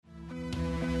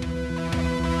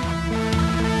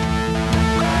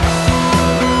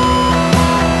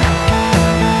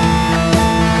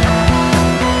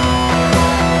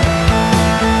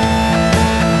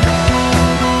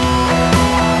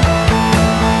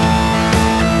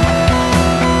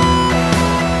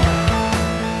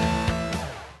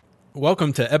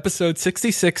Welcome to episode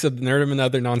 66 of the Nerdum and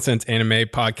Other Nonsense Anime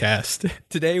Podcast.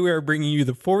 Today we are bringing you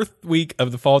the fourth week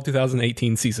of the fall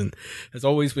 2018 season. As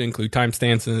always, we include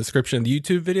timestamps in the description of the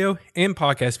YouTube video and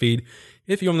podcast feed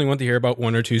if you only want to hear about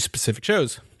one or two specific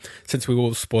shows, since we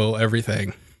will spoil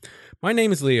everything. My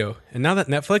name is Leo, and now that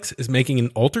Netflix is making an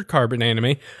Altered Carbon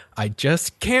anime, I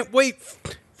just can't wait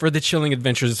for the Chilling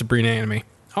Adventures of Sabrina anime.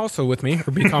 Also with me are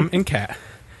Becom and Kat.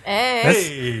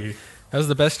 Hey! That was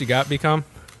the best you got, Becom?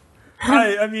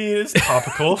 I mean, it's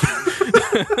topical.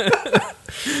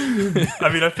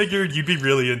 I mean, I figured you'd be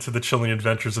really into the Chilling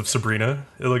Adventures of Sabrina.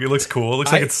 It looks cool. It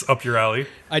looks like it's up your alley.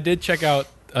 I did check out,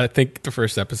 I think, the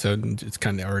first episode, and it's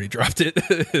kind of already dropped it.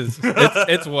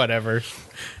 It's whatever.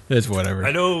 It's whatever.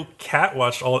 I know Kat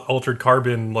watched Altered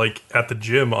Carbon, like, at the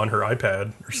gym on her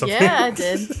iPad or something. Yeah, I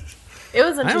did. It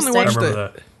was interesting. I remember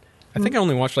that. I think I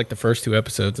only watched, like, the first two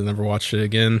episodes and never watched it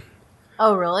again.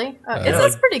 Oh, really?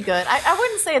 It's pretty good. I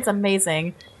wouldn't say it's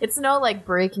amazing. It's no, like,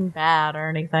 Breaking Bad or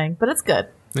anything, but it's good.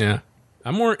 Yeah.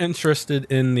 I'm more interested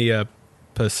in the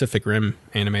Pacific Rim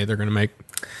anime they're going to make.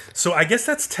 So I guess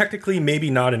that's technically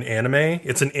maybe not an anime.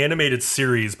 It's an animated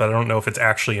series, but I don't know if it's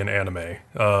actually an anime.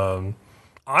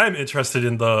 I'm interested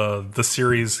in the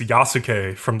series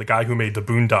Yasuke from the guy who made the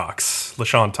Boondocks,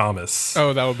 LaShawn Thomas.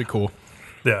 Oh, that would be cool.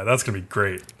 Yeah, that's going to be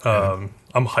great. I'm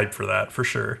hyped for that, for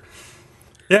sure.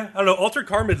 Yeah, I don't know. Altered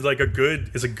Carbon is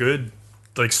a good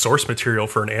like source material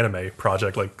for an anime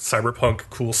project, like cyberpunk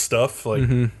cool stuff. Like,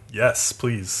 yes,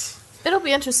 please. It'll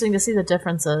be interesting to see the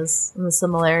differences and the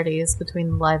similarities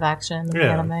between live action and the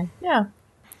anime. Yeah.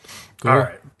 Cool. All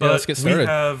right, but let's get started. We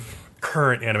have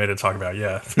current anime to talk about.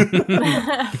 Yeah,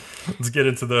 let's get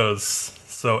into those.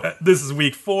 So this is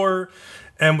week 4,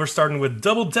 and we're starting with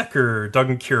Double Decker Doug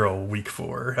and Kiro week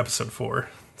 4, episode 4.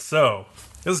 So.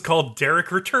 This is called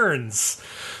Derek Returns,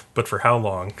 but for how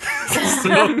long?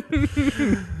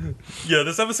 Yeah,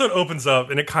 this episode opens up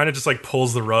and it kind of just like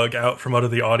pulls the rug out from under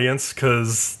the audience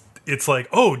because it's like,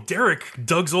 oh, Derek,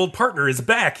 Doug's old partner, is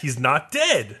back. He's not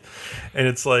dead. And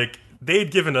it's like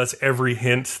they'd given us every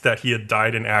hint that he had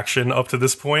died in action up to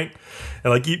this point.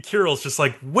 And like Kirill's just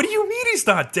like, what do you mean he's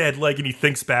not dead? Like, and he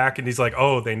thinks back and he's like,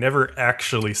 oh, they never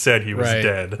actually said he was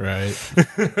dead. Right.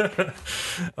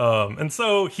 And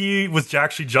so he was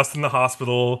actually just in the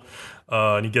hospital,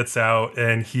 and he gets out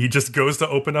and he just goes to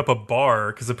open up a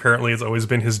bar because apparently it's always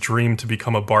been his dream to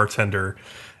become a bartender.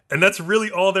 And that's really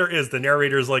all there is. The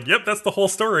narrator is like, yep, that's the whole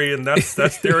story, and that's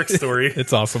Derek's story.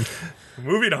 It's awesome.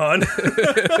 Moving on.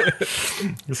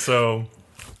 So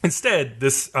instead,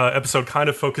 this episode kind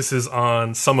of focuses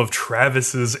on some of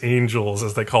Travis's angels,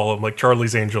 as they call them, like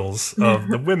Charlie's angels, of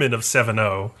the women of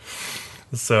 7-0.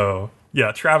 So,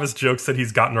 yeah, Travis jokes that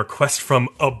he's gotten a request from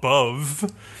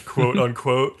above, quote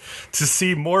unquote, to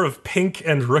see more of Pink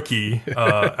and Rookie.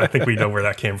 I think we know where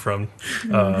that came from.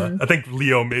 I think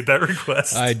Leo made that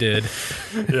request. I did.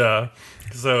 Yeah.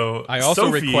 So I also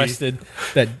Sophie, requested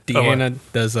that Deanna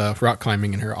does rock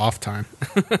climbing in her off time.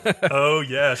 Oh,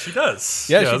 yeah, she does.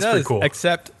 Yeah, she that's does. pretty cool.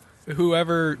 Except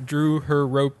whoever drew her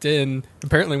roped in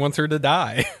apparently wants her to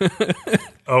die.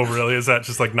 Oh, really? Is that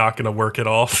just like not going to work at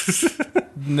all?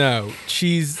 No,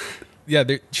 she's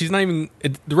not even,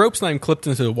 the rope's not even clipped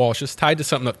into the wall. It's just tied to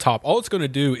something up top. All it's going to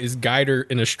do is guide her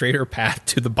in a straighter path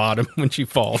to the bottom when she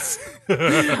falls.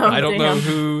 I don't know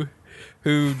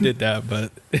who did that,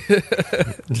 but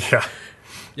Yeah.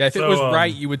 yeah, if it was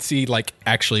right, you would see like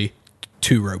actually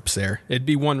 2 ropes there. It'd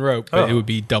be 1 rope, but it would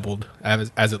be doubled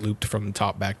as it looped from the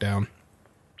top back down.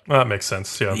 Well, that makes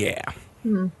sense. Yeah. Yeah.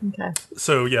 Okay.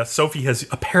 So, yeah, Sophie has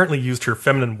apparently used her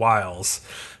feminine wiles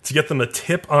to get them a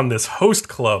tip on this host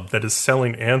club that is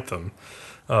selling Anthem.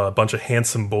 A bunch of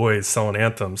handsome boys selling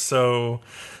Anthem. So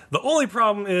the only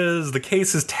problem is the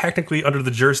case is technically under the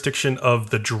jurisdiction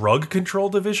of the Drug Control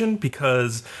Division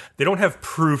because they don't have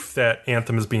proof that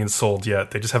Anthem is being sold yet.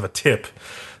 They just have a tip.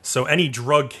 So any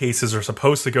drug cases are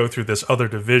supposed to go through this other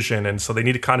division, and so they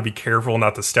need to kind of be careful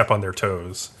not to step on their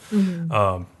toes.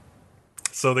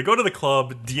 So they go to the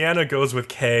club. Deanna goes with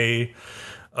Kay,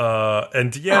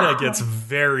 and Deanna gets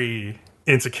very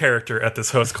into character at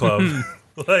this host club.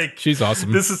 Like, she's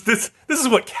awesome. This is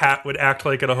what Kat would act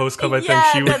like at a host club. I think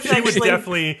she would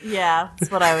definitely. Yeah,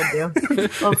 that's what I would do.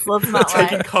 Let's not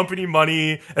taking lie. company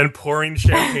money and pouring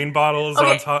champagne bottles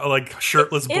on top, like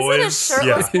shirtless boys. Is it a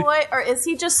shirtless boy, or is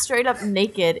he just straight up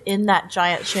naked in that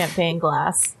giant champaign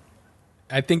glass?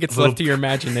 I think it's left to your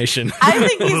imagination. I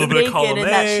think he's naked in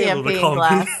that champagne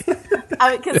glass.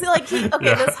 Because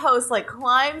this host like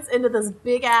climbs into this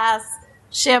big ass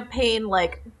champagne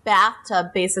like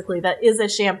bathtub basically that is a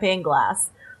champagne glass,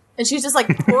 and she's just like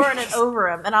pouring it over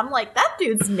him, and I'm like, that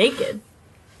dude's naked.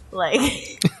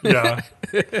 Like, yeah.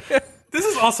 This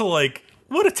is also like,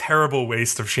 what a terrible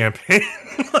waste of champagne.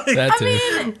 Like, That too.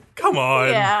 I mean, come on.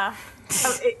 yeah.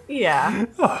 Yeah.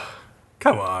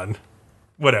 Come on.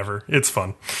 Whatever. It's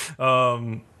fun.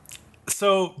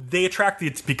 So they attract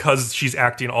it because she's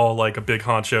acting all like a big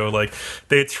honcho. Like,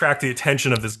 they attract the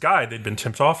attention of this guy they'd been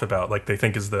tipped off about, like they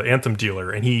think is the Anthem dealer.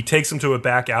 And he takes them to a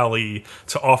back alley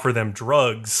to offer them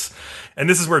drugs. And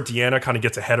this is where Deanna kind of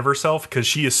gets ahead of herself because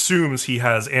she assumes he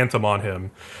has Anthem on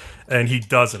him. And he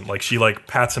doesn't. Like, she like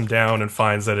pats him down and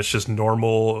finds that it's just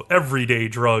normal, everyday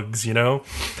drugs, you know?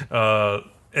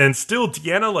 And still,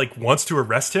 Deanna, like, wants to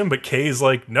arrest him, but Kay is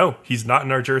like, no, he's not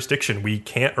in our jurisdiction. We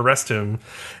can't arrest him.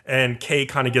 And Kay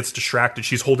kind of gets distracted.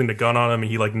 She's holding the gun on him,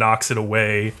 and he, like, knocks it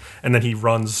away. And then he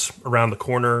runs around the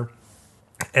corner.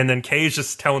 And then Kay is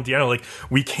just telling Deanna, like,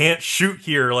 we can't shoot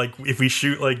here. Like, if we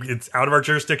shoot, like, it's out of our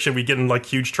jurisdiction. We get in, like,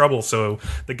 huge trouble. So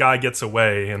the guy gets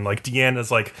away. And, like, Deanna's,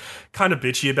 like, kind of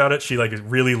bitchy about it. She, like,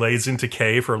 really lays into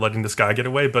Kay for letting this guy get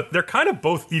away. But they're kind of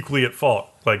both equally at fault.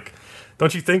 Like,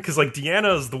 don't you think? Because, like,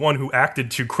 Deanna is the one who acted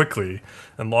too quickly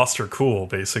and lost her cool,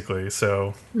 basically.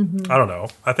 So, I don't know.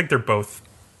 I think they're both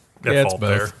at fault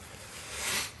there.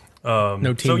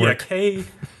 No teamwork. So, yeah, Kay...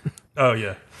 Oh,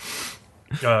 yeah.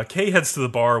 Kay heads to the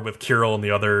bar with Kirill and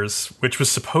the others, which was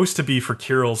supposed to be for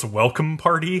Kirill's welcome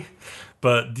party,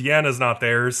 but Deanna's not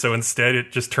there, so instead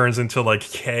it just turns into, like,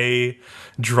 Kay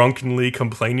drunkenly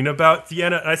complaining about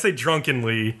Deanna. And I say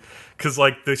drunkenly because,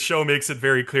 like, the show makes it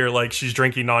very clear, like, she's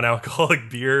drinking non-alcoholic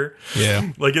beer.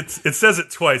 Yeah. Like, it says it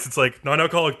twice. It's like,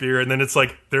 non-alcoholic beer, and then it's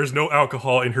like, there's no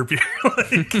alcohol in her beer.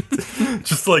 Like,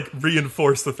 just, like,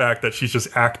 reinforce the fact that she's just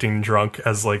acting drunk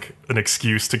as, like, an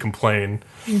excuse to complain.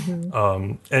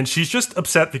 And she's just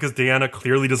upset because Deanna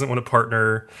clearly doesn't want to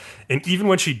partner. And even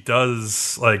when she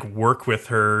does, like, work with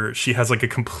her, she has, like, a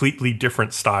completely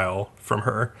different style from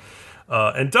her.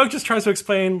 And Doug just tries to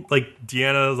explain, like,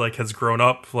 Deanna, like, has grown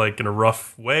up, like, in a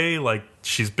rough way. Like,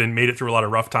 she's made it through a lot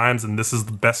of rough times, and this is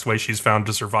the best way she's found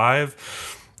to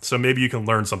survive. So maybe you can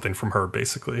learn something from her,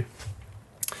 basically.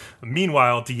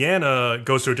 Meanwhile, Deanna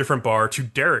goes to a different bar, to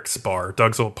Derek's bar,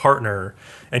 Doug's old partner,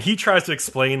 and he tries to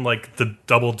explain, like, the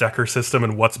double-decker system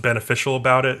and what's beneficial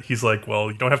about it. He's like, well,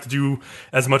 you don't have to do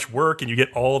as much work, and you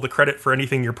get all the credit for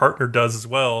anything your partner does as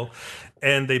well,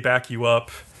 and they back you up.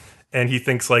 And he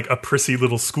thinks, like, a prissy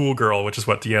little schoolgirl, which is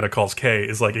what Deanna calls Kay,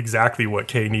 is, like, exactly what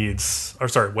Kay needs, or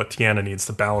sorry, what Deanna needs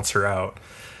to balance her out.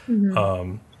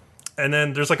 And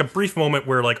then there's, like, a brief moment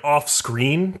where, like, off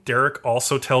screen, Derek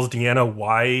also tells Deanna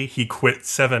why he quit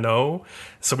 7-0.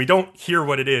 So we don't hear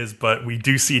what it is, but we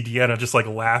do see Deanna just, like,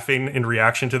 laughing in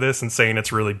reaction to this and saying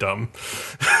it's really dumb.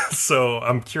 So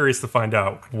I'm curious to find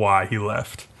out why he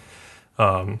left.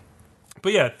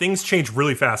 But yeah, things change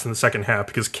really fast in the second half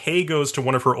because Kay goes to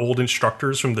one of her old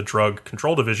instructors from the Drug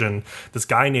Control Division, this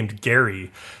guy named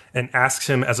Gary, and asks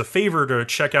him as a favor to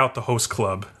check out the host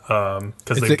club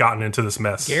because they've gotten into this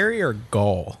mess. Gary or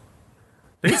Gall?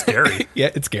 I think it's Gary.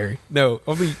 Yeah, it's Gary. No,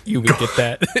 only you would get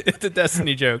that. It's a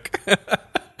Destiny joke.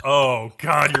 Oh,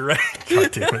 God, you're right.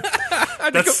 God damn it.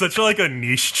 That's such like a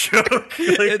niche joke. Like,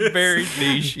 It's very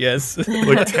niche, yes.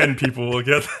 like 10 people will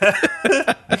get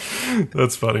that.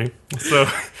 That's funny. So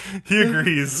he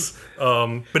agrees.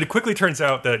 But it quickly turns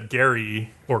out that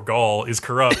Gary, or Gall, is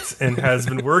corrupt and has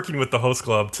been working with the host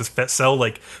club to sell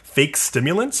like fake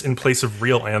stimulants in place of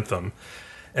real Anthem.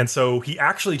 And so he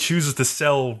actually chooses to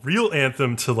sell real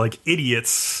Anthem to like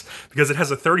idiots because it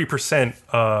has a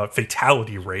 30%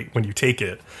 fatality rate when you take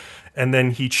it. And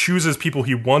then he chooses people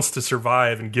he wants to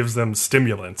survive and gives them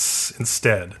stimulants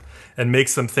instead and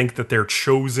makes them think that they're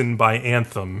chosen by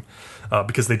Anthem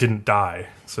because they didn't die.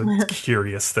 So it's a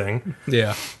curious thing.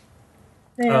 Yeah.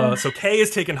 So Kay is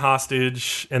taken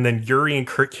hostage, and then Yuri and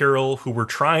Kirill, who were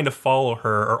trying to follow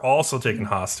her, are also taken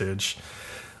hostage.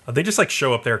 They just like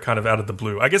show up there kind of out of the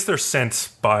blue. I guess they're sent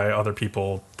by other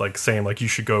people, like saying like you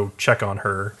should go check on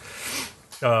her.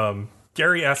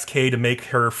 Gary asks Kay to make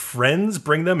her friends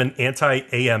bring them an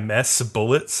anti-AMS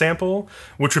bullet sample,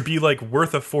 which would be like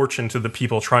worth a fortune to the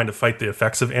people trying to fight the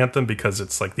effects of Anthem because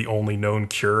it's like the only known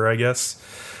cure, I guess.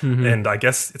 Mm-hmm. And I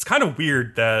guess it's kind of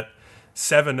weird that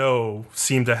 7-0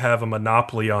 seemed to have a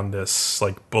monopoly on this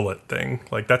like bullet thing.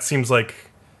 Like that seems like,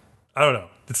 I don't know.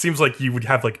 It seems like you would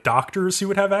have like doctors who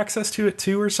would have access to it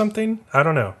too or something. I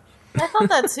don't know. I thought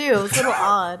that too. It was a little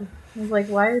odd. I was like,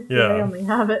 why do they only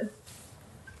have it?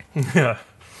 Yeah.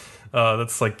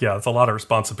 That's like, yeah, it's a lot of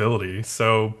responsibility.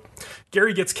 So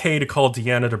Gary gets Kay to call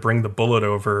Deanna to bring the bullet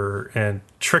over and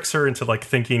tricks her into like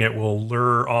thinking it will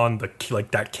lure on the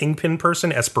like that kingpin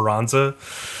person, Esperanza.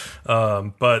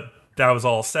 But that was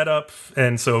all set up.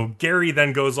 And so Gary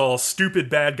then goes all stupid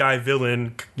bad guy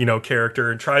villain,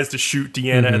 character and tries to shoot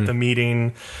Deanna at the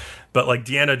meeting. But like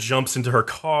Deanna jumps into her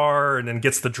car and then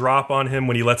gets the drop on him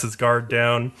when he lets his guard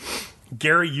down.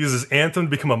 Gary uses Anthem to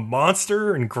become a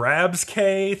monster and grabs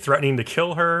Kay, threatening to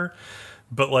kill her.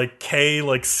 But like Kay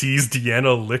like sees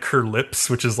Deanna lick her lips,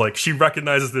 which is like she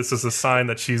recognizes this as a sign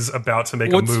that she's about to make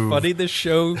a move. What's funny, this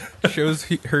show shows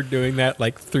her doing that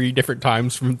like 3 different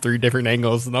times from 3 different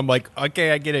angles, and I'm like,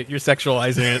 okay, I get it. You're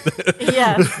sexualizing it.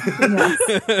 Yes.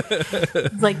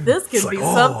 It's like this could be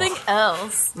something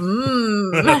else.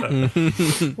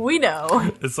 We know.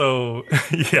 So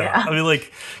yeah, I mean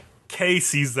like. Kay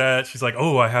sees that. She's like,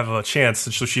 oh, I have a chance.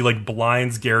 And so she like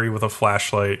blinds Gary with a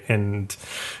flashlight, and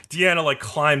Deanna like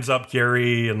climbs up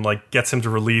Gary and like gets him to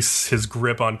release his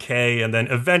grip on Kay, and then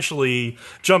eventually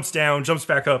jumps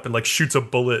back up and like shoots a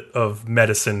bullet of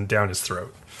medicine down his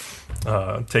throat,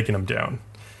 taking him down.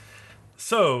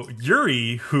 So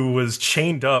Yuri, who was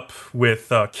chained up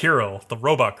with Kirill, the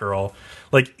robot girl,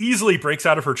 like easily breaks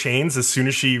out of her chains as soon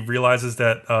as she realizes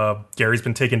that Gary's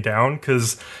been taken down,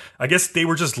 because I guess they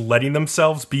were just letting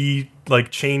themselves be like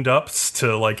chained up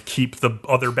to like keep the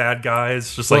other bad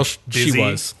guys just like busy. She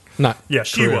was. Not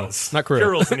she Kirill. was. Not Kirill.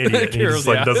 Kirill's an idiot. He just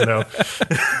like doesn't know.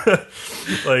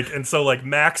 Like, and so like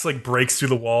Max like breaks through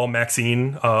the wall,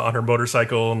 Maxine, on her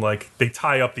motorcycle, and like they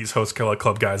tie up these host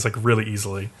club guys like really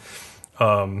easily.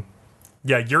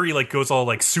 Yuri like goes all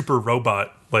like super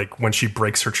robot like when she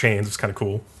breaks her chains. It's kind of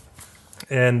cool.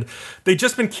 And they've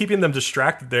just been keeping them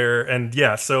distracted there. And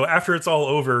yeah, so after it's all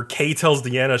over, Kay tells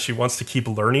Deanna she wants to keep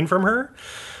learning from her,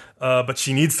 but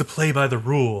she needs to play by the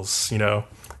rules,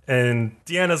 And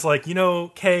Deanna's like,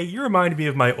 Kay, you reminded me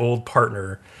of my old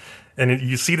partner. And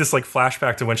you see this like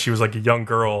flashback to when she was like a young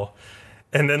girl.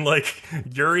 And then like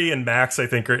Yuri and Max, I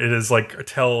think it is like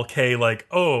tell Kay like,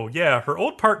 oh yeah, her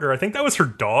old partner, I think that was her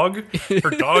dog.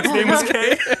 Her dog's name was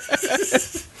Kay.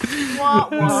 So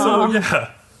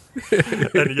yeah.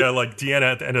 And yeah, like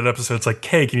Deanna at the end of the episode, it's like,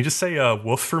 Kay, can you just say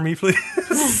woof for me, please?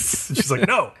 And she's like,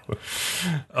 no.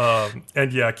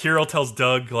 And yeah, Kirill tells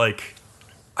Doug like,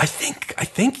 I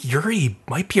think Yuri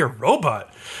might be a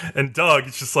robot. And Doug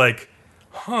is just like,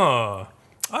 huh.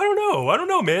 I don't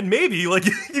know, man. Maybe like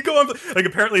you go on like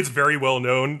apparently it's very well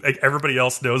known. Like everybody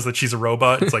else knows that she's a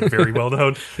robot. It's like very well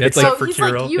known, except for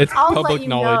Kirill. Like, it's I'll public let you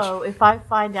knowledge. know if I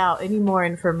find out any more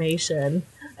information.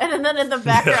 And then in the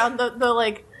background, the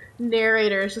like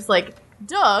narrator is just like,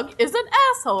 Doug is an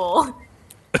asshole.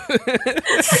 You're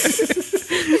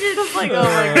just like, oh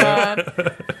my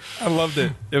god. I loved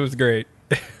it. It was great.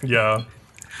 Yeah.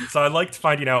 So I liked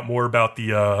finding out more about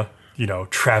the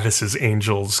Travis's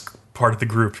Angels part of the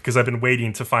group, because I've been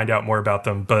waiting to find out more about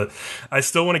them, but I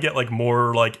still want to get like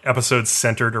more like episodes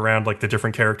centered around like the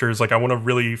different characters. Like I want to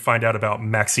really find out about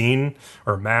Maxine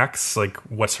or Max, like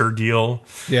what's her deal.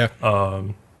 Yeah.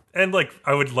 And like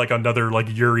I would like another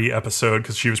like Yuri episode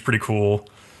because she was pretty cool.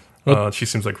 She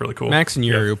seems like really cool. Max and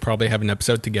Yuri will probably have an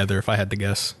episode together if I had to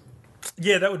guess.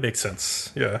 Yeah, that would make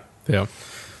sense. Yeah. Yeah.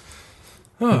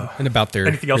 And about their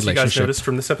anything else you guys noticed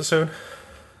from this episode?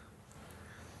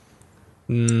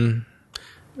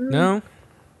 No.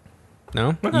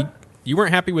 Okay. You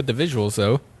weren't happy with the visuals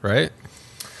though, right?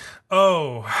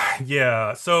 Oh,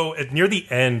 yeah. So near the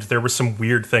end, there were some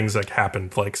weird things that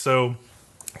happened. Like, so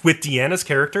with Deanna's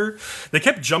character, they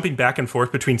kept jumping back and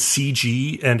forth between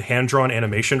CG and hand-drawn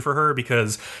animation for her,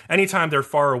 because anytime they're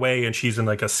far away and she's in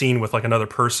like a scene with like another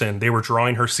person, they were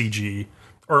drawing her CG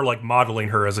or like modeling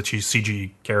her as a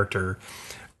CG character.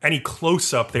 Any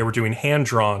close-up, they were doing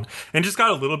hand-drawn, and just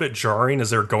got a little bit jarring as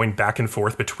they were going back and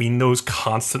forth between those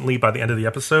constantly by the end of the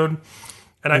episode.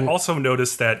 And I also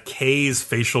noticed that Kay's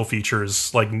facial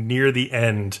features, like near the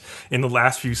end, in the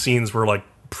last few scenes were like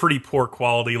pretty poor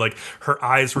quality. Like her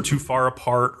eyes were too far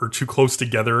apart or too close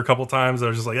together a couple times. I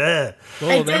was just like, eh.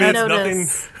 I did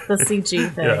notice the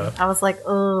CG thing. Yeah. I was like,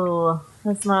 oh,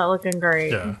 that's not looking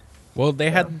great. Yeah. Well,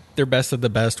 they had their best of the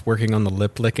best working on the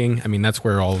lip licking. I mean, that's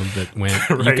where all of it went.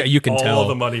 Right. You can tell. All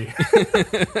the money.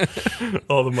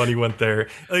 All the money went there.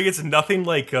 Like, it's nothing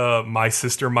like My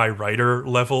Sister, My Writer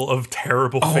level of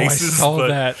terrible faces. I saw but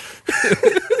that.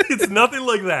 It's nothing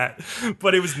like that.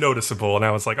 But it was noticeable, and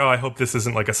I was like, oh, I hope this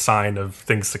isn't like a sign of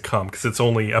things to come, because it's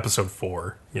only episode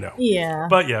 4, Yeah.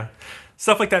 But yeah.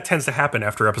 Stuff like that tends to happen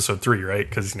after episode 3, right?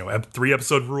 Because, 3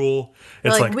 episode rule.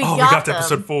 It's like, we got to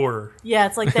episode 4. Yeah,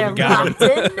 it's like they're locked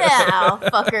in now,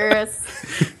 fuckers.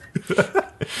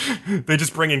 They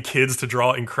just bring in kids to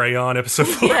draw in crayon episode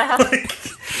 4. Yeah.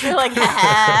 They're like,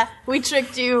 ha, we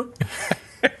tricked you.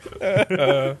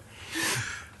 Right.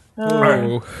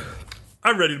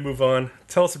 I'm ready to move on.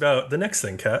 Tell us about the next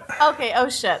thing, Kat. Okay, oh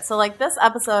shit. So, like, this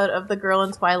episode of The Girl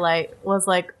in Twilight was,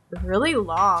 like, really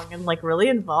long and, like, really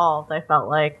involved, I felt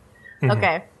like.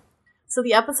 Okay. So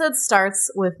the episode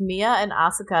starts with Mia and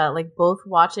Asuka, like, both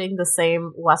watching the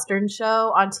same Western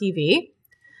show on TV.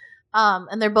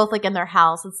 And they're both, like, in their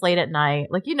house. It's late at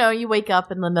night. Like, you know, you wake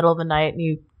up in the middle of the night and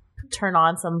you turn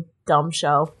on some dumb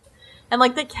show. And,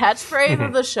 like, the catchphrase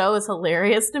of the show is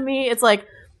hilarious to me. It's like,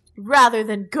 rather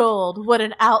than gold, what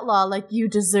an outlaw like you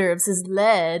deserves is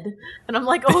lead. And I'm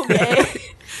like, okay.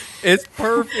 It's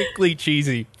perfectly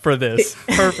cheesy for this.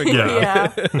 Perfectly.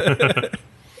 Yeah.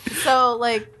 So,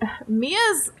 like,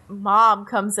 Mia's mom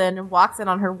comes in and walks in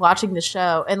on her watching the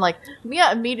show. And, like,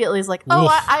 Mia immediately is like, oh,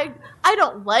 I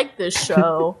don't like this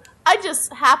show. I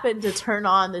just happened to turn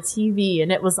on the TV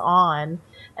and it was on.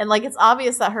 And, like, it's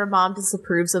obvious that her mom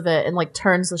disapproves of it and, like,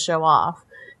 turns the show off.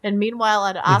 And meanwhile,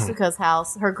 at Asuka's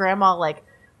house, her grandma, like,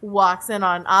 walks in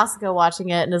on Asuka watching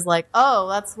it and is like, oh,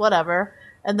 that's whatever.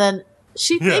 And then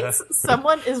she thinks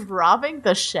someone is robbing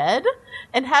the shed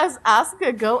and has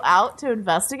Asuka go out to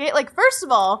investigate. Like, first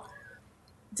of all,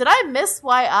 did I miss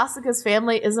why Asuka's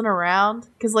family isn't around?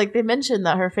 Because, like, they mentioned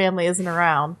that her family isn't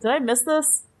around. Did I miss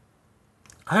this?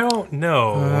 I don't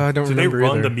know. I don't Do they remember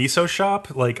run either. the miso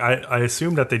shop? Like, I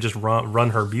assume that they just run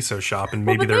her miso shop, and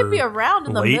maybe Well, but they're they'd be around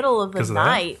in the late middle of the 'cause of that?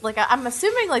 night. Like, I'm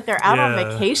assuming, like, they're out on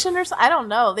vacation or something. I don't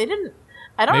know. They didn't.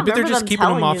 I don't Maybe remember they're just them keeping them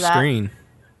telling off you that. screen.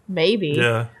 Maybe.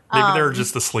 Yeah, maybe they're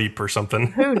just asleep or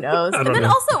something. Who knows? And don't then know.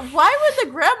 also, why would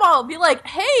the grandma be like,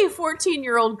 hey,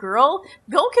 14-year-old girl,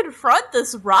 go confront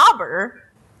this robber?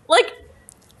 Like,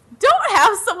 don't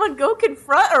have someone go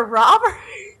confront a robber.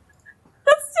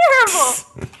 That's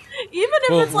terrible. Even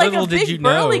if it's like a big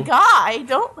burly guy,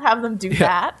 don't have them do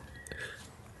that.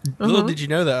 Little did you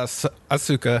know that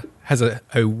Asuka has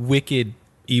a wicked,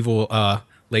 evil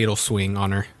ladle swing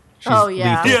on her. She's Oh,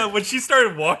 yeah. lethal. Yeah, when she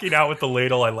started walking out with the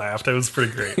ladle, I laughed. It was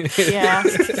pretty great. Yeah.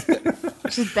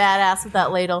 She's badass with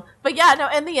that ladle. But yeah, no,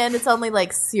 in the end, it's only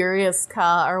like Sirius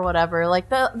Ka or whatever. Like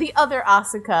the other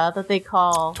Asuka that they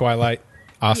call. Twilight,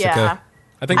 Asuka. Yeah.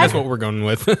 I think that's what we're going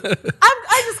with.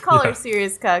 I just call her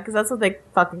Sirius Ka because that's what they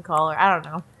fucking call her. I don't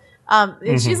know.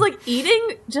 And she's like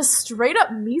eating just straight up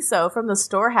miso from the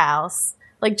storehouse,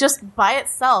 like just by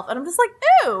itself. And I'm just like,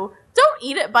 ew, don't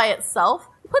eat it by itself.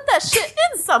 Put that shit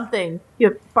in something,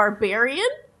 you barbarian.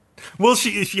 Well,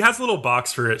 she has a little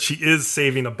box for it. She is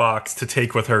saving a box to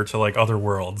take with her to like other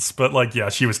worlds. But like, yeah,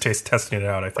 she was testing it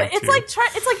out. I think It's too. like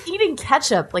it's like eating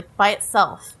ketchup like by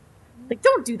itself. Like,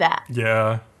 don't do that.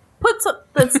 Yeah. Put some.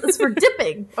 It's for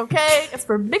dipping, okay? It's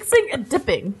for mixing and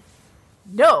dipping.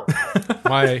 No.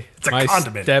 My a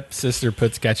condiment. stepsister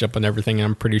puts ketchup on everything, and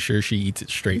I'm pretty sure she eats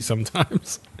it straight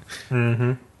sometimes.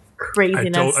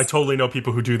 Craziness. I totally know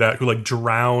people who do that, who like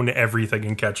drown everything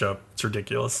in ketchup. It's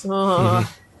ridiculous. Ugh.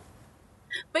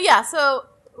 But yeah, so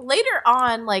later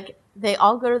on, like, they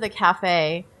all go to the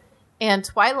cafe, and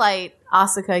Twilight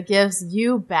Asuka gives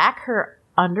Yu back her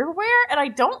underwear, and I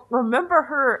don't remember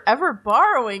her ever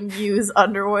borrowing Yu's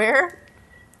underwear.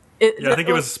 Yeah, I think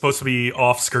it was supposed to be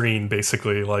off screen,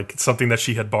 basically, like something that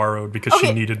she had borrowed because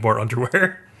she needed more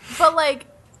underwear. But, like,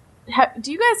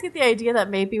 do you guys get the idea that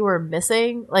maybe we're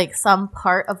missing, like, some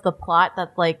part of the plot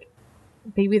that, like,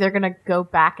 maybe they're gonna go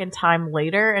back in time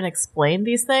later and explain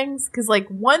these things? Because, like,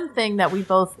 one thing that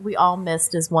we all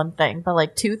missed is one thing, but,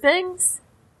 like, two things?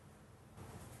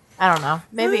 I don't know.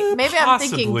 Maybe I'm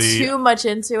thinking possibly. too much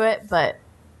into it, but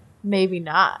maybe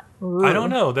not. Ooh. I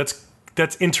don't know.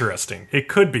 That's interesting. It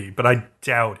could be, but I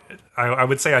doubt it. I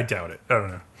would say I doubt it. I don't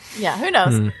know. Yeah, who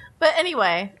knows? But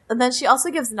anyway, and then she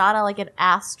also gives Nana like an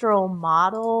astral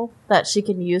model that she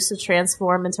can use to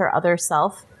transform into her other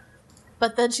self.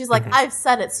 But then she's like, I've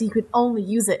set it so you could only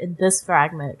use it in this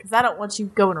fragment because I don't want you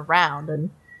going around and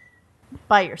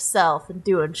by yourself and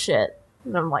doing shit.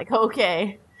 And I'm like,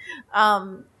 okay.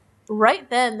 Right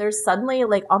then, there's suddenly,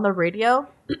 like, on the radio,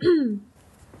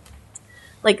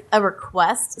 like, a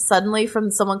request suddenly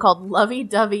from someone called Lovey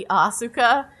Dovey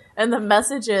Asuka. And the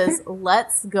message is,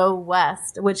 let's go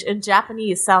west, which in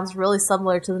Japanese sounds really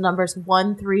similar to the numbers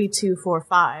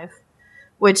 13245,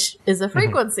 which is a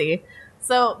frequency.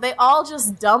 So they all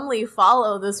just dumbly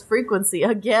follow this frequency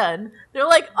again. They're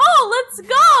like, oh, let's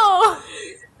go!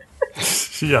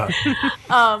 Yeah.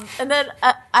 And then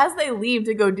as they leave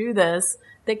to go do this,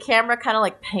 the camera kind of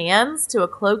like pans to a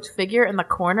cloaked figure in the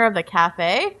corner of the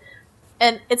cafe.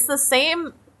 And it's the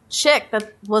same chick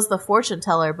that was the fortune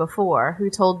teller before, who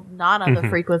told Nana the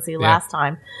frequency last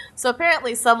time. So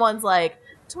apparently someone's like,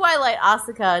 Twilight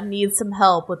Asuka needs some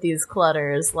help with these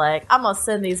clutters. Like, I'm gonna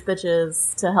send these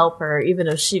bitches to help her, even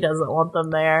if she doesn't want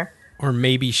them there. Or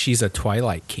maybe she's a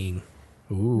Twilight King.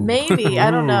 Ooh. Maybe. I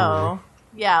don't know.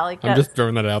 Yeah, like I'm just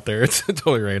throwing that out there. It's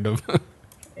totally random.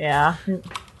 Yeah,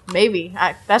 maybe.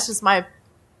 That's just my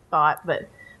thought. But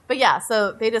yeah,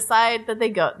 so they decide that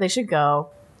they should go.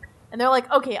 And they're like,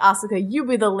 okay, Asuka, you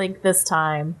be the Link this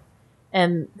time.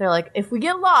 And they're like, if we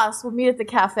get lost, we'll meet at the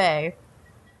cafe.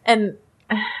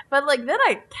 But like then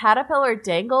a caterpillar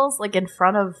dangles like in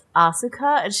front of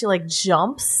Asuka and she like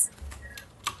jumps.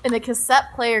 And the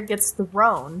cassette player gets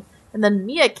thrown. And then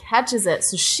Mia catches it,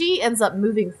 so she ends up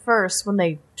moving first when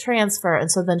they transfer,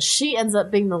 and so then she ends up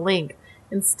being the Link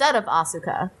instead of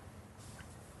Asuka.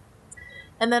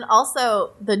 And then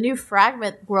also, the new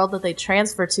fragment world that they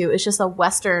transfer to is just a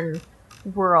Western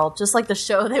world, just like the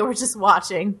show they were just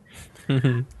watching.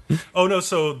 Oh no,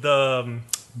 so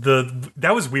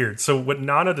that was weird. So what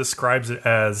Nana describes it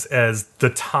as the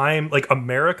time, like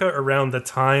America around the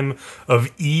time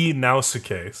of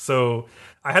Naosuke. So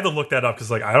I had to look that up because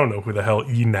like I don't know who the hell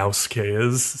Naosuke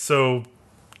is. So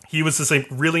he was this like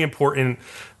really important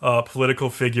political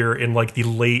figure in like the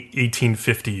late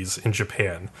 1850s in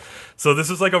Japan. So this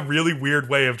is like a really weird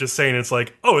way of just saying it's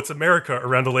like, oh, it's America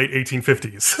around the late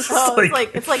 1850s. Oh,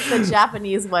 it's like the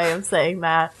Japanese way of saying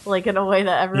that, like in a way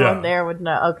that everyone there would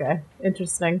know. Okay,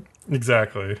 interesting.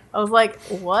 Exactly. I was like,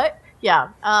 what? Yeah.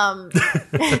 But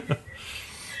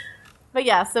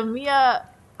yeah, so Mia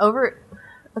overhears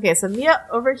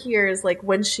like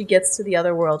when she gets to the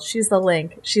other world. She's the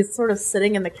Link. She's sort of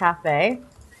sitting in the cafe,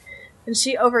 and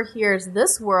she overhears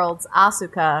this world's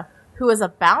Asuka, who is a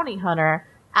bounty hunter,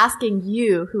 asking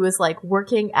Yu, who is like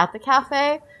working at the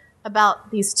cafe,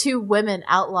 about these two women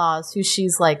outlaws who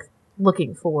she's like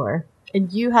looking for,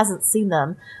 and Yu hasn't seen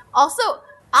them. Also,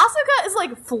 Asuka is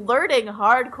like flirting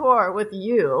hardcore with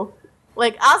Yu.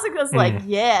 Like Asuka's like,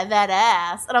 yeah, that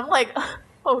ass, and I'm like,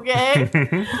 okay.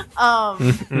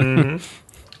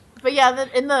 But yeah, then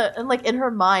in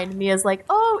her mind, Mia's like,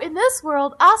 oh, in this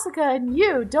world, Asuka and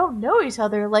Yu don't know each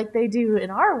other like they do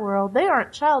in our world. They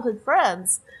aren't childhood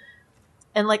friends.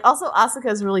 And like also Asuka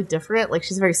is really different. Like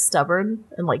she's very stubborn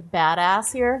and like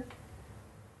badass here.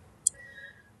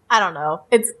 I don't know.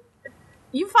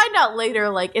 You find out later,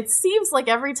 like, it seems like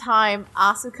every time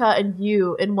Asuka and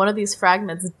Yu in one of these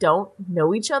fragments don't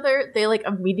know each other, they, like,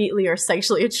 immediately are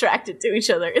sexually attracted to each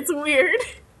other. It's weird.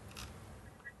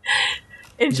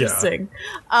 Interesting.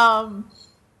 Yeah.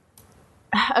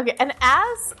 Okay, and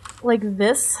as, like,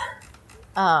 this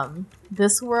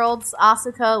world's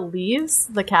Asuka leaves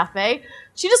the cafe,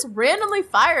 she just randomly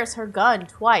fires her gun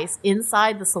twice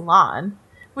inside the salon,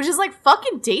 which is, like,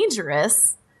 fucking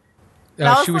dangerous.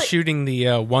 She was shooting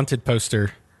the wanted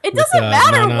poster. It doesn't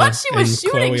matter what she was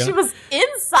shooting. Chloe. She was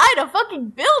inside a fucking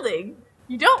building.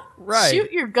 You don't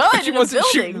shoot your gun in a building. She wasn't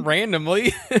shooting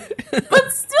randomly.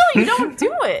 But still, you don't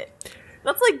do it.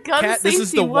 That's like gun safety. This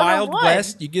is the Wild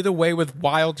West. You get away with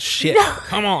wild shit. No.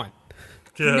 Come on.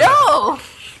 Yeah. No.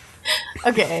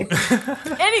 Okay.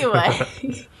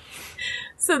 Anyway.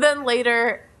 So then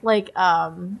later, like,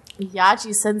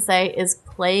 Yaji Sensei is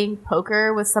playing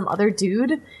poker with some other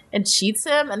dude and cheats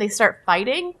him, and they start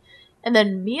fighting. And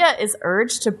then Mia is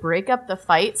urged to break up the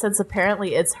fight since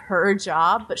apparently it's her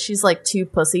job, but she's like too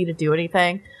pussy to do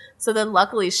anything. So then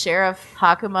luckily Sheriff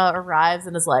Hakuma arrives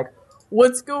and is like,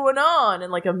 what's going on?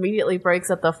 And like immediately breaks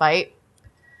up the fight.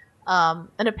 And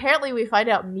apparently we find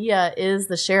out Mia is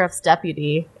the sheriff's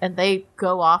deputy, and they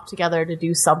go off together to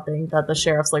do something that the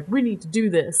sheriff's like, we need to do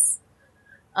this.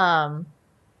 And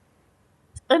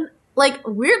like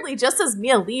weirdly, just as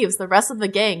Mia leaves, the rest of the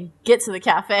gang get to the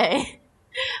cafe.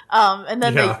 And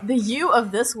then the Yu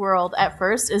of this world at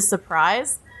first is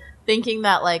surprised, thinking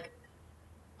that like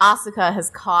Asuka has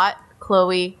caught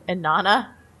Chloe and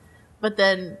Nana. But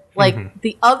then like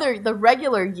the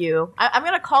regular Yu, I'm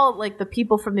going to call it like the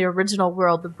people from the original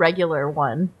world, the regular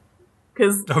one.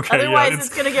 Because otherwise it's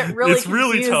going to get really confusing.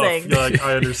 Really tough. Yeah, like,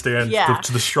 I understand.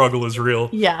 The struggle is real.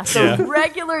 Yeah, so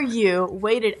regular Yu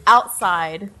waited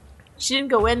outside. She didn't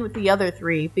go in with the other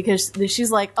three because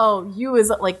she's like, oh, Yu is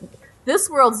like, this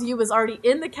world's Yu is already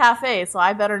in the cafe, so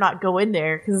I better not go in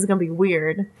there because it's going to be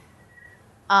weird.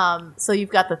 So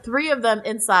you've got the three of them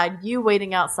inside, Yu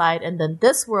waiting outside, and then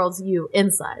this world's Yu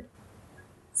inside.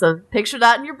 So picture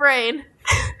that in your brain.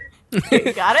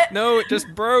 You got it? No, it just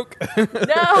broke.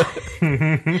 No.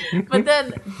 But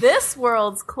then this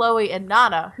world's Chloe and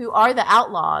Nana, who are the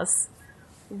outlaws,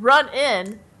 run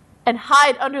in and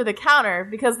hide under the counter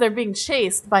because they're being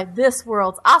chased by this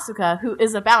world's Asuka, who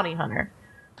is a bounty hunter.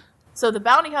 So the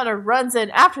bounty hunter runs in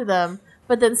after them,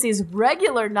 but then sees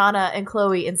regular Nana and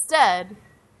Chloe instead,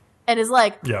 and is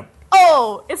like,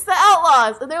 oh, it's the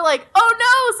outlaws. And they're like, oh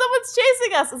no, someone's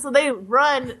chasing us. And so they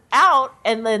run out,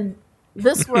 and then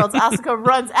this world's Asuka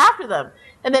runs after them.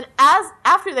 And then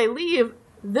after they leave,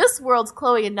 this world's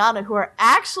Chloe and Nana, who are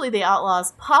actually the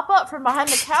outlaws, pop up from behind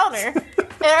the counter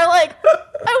and are like,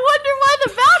 I wonder why the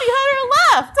bounty hunter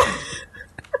left.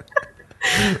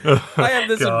 I have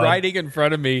this in writing in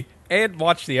front of me and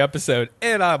watched the episode,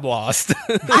 and I'm lost.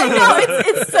 I know,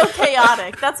 it's so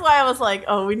chaotic. That's why I was like,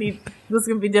 oh, this is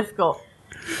going to be difficult.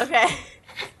 Okay.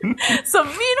 So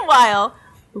meanwhile,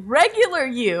 regular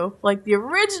you, like the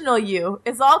original you,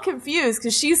 is all confused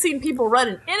because she's seen people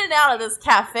running in and out of this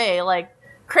cafe like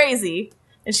crazy.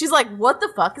 And she's like, what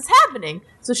the fuck is happening?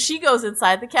 So she goes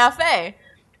inside the cafe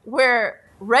where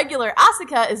regular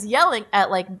Asuka is yelling at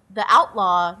like the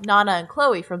outlaw Nana and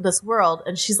Chloe from this world.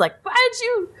 And she's like, why did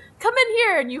you come in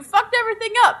here and you fucked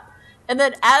everything up? And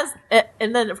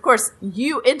then of course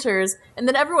you enters and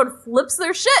then everyone flips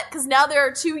their shit because now there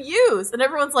are two yous and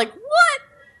everyone's like, what?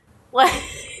 Like,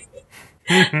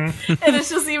 and it's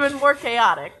just even more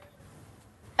chaotic.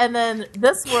 And then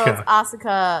this world's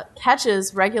Asuka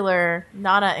catches regular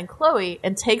Nana and Chloe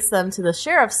and takes them to the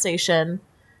sheriff's station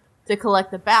to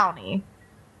collect the bounty.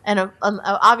 And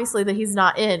obviously that he's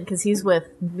not in because he's with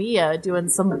Mia doing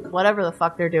some whatever the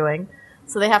fuck they're doing.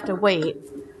 So they have to wait.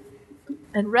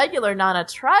 And regular Nana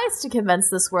tries to convince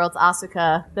this world's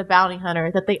Asuka, the bounty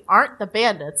hunter, that they aren't the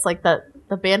bandits. Like that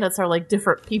the bandits are like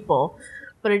different people.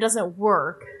 But it doesn't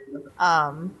work.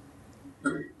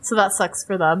 So that sucks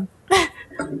for them.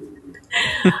 And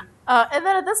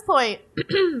then at this point,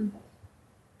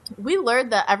 we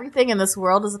learned that everything in this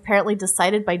world is apparently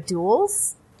decided by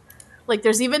duels. Like,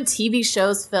 there's even TV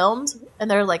shows filmed, and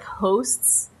they're like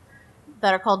hosts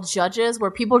that are called judges, where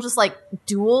people just like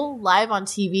duel live on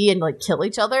TV and like kill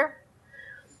each other.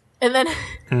 And then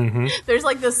there's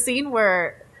like this scene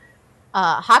where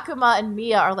Hakuma and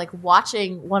Mia are like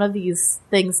watching one of these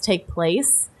things take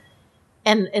place,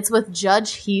 and it's with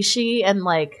Judge Hishi, and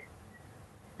like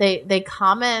they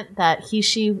comment that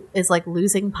Hishi is like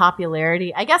losing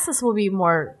popularity. I guess this will be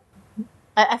more.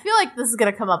 I feel like this is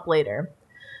gonna come up later.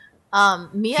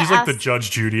 Mia She's like the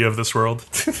Judge Judy of this world.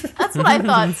 That's what I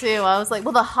thought too. I was like,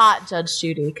 well, the hot Judge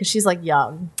Judy, because she's like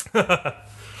young.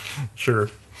 Sure.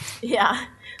 Yeah.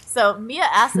 So Mia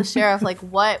asks the sheriff like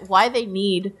why they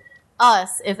need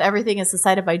us if everything is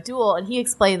decided by duel, and he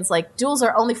explains like duels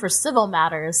are only for civil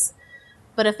matters,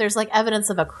 but if there's like evidence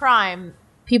of a crime,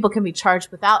 people can be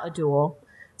charged without a duel.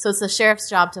 So it's the sheriff's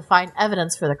job to find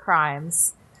evidence for the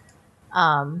crimes.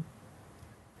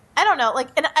 I don't know, like,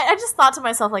 and I just thought to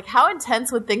myself, like, how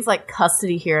intense would things like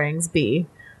custody hearings be?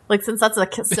 Like, since that's a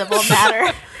civil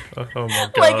matter. Oh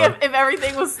my god! Like, if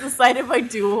everything was decided by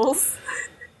duels.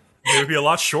 It would be a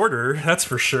lot shorter, that's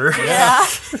for sure. Yeah.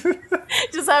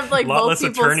 Just have like a lot both less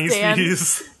people attorney's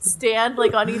fees. stand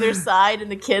like on either side,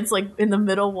 and the kids like in the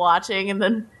middle watching, and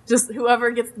then just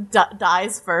whoever gets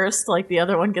dies first, like the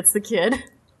other one gets the kid.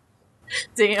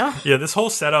 Damn. Yeah, this whole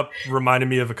setup reminded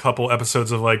me of a couple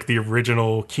episodes of like the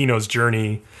original Kino's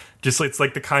Journey. Just it's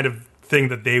like the kind of thing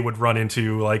that they would run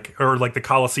into, like, or like the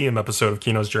Coliseum episode of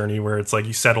Kino's Journey, where it's like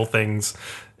you settle things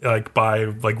like by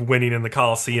like winning in the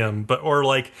Coliseum, but or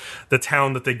like the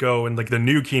town that they go in, like the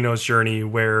new Kino's Journey,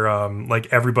 where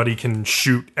like everybody can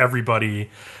shoot everybody,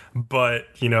 but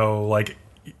you know, like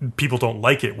people don't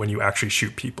like it when you actually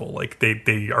shoot people. Like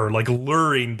they are like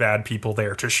luring bad people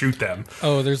there to shoot them.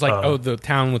 Oh, there's like the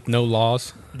town with no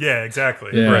laws. Yeah, exactly.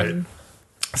 Yeah. Right.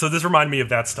 So this reminded me of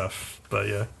that stuff. But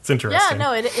yeah, it's interesting. Yeah,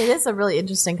 no, it is a really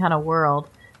interesting kind of world.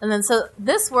 And then so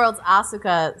this world's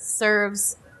Asuka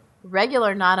serves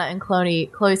regular Nana and Chloe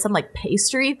some like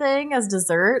pastry thing as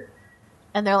dessert.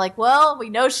 And they're like, well, we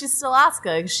know she's still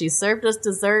Asuka. She served us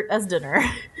dessert as dinner.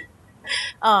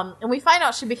 And we find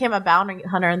out she became a bounty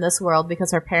hunter in this world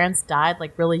because her parents died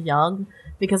like really young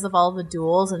because of all the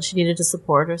duels, and she needed to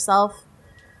support herself.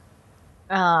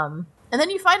 And then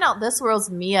you find out this world's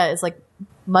Mia is like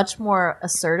much more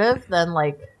assertive than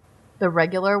like the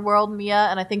regular world Mia,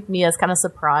 and I think Mia is kind of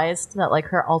surprised that like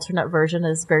her alternate version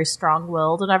is very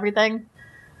strong-willed and everything.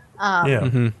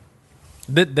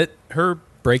 That her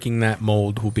breaking that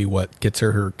mold will be what gets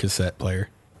her cassette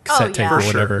tape or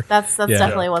whatever. That's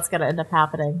definitely what's going to end up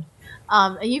happening.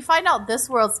 And you find out this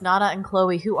world's Nana and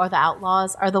Chloe, who are the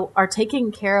outlaws, are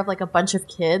taking care of like a bunch of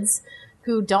kids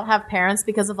who don't have parents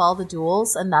because of all the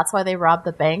duels, and that's why they robbed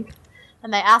the bank.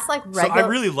 And they ask like regular. So I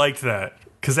really liked that,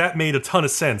 because that made a ton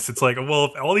of sense. It's like, well,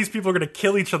 if all these people are going to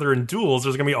kill each other in duels,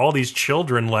 there's going to be all these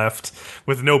children left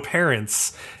with no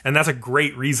parents, and that's a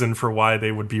great reason for why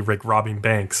they would be like robbing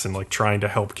banks and like trying to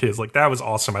help kids. Like that was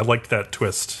awesome. I liked that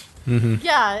twist. Mm-hmm.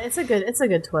 Yeah, it's a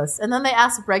good twist. And then they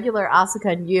ask regular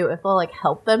Asuka and Yu if they'll like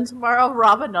help them tomorrow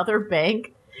rob another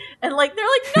bank. And like they're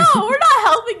like, no, we're not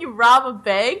helping you rob a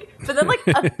bank. But then like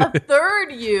a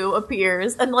third you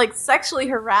appears and like sexually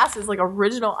harasses like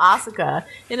original Asuka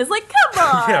and is like, come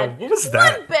on, Yeah, what was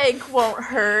that? One bank won't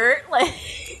hurt. Like,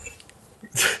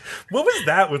 what was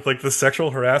that with like the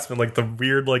sexual harassment, like the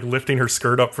weird like lifting her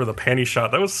skirt up for the panty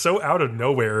shot? That was so out of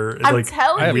nowhere. I'm like,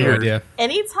 telling I have you, no idea.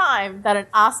 anytime that an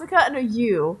Asuka and a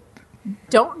Yu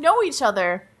don't know each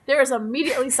other, there is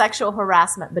immediately sexual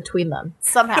harassment between them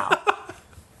somehow.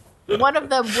 One of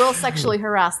them will sexually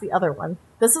harass the other one.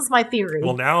 This is my theory.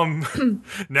 Well, now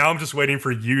I'm just waiting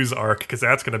for Yu's arc because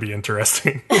that's going to be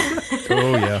interesting.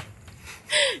 Oh yeah.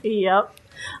 Yep.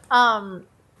 And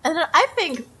then I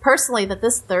think personally that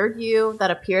this third Yu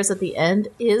that appears at the end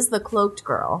is the cloaked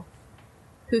girl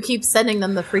who keeps sending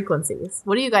them the frequencies.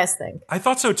 What do you guys think? I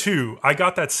thought so too. I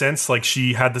got that sense like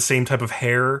she had the same type of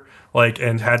hair, like,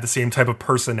 and had the same type of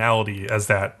personality as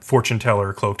that fortune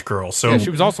teller cloaked girl. So Yeah, she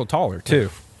was also taller too.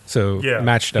 So Yeah.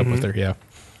 matched up with her, yeah.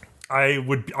 I'm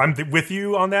with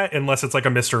you on that, unless it's like a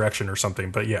misdirection or something.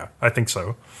 But yeah, I think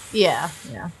so. Yeah.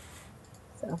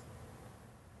 So.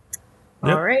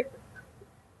 Yep. All right.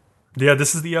 Yeah,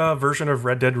 this is the version of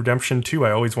Red Dead Redemption 2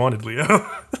 I always wanted, Leo.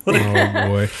 Oh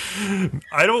boy.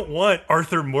 I don't want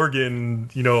Arthur Morgan,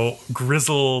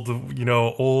 grizzled,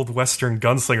 old Western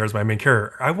gunslinger as my main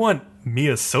character. I want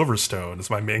Mia Silverstone as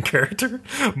my main character.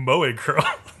 Moe Girl.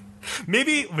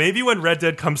 Maybe when Red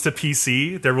Dead comes to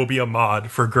PC, there will be a mod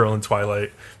for Girl in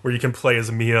Twilight where you can play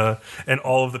as Mia, and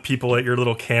all of the people at your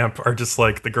little camp are just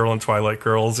like the Girl in Twilight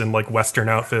girls in like Western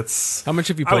outfits. How much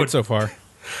have you played so far?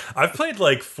 I've played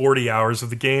like 40 hours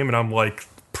of the game, and I'm like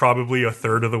probably a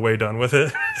third of the way done with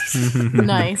it.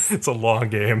 Nice. It's a long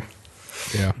game.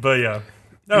 Yeah. But yeah.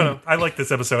 I don't know. I like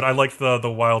this episode. I like the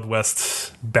Wild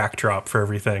West backdrop for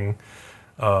everything.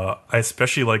 I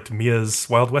especially liked Mia's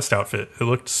Wild West outfit. It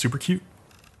looked super cute.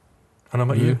 I don't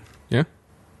know about you. Yeah.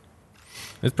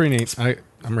 It's pretty neat.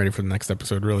 I'm ready for the next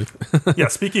episode, really. Yeah,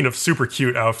 speaking of super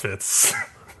cute outfits.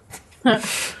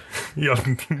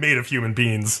 Made of human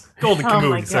beings. Golden Oh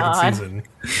my Kamuy, second God. season.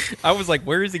 I was like,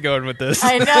 where is he going with this?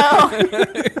 I know.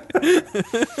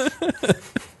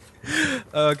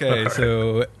 Okay,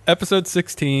 so episode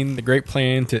 16, The Great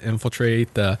Plan to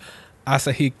Infiltrate the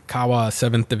Asahikawa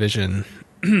 7th Division.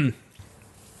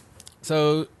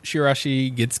 So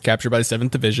Shirashi gets captured by the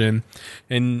 7th Division,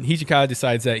 and Hijikata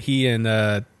decides that he and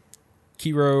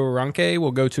Kiro Ranke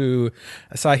will go to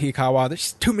Asahikawa.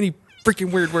 There's too many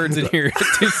freaking weird words in here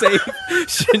to save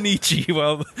Shinichi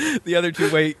while the other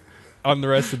two wait on the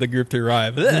rest of the group to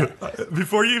arrive.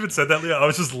 Before you even said that, Leo, I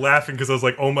was just laughing because I was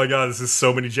like, oh my god, this is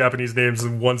so many Japanese names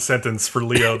in one sentence for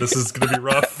Leo. This is going to be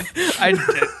rough. I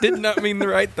did not mean to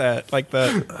write that like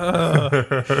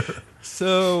that.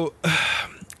 So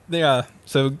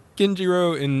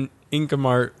Genjiro and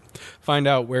Inkamart find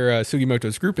out where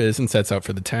Sugimoto's group is and sets out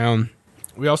for the town.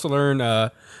 We also learn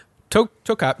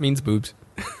Tokat means boobs.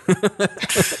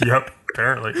 Yep,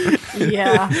 apparently.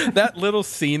 Yeah. That little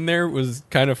scene there was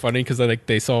kind of funny because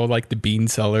they saw like the bean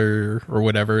cellar or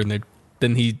whatever, and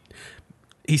then he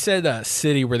said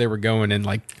city where they were going, and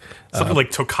like Something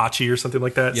like Tokachi or something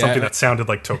like that. Yeah. Something that sounded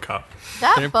like Tokat.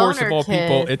 That and of course boner of all kid.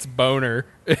 people, it's Boner.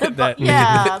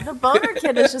 Yeah, the boner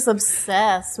kid is just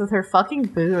obsessed with her fucking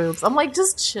boobs. I'm like,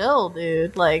 just chill,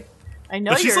 dude. Like, I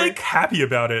know But she's you're. like happy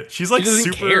about it. She's like She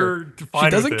doesn't super care. fine She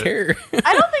doesn't with it. care.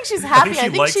 I don't think she's I happy.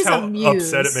 think she likes she's how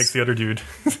amused. upset it makes the other dude.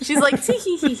 She's like, tee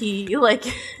hee hee hee. Like,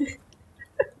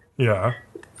 Yeah.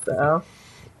 so.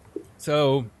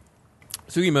 So,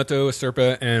 Sugimoto,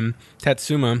 Asurpa, and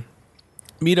Tatsuma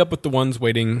meet up with the ones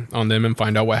waiting on them and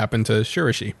find out what happened to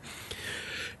Shirashi.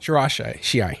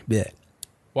 Bleh.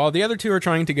 While the other two are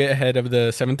trying to get ahead of the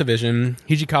 7th Division,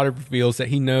 Hijikata reveals that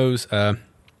he knows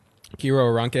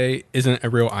Kiro Ranke isn't a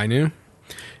real Ainu.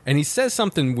 And he says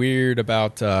something weird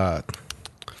about, do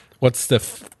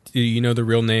you know the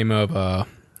real name of,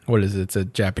 what is it? It's a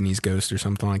Japanese ghost or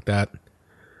something like that.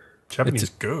 Japanese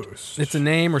ghost. It's a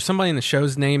name or somebody in the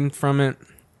show's named from it.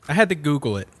 I had to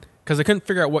Google it because I couldn't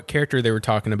figure out what character they were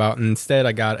talking about. And instead,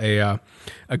 I got a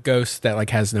ghost that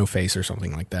like has no face or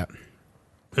something like that.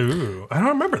 Ooh, I don't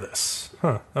remember this.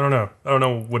 Huh. I don't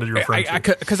know what you're referring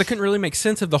to. Because I couldn't really make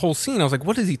sense of the whole scene. I was like,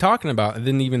 what is he talking about? I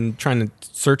didn't even trying to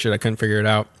search it. I couldn't figure it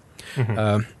out.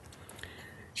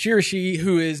 Shirashi,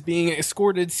 who is being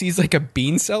escorted, sees like a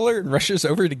bean cellar and rushes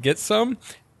over to get some.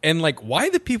 And like, why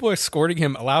the people escorting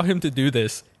him allow him to do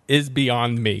this is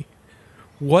beyond me.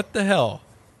 What the hell?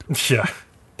 Yeah.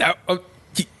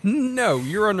 No,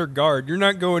 you're under guard. You're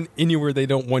not going anywhere they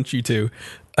don't want you to.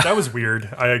 That was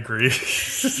weird. I agree.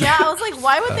 Yeah, I was like,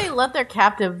 why would they let their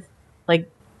captive,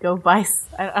 like, go by?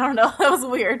 I don't know. That was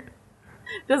weird.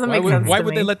 Doesn't make sense. Why to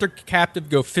would me. they let their captive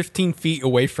go 15 feet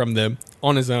away from them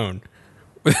on his own?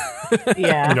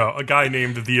 Yeah. A guy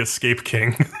named the Escape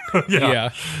King.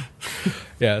 Yeah.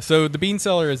 Yeah. So the bean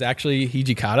seller is actually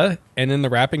Hijikata, and in the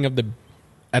wrapping of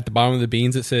at the bottom of the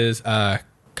beans it says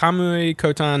Kamui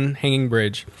Kotan Hanging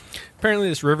Bridge. Apparently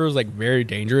this river is like very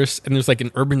dangerous, and there's like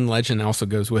an urban legend that also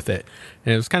goes with it.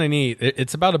 And it was kind of neat.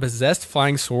 It's about a possessed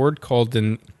flying sword called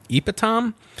an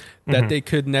Ipatom that they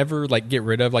could never like get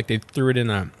rid of. Like they threw it in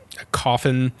a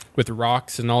coffin with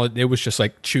rocks, and all it was just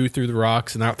like chew through the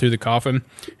rocks and out through the coffin.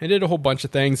 It did a whole bunch of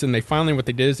things, and what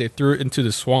they did is they threw it into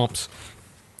the swamps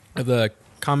of the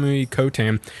Kamui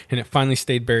Kotan, and it finally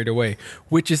stayed buried away,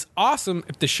 which is awesome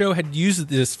if the show had used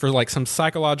this for like some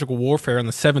psychological warfare in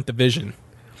the 7th Division.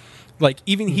 Like,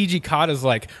 even Hijikata's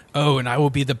like, oh, and I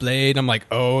will be the blade. I'm like,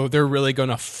 oh, they're really going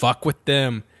to fuck with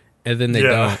them. And then they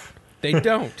don't. They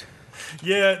don't.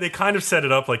 Yeah, they kind of set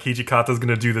it up like Hijikata's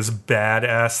going to do this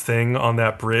badass thing on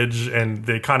that bridge, and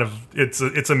they kind of, it's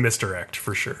a misdirect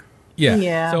for sure.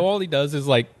 Yeah. So all he does is,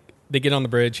 like, they get on the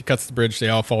bridge, he cuts the bridge, they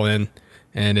all fall in,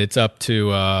 and it's up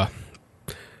to,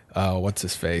 what's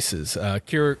his face?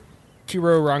 Kiro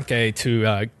Ranke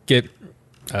to get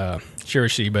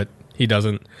Shirashi, but he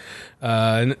doesn't.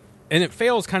 And it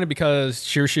fails kind of because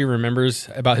Shirashi remembers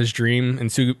about his dream and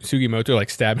Sugimoto like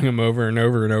stabbing him over and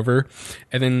over and over.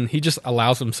 And then he just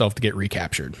allows himself to get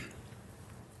recaptured.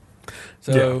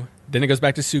 So then it goes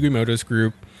back to Sugimoto's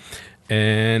group,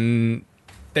 and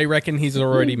they reckon he's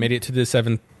already made it to the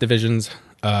 7th Division's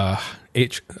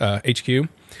HQ.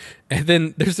 And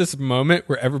then there's this moment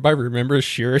where everybody remembers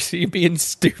Shirashi being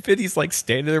stupid. He's like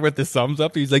standing there with his thumbs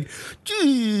up. He's like,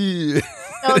 gee.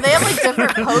 Oh, they have like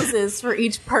different poses for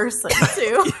each person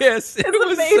too. Yes, it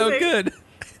was amazing. so good.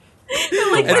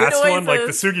 Like, The last one, like the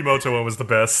noises. Sugimoto one, was the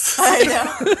best. I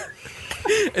know.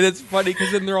 And it's funny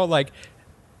because then they're all like,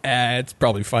 it's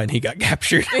probably fine. He got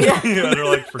captured. Yeah, they're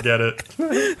like, forget it.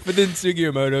 But then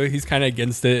Sugimoto, he's kind of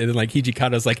against it. And then like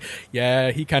Hijikata's like, yeah,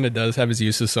 he kind of does have his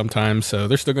uses sometimes. So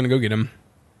they're still going to go get him.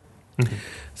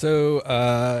 So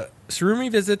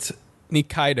Tsurumi visits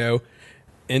Nikaido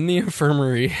in the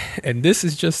infirmary. And this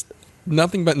is just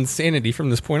nothing but insanity from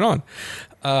this point on.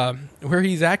 Where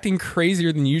he's acting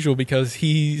crazier than usual because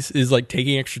is like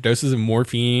taking extra doses of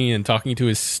morphine and talking to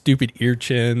his stupid ear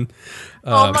chin.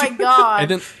 Oh my god.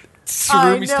 And then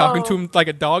Tsurumi's talking to him like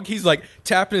a dog. He's like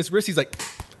tapping his wrist. He's like,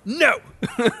 no.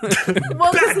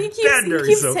 Well, because he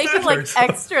keeps taking like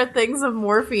extra things of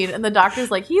morphine, and the doctor's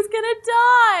like, he's gonna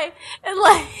die, and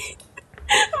like,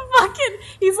 fucking,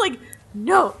 he's like,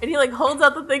 no, and he like holds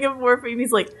out the thing of morphine.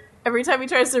 He's like, every time he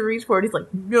tries to reach for it, he's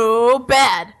like, no,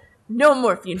 bad, no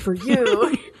morphine for you.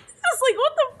 It's like,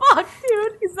 what the fuck,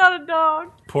 dude? He's not a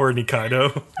dog. Poor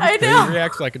Nikaido. I He know.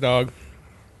 reacts like a dog.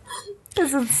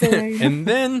 It's insane. And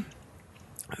then,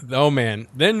 oh man,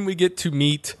 then we get to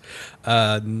meet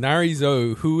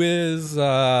Narizo, who is,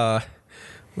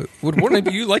 would one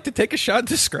of you like to take a shot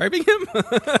describing him?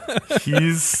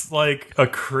 He's like a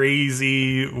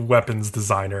crazy weapons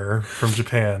designer from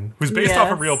Japan who's based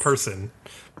off a real person,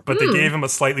 but they gave him a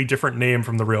slightly different name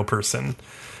from the real person.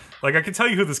 Like, I can tell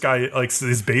you who this guy like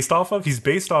is based off of. He's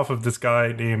based off of this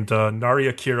guy named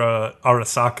Nariakira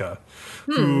Arasaka,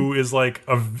 who is like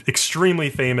an extremely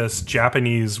famous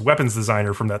Japanese weapons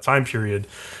designer from that time period.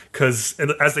 Because,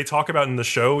 as they talk about in the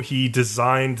show, he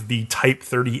designed the Type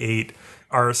 38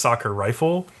 Arasaka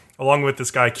rifle, along with this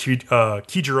guy Kijiro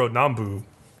Nambu.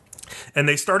 And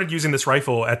they started using this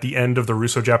rifle at the end of the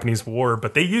Russo-Japanese War,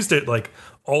 but they used it like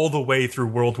all the way through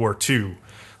World War II.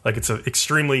 Like, it's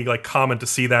extremely like common to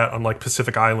see that on like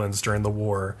Pacific Islands during the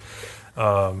war.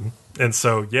 And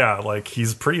so, yeah, like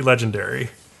he's pretty legendary.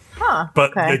 Huh.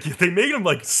 But okay. like, they made him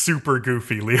like super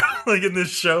goofy, Leo. Like in this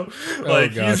show,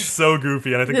 like he's so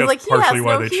goofy, and I think that's like, partially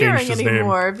why they he has changed no his hearing name.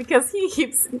 anymore because he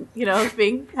keeps,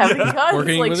 having guns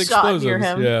Working like with shot explosives. near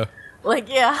him. Yeah. Like,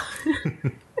 yeah.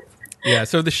 Yeah,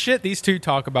 so the shit these two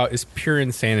talk about is pure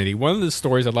insanity. One of the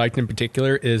stories I liked in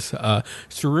particular is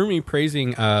Tsurumi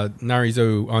praising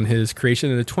Narizo on his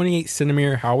creation of the 28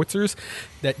 centimeter howitzers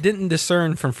that didn't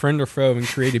discern from friend or foe and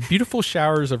created beautiful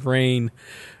showers of rain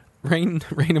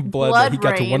of blood that he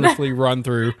got to rain. wonderfully run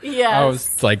through. Yes. I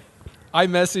was like, I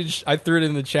threw it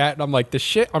in the chat, and I'm like, the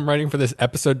shit I'm writing for this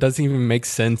episode doesn't even make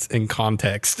sense in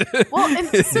context. Well, and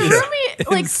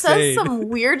Tsurumi like says insane. some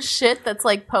weird shit that's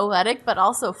like poetic but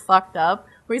also fucked up.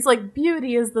 Where he's like,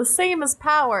 beauty is the same as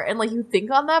power, and like you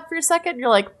think on that for a second, you're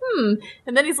like,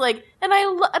 and then he's like, and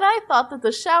I thought that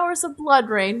the showers of blood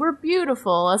rain were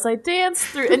beautiful as I danced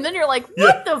through, and then you're like,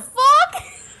 what the fuck?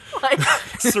 Like,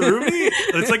 Sarumi,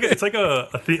 it's like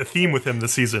a theme with him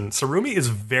this season. Sarumi is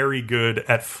very good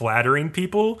at flattering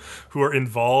people who are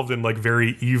involved in like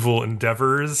very evil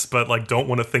endeavors, but like don't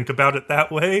want to think about it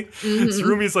that way.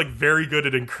 Sarumi is like very good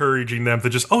at encouraging them to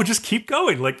just keep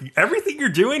going. Like everything you're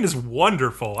doing is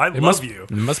wonderful. I love you.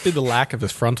 It must be the lack of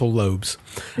his frontal lobes.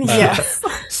 yes.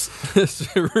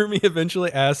 Sarumi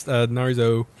eventually asked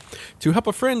Naruto to help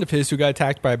a friend of his who got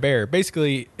attacked by a bear.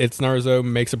 Basically, it's Naruto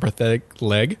makes a prosthetic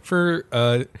leg for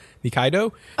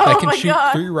Nikaido that can shoot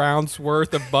 3 rounds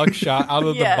worth of buckshot out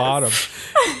of the bottom.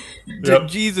 Yep.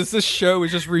 Jesus, this show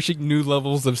is just reaching new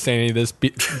levels of sanity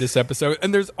this episode.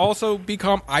 And there's also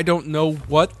become, I don't know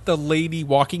what the lady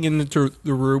walking into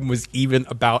the room was even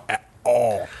about at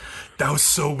all. That was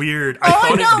so weird. I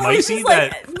thought know. it might be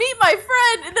like, that. Meet my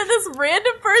friend, and then this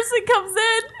random person comes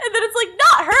in, and then it's like,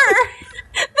 not her,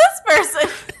 this person.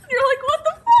 You're like, what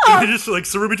the fuck? Just like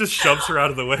Sarumi just shoves her out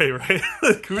of the way, right?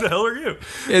 Like, who the hell are you?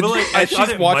 And but like, I thought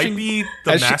it might be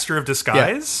the as Master of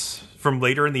Disguise from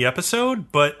later in the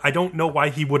episode, but I don't know why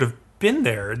he would have been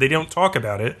there. They don't talk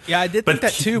about it. Yeah, I did think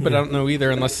that too, but I don't know either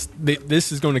unless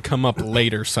this is going to come up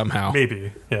later somehow.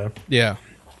 Maybe, yeah. Yeah.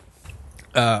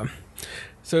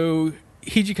 So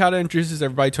Hijikata introduces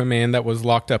everybody to a man that was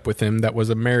locked up with him that was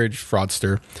a marriage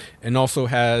fraudster, and also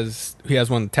he has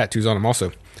one of the tattoos on him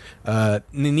also. They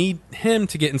need him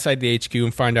to get inside the HQ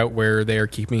and find out where they are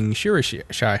keeping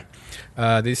Shirashai.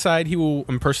 They decide he will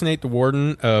impersonate the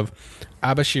warden of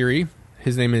Abashiri.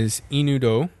 His name is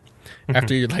Inudo.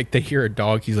 After they hear a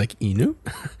dog, he's like, Inu?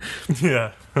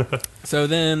 Yeah. So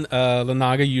then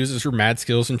Lanaga uses her mad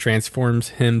skills and transforms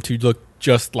him to look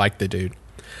just like the dude.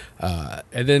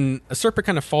 And then Asurpa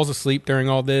kind of falls asleep during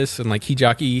all this, and like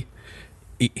Hijikata,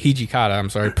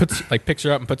 picks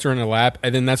her up and puts her in her lap,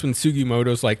 and then that's when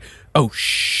Sugimoto's like, "Oh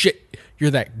shit, you're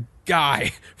that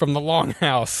guy from the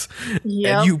Longhouse,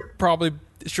 and you probably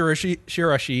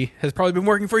Shirashi has probably been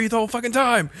working for you the whole fucking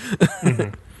time."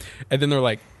 And then they're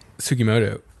like,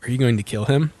 "Sugimoto, are you going to kill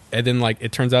him?" And then like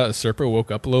it turns out Asurpa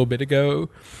woke up a little bit ago,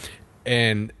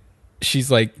 and she's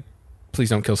like, "Please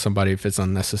don't kill somebody if it's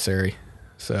unnecessary."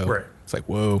 So It's like,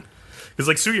 whoa. Because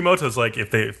like Sugimoto's like,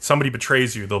 if somebody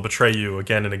betrays you, they'll betray you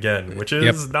again and again, which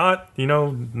is not,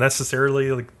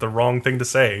 necessarily like the wrong thing to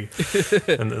say.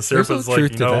 And Serapha's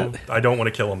like, I don't want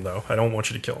to kill him though. I don't want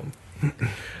you to kill him.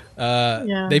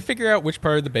 They figure out which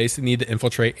part of the base they need to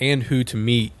infiltrate and who to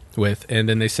meet with, and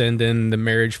then they send in the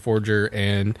marriage forger,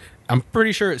 and I'm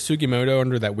pretty sure it's Sugimoto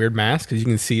under that weird mask because you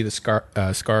can see the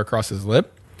scar across his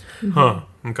lip. Huh.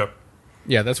 Okay.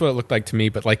 Yeah, that's what it looked like to me.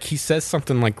 But like he says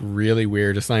something like really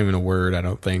weird. It's not even a word, I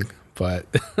don't think. But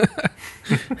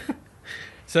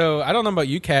so I don't know about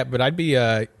you, Kat, but I'd be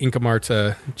Inkamar's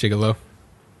Gigolo.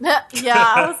 Yeah,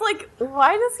 I was like,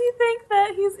 why does he think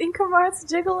that he's Inkamar's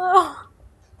Gigolo?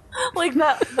 Like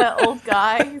that old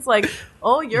guy. He's like,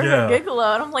 oh, you're a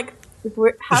Gigolo, and I'm like,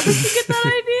 how did he get that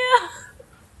idea?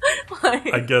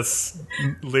 I guess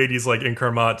ladies like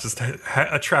Inkarmat just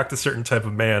attract a certain type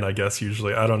of man, I guess,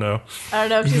 usually. I don't know. I don't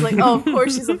know if she's like, oh, of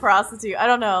course she's a prostitute. I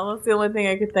don't know. That's the only thing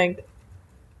I could think.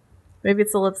 Maybe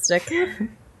it's a lipstick.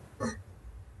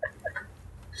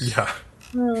 Yeah.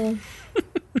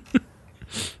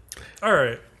 All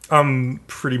right. I'm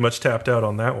pretty much tapped out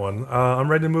on that one. I'm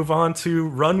ready to move on to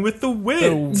Run with the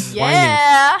Wind.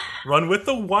 Yeah. Run with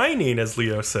the whining, as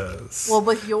Leo says. Well,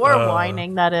 with your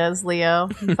whining, that is, Leo.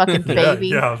 You fucking baby.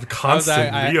 Yeah,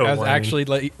 constant Leo I was whining.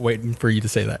 actually waiting for you to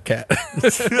say that, Kat.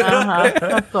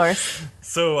 Of course.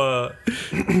 So,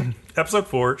 episode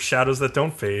 4, Shadows That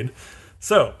Don't Fade.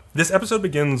 So, this episode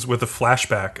begins with a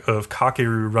flashback of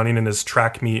Kakeru running in his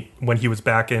track meet when he was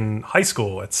back in high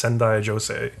school at Sendai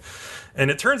Josei. And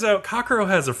it turns out Kakeru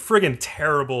has a friggin'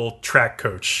 terrible track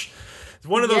coach. He's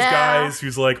one of those guys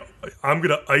who's like, I'm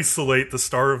going to isolate the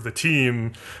star of the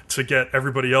team to get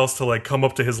everybody else to like come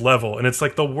up to his level. And it's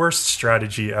like the worst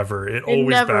strategy ever. It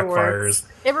always backfires. Works.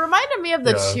 It reminded me of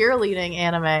the cheerleading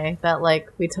anime that like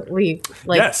we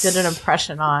did an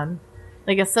impression on.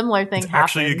 Like a similar thing happened.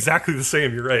 Actually exactly the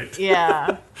same, you're right.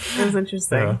 Yeah. It was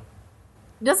interesting. Yeah.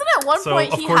 Doesn't at one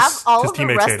point he have all of the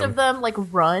rest of them like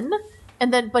run?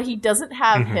 But he doesn't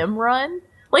have him run.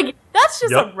 Like, that's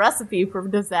just a recipe for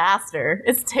disaster.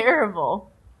 It's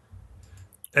terrible.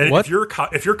 And if you're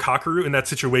Kakeru in that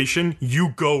situation,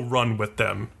 you go run with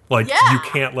them. Like, you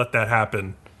can't let that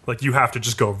happen. Like, you have to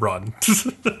just go run.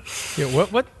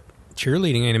 What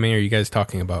cheerleading anime are you guys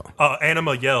talking about?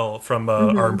 Anima Yell from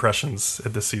our impressions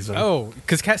of this season. Oh,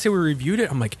 because Kat said we reviewed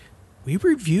it. I'm like, we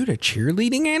reviewed a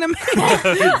cheerleading anime?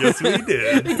 Yes, we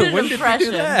did. When did we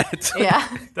do that? Yeah.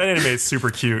 That anime is super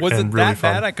cute Was and it really that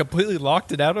fun. bad I completely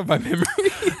locked it out of my memory?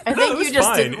 I it think was you just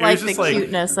fine. didn't It like was the just like-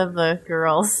 cuteness of the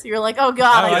girls. You're like, oh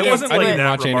god, Oh, I It can't wasn't do like it. that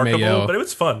watch anime, remarkable, yo. but it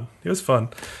was fun. It was fun.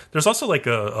 There's also like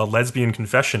a lesbian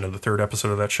confession of the third episode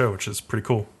of that show, which is pretty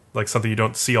cool. Like something you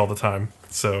don't see all the time.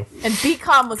 So And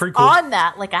BCom was Pretty cool. on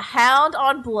that like a hound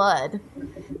on blood.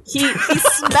 He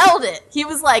smelled it. He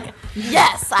was like,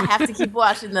 yes, I have to keep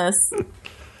watching this.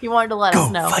 He wanted to let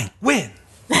us know. fight, win.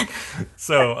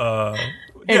 So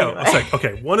yeah, it's like,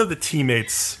 okay, one of the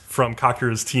teammates from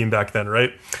Kakeru's team back then,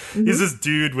 right? He's this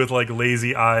dude with like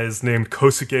lazy eyes named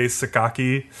Kosuke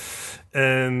Sakaki.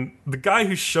 And the guy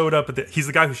who showed up he's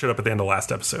the guy who showed up at the end of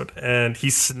last episode, and he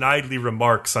snidely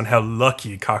remarks on how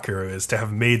lucky Kakeru is to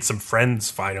have made some friends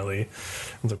finally.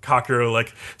 And so Kakeru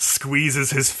like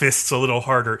squeezes his fists a little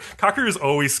harder. Kakeru is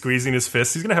always squeezing his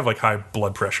fists. He's gonna have like high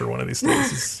blood pressure one of these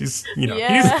days. He's he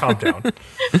needs to calm down.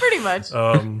 Pretty much.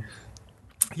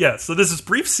 Yeah, so there's this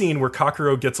brief scene where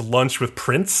Kakeru gets lunch with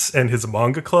Prince and his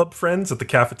manga club friends at the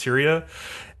cafeteria.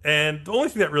 And the only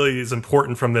thing that really is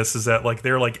important from this is that like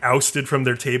they're like ousted from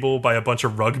their table by a bunch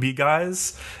of rugby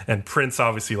guys, and Prince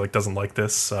obviously like doesn't like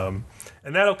this. And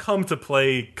that'll come to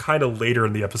play kind of later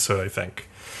in the episode, I think.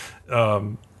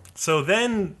 So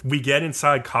then we get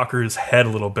inside Kakeru's head a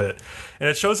little bit, and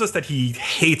it shows us that he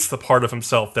hates the part of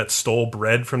himself that stole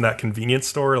bread from that convenience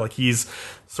store. Like he's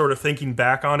sort of thinking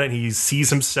back on it, and he sees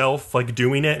himself like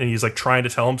doing it, and he's like trying to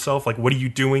tell himself like, what are you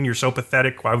doing? You're so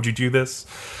pathetic. Why would you do this?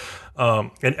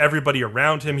 And everybody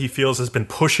around him he feels has been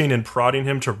pushing and prodding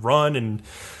him to run, and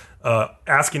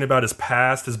asking about his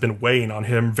past has been weighing on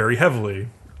him very heavily.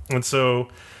 And so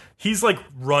he's like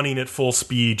running at full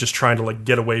speed, just trying to like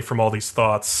get away from all these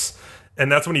thoughts.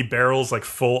 And that's when he barrels like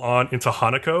full on into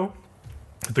Hanako,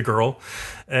 the girl.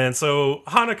 And so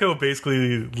Hanako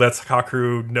basically lets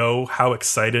Kakeru know how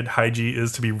excited Haiji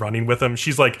is to be running with him.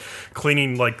 She's like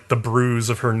cleaning like the bruise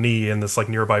of her knee in this like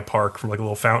nearby park from like a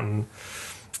little fountain.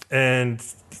 And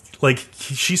like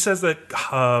she says that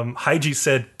Haiji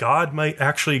said God might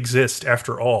actually exist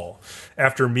after all,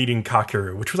 after meeting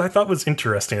Kakeru, which I thought was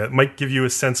interesting. It might give you a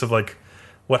sense of like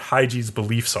what Haiji's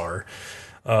beliefs are.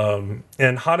 And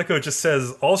Hanako just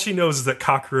says all she knows is that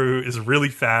Kakeru is really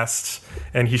fast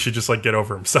and he should just like get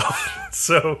over himself.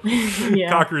 So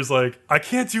Kakeru's like, I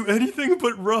can't do anything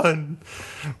but run.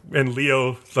 And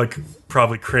Leo like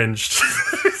probably cringed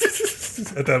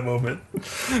at that moment.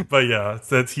 But yeah,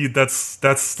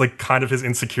 that's like kind of his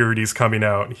insecurities coming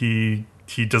out. He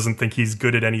doesn't think he's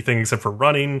good at anything except for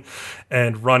running,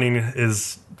 and running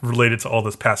is related to all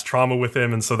this past trauma with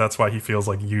him, and so that's why he feels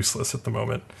like useless at the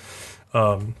moment.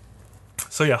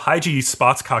 So yeah, Haiji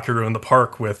spots Kakeru in the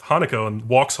park with Hanako and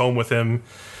walks home with him.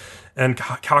 And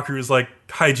Kakeru is like,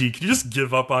 Haiji, can you just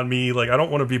give up on me? Like, I don't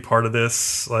want to be part of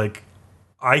this. Like,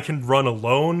 I can run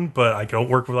alone, but I don't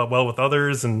work well with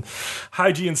others. And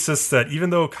Haiji insists that even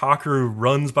though Kakeru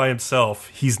runs by himself,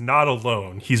 he's not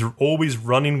alone. He's always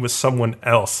running with someone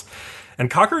else. And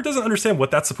Kakeru doesn't understand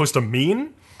what that's supposed to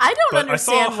mean. I don't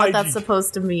understand what Haiji- that's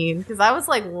supposed to mean, because I was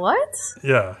like, what?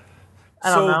 Yeah.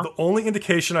 I don't know. The only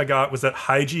indication I got was that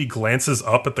Haiji glances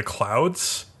up at the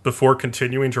clouds before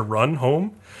continuing to run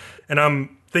home. And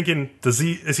I'm thinking, is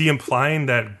he implying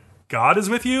that God is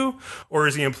with you? Or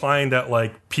is he implying that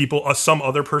like some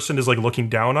other person is like looking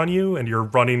down on you and you're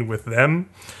running with them?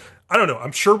 I don't know.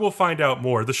 I'm sure we'll find out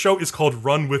more. The show is called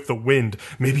Run with the Wind.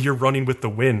 Maybe you're running with the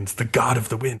wind, the god of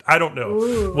the wind. I don't know.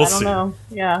 Ooh, we'll I don't see. know.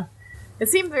 Yeah. It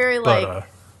seemed very But,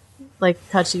 like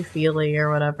touchy-feely or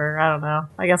whatever. I don't know.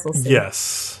 I guess we'll see.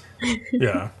 yes.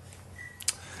 Yeah.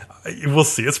 We'll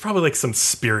see. It's probably like some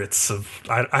spirits of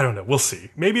I don't know. We'll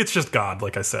see. Maybe it's just God,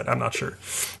 like I said. I'm not sure.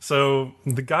 So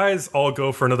the guys all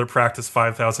go for another practice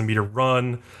 5,000 meter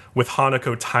run with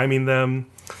Hanako timing them.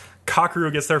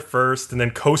 Kakeru gets there first, and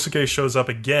then Kosuke shows up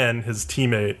again, his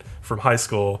teammate from high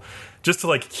school, just to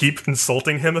like keep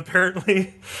insulting him.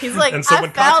 Apparently, He's like, And so I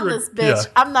when found Kakeru- this bitch.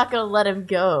 yeah. I'm not gonna let him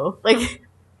go. Like,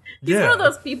 he's one of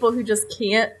those people who just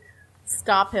can't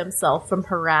stop himself from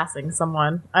harassing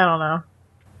someone. I don't know.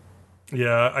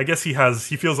 Yeah, I guess he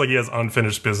feels like he has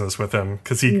unfinished business with him,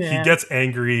 because he gets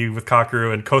angry with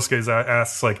Kakeru, and Kosuke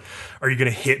asks like, are you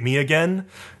going to hit me again?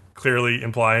 Clearly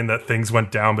implying that things went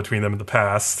down between them in the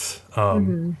past.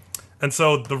 And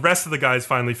so the rest of the guys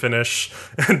finally finish,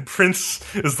 and Prince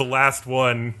is the last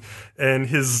one, and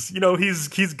he's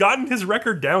gotten his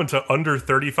record down to under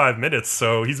 35 minutes,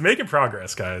 so he's making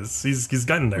progress, guys. He's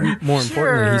gotten there. More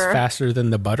importantly, he's Sure. faster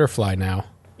than the butterfly now.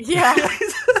 Yeah.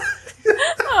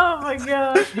 Oh my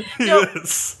god. No,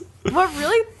 Yes. What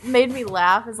really made me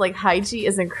laugh is like Haiji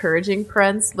is encouraging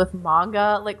Prince with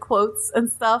manga like quotes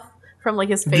and stuff from like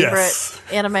his favorite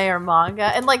anime or manga,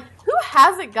 and like who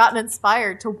hasn't gotten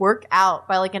inspired to work out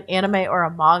by like an anime or a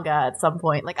manga at some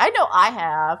point? Like I know I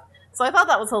have, so I thought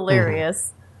that was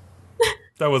hilarious.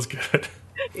 That was good.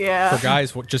 Yeah. For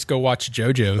guys, just go watch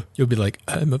JoJo. You'll be like,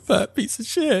 I'm a fat piece of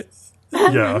shit.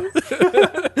 Yeah.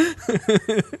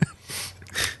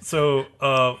 So,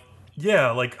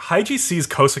 like Haiji sees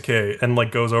Kosuke and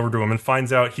like goes over to him and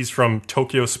finds out he's from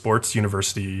Tokyo Sports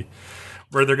University,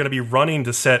 where they're going to be running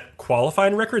to set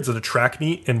qualifying records at a track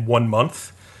meet in 1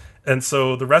 month. And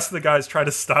so the rest of the guys try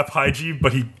to stop Haiji,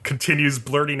 but he continues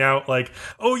blurting out like,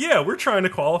 "Oh yeah, we're trying to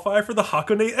qualify for the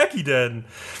Hakone Ekiden."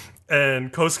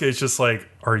 And Kosuke's just like,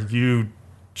 "Are you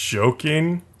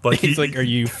joking?" Like He's like, are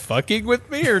you fucking with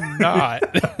me or not?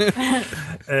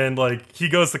 And like he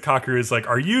goes to Kakeru, is like,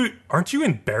 aren't you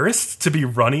embarrassed to be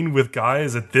running with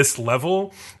guys at this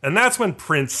level? And that's when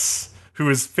Prince, who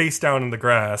is face down in the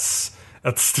grass,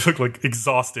 still like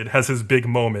exhausted, has his big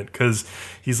moment, because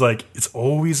he's like, it's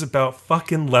always about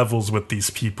fucking levels with these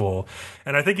people.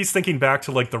 And I think he's thinking back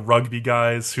to like the rugby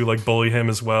guys who like bully him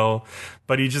as well.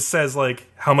 But he just says like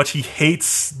how much he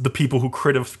hates the people who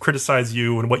criticize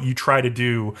you and what you try to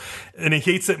do, and he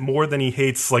hates it more than he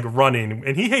hates like running,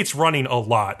 and he hates running a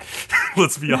lot.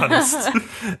 Let's be honest.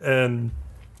 And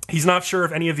he's not sure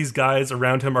if any of these guys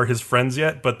around him are his friends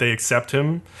yet, but they accept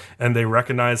him and they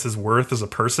recognize his worth as a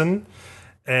person.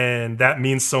 And that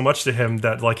means so much to him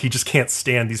that like he just can't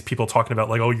stand these people talking about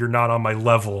like, oh, you're not on my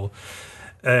level.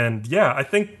 And yeah, I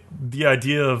think the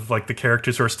idea of like the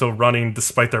characters who are still running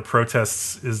despite their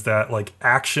protests is that like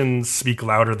actions speak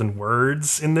louder than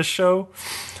words in this show.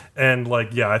 And like,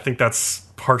 yeah, I think that's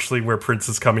partially where Prince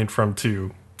is coming from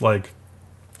too. Like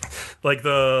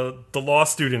the law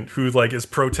student who like is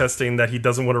protesting that he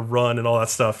doesn't want to run and all that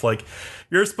stuff. Like,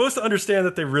 you're supposed to understand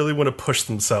that they really want to push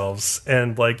themselves,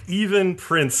 and like even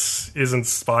Prince is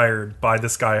inspired by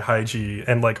this guy Haiji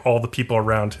and like all the people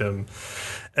around him,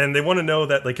 and they want to know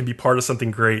that they can be part of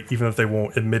something great even if they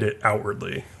won't admit it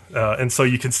outwardly. And so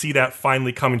you can see that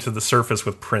finally coming to the surface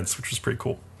with Prince, which was pretty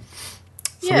cool.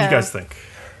 So what do you guys think?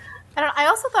 I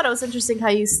also thought it was interesting how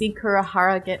you see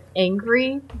Kurihara get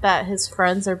angry that his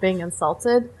friends are being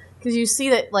insulted, because you see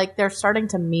that like they're starting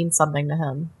to mean something to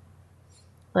him.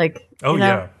 Like, oh, you know?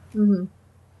 yeah. Mm-hmm.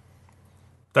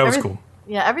 That was cool.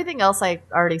 Yeah, everything else I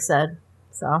already said.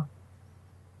 So,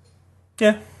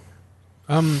 yeah.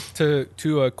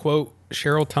 To quote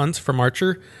Cheryl Tuns from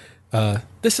Archer,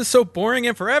 "This is so boring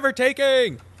and forever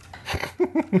taking."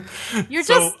 You're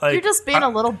just being a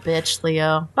little bitch,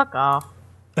 Leo. Fuck off.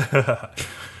 I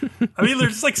mean, they're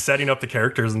just like setting up the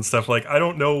characters and stuff. Like, I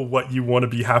don't know what you want to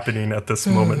be happening at this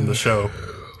moment in the show.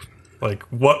 Like,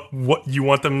 what you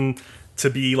want them to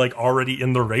be like already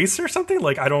in the race or something?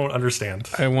 Like, I don't understand.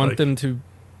 I want them to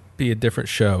be a different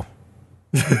show.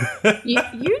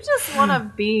 You just want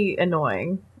to be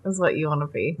annoying, is what you want to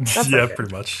be. That's yeah, okay.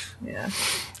 Pretty much. Yeah.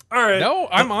 All right. No,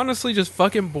 I'm honestly just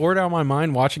fucking bored out of my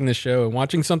mind watching this show, and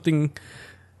watching something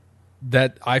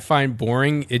that I find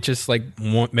boring, it just like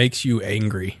makes you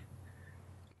angry.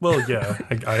 Well, yeah,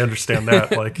 I understand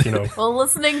that. Like, you know, well,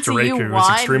 listening to Draku you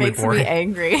whine makes boring. me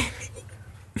angry.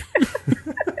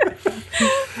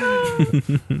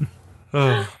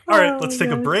 All right, let's take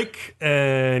a break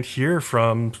and hear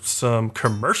from some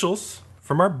commercials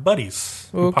from our buddies.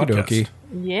 Okie dokie.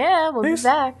 Yeah, we'll be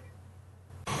back.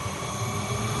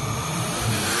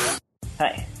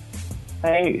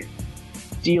 Hey,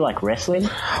 do you like wrestling?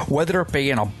 Whether it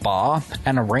be in a bar,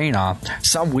 an arena,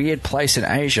 some weird place in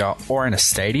Asia, or in a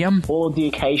stadium? Or the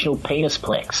occasional penis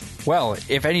plex? Well,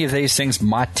 if any of these things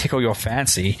might tickle your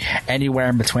fancy, anywhere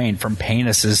in between from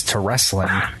penises to wrestling,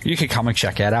 you can come and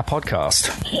check out our podcast.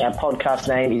 Our podcast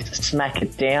name is Smack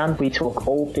It Down. We talk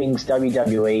all things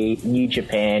WWE, New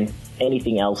Japan,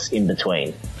 anything else in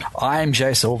between. I'm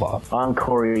Jay Silver. I'm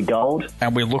Corey Gold.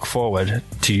 And we look forward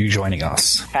to you joining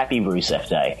us. Happy Rusev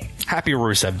Day. Happy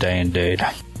Rusev Day indeed.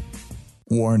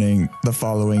 Warning, the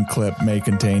following clip may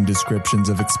contain descriptions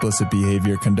of explicit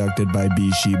behavior conducted by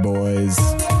Bishi boys.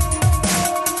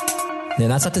 Now,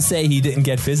 that's not to say he didn't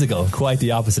get physical. Quite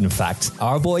the opposite, in fact.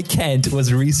 Our boy Kent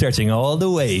was researching all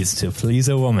the ways to please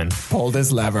a woman. Pulled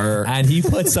his lever. And he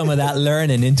put some of that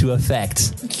learning into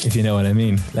effect, if you know what I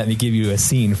mean. Let me give you a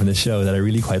scene from the show that I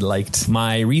really quite liked.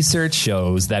 My research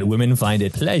shows that women find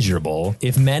it pleasurable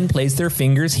if men place their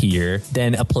fingers here,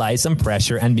 then apply some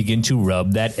pressure and begin to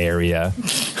rub that area.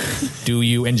 Do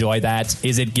you enjoy that?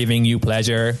 Is it giving you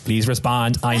pleasure? Please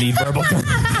respond. I need verbal...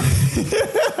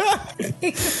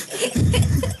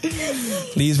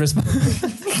 Please respond.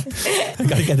 I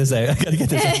gotta get this out.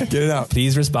 Get it out.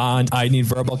 Please respond. I need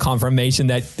verbal confirmation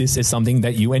that this is something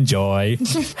that you enjoy.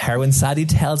 Heroine sadly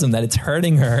tells him that it's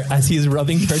hurting her as he's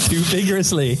rubbing her too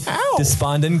vigorously. Ow.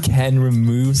 Despondent Ken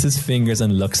removes his fingers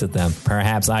and looks at them.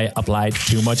 Perhaps I applied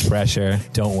too much pressure.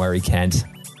 Don't worry, Kent.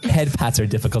 Head pats are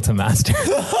difficult to master.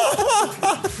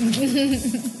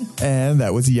 And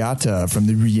that was Yata from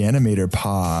the Reanimator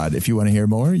Pod. If you want to hear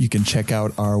more, you can check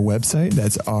out our website.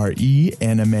 That's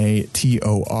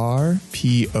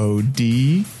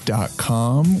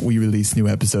reanimatorpod.com. We release new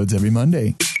episodes every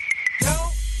Monday.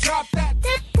 Don't drop that.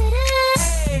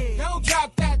 Hey, don't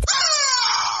drop that.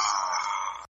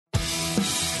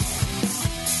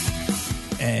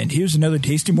 And here's another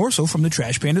tasty morsel from the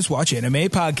Trash Pandas Watch Anime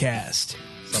podcast.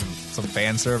 Some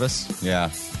fan service.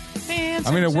 Yeah. I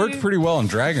mean, it worked pretty well in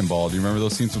Dragon Ball. Do you remember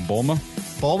those scenes with Bulma?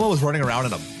 Bulma was running around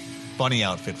in a bunny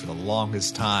outfit for the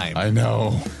longest time. I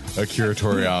know. Akira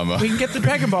Toriyama. We can get the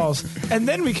Dragon Balls, and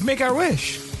then we can make our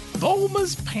wish.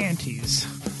 Bulma's panties.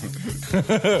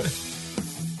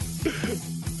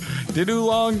 Did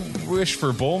Oolong wish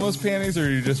for Bulma's panties, or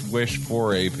did you just wish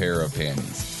for a pair of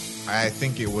panties? I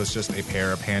think it was just a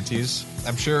pair of panties.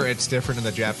 I'm sure it's different in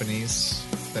the Japanese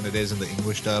than it is in the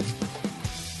English dub.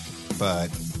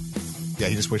 But yeah,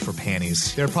 he just wished for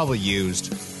panties. They're probably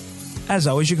used. As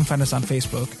always, you can find us on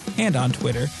Facebook and on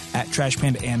Twitter at Trash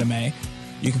Panda Anime.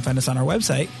 You can find us on our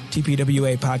website,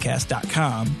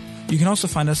 tpwapodcast.com. You can also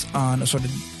find us on assorted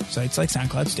sites like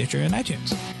SoundCloud, Stitcher, and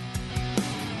iTunes.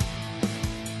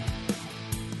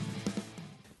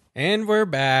 And we're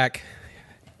back.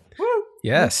 Woo.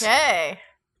 Yes. Okay.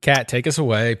 Kat, take us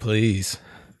away, please.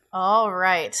 All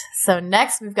right. So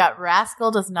next we've got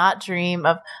Rascal Does Not Dream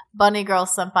of Bunny Girl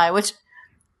Senpai, which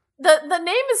the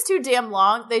name is too damn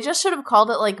long. They just should have called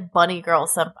it like Bunny Girl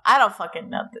Senpai. I don't fucking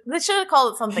know. They should have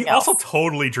called it something else. He also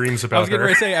totally dreams about her. I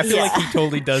was going to say, I feel like he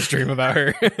totally does dream about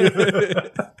her.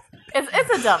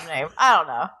 It's a dumb name. I don't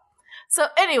know. So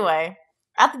anyway,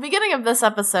 at the beginning of this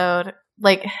episode,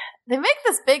 like they make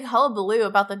this big hullabaloo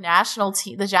about the national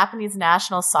team, the Japanese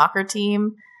national soccer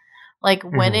team, like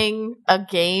winning a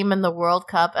game in the World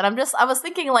Cup. And I was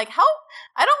thinking like, how,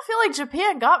 I don't feel like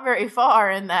Japan got very far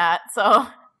in that. So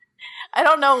I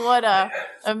don't know what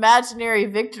imaginary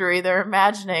victory they're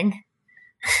imagining.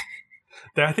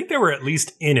 I think they were at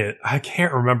least in it. I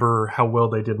can't remember how well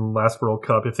they did in the last World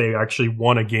Cup, if they actually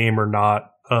won a game or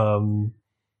not. I mean,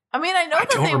 I know that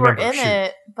they were in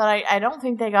it, but I don't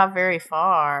think they got very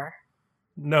far.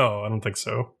 No, I don't think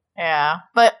so. Yeah,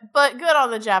 but good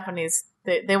on the Japanese.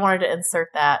 They wanted to insert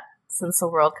that since the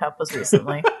World Cup was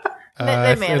recently. They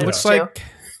managed it looks like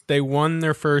they won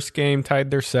their first game,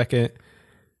 tied their second,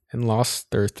 and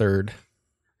lost their third.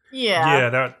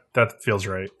 Yeah. That feels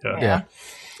right. Yeah.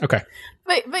 Okay.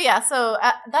 But yeah, so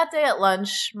that day at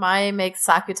lunch, Mai makes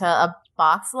Sakuta a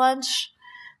box lunch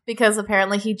because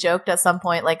apparently he joked at some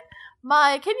point like,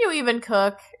 Mai, can you even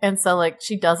cook? And so like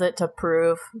she does it to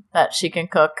prove that she can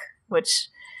cook, which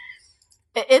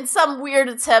in some weird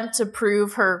attempt to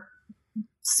prove her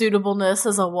suitableness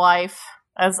as a wife,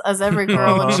 as every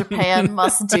girl in Japan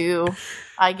must do,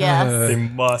 I guess. They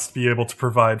must be able to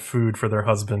provide food for their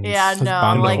husbands. Yeah,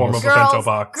 no, in the like form of a bento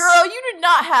box. Girl, you do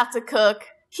not have to cook.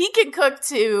 He can cook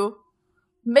too.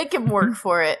 Make him work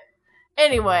for it.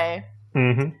 Anyway,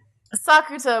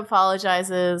 Sakuta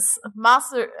apologizes.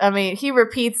 He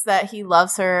repeats that he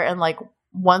loves her and like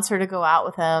wants her to go out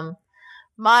with him.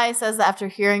 Mai says that after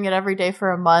hearing it every day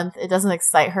for a month, it doesn't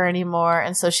excite her anymore,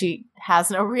 and so she has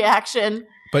no reaction.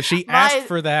 But she asked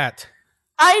for that.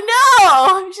 I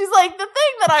know! She's like, the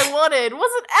thing that I wanted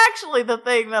wasn't actually the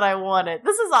thing that I wanted.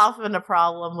 This is often a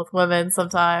problem with women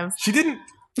sometimes. She didn't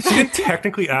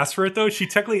technically ask for it, though. She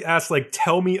technically asked, like,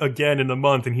 tell me again in a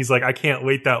month. And he's like, I can't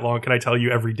wait that long. Can I tell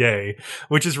you every day?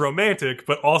 Which is romantic,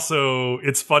 but also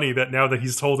it's funny that now that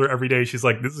he's told her every day, she's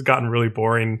like, this has gotten really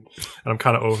boring and I'm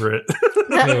kind of over it.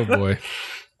 Oh, boy.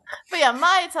 But yeah,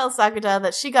 Mai tells Sakuta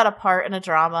that she got a part in a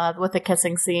drama with a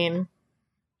kissing scene.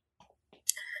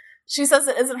 She says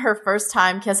it isn't her first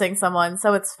time kissing someone,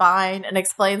 so it's fine, and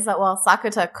explains that while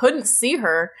Sakuta couldn't see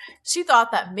her, she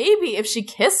thought that maybe if she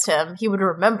kissed him, he would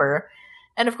remember.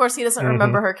 And of course, he doesn't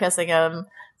remember her kissing him.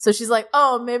 So she's like,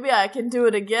 oh, maybe I can do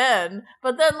it again.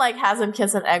 But then, like, has him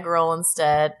kiss an egg roll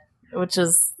instead, which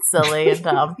is silly and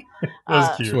dumb.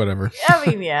 That's cute. Whatever. I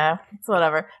mean, yeah, it's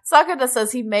whatever. Sakuta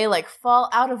says he may, like, fall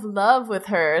out of love with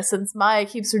her since Mai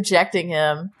keeps rejecting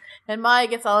him. And Mai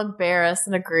gets all embarrassed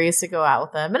and agrees to go out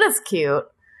with him. And it's cute.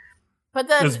 But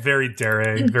then... It was very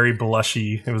daring, very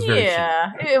blushy. It was very cute.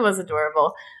 Yeah, it was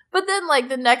adorable. But then, like,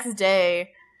 the next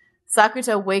day,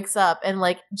 Sakuta wakes up and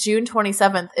like June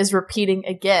 27th is repeating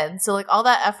again. So like all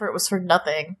that effort was for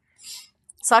nothing.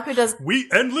 Sakuta's We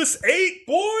Endless 8,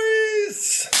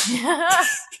 boys!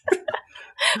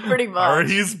 pretty much.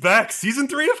 Haruhi's back. Season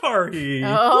 3 of Haruhi.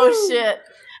 Oh, Woo! shit.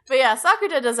 But yeah,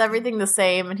 Sakuta does everything the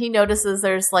same, and he notices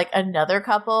there's like another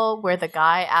couple where the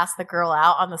guy asked the girl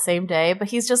out on the same day, but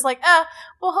he's just like,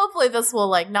 well, hopefully this will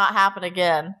like not happen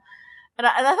again. And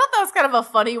I thought that was kind of a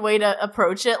funny way to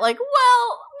approach it. Like,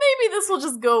 well, maybe this will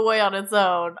just go away on its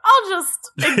own. I'll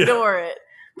just ignore it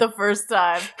the first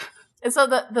time. And so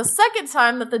the second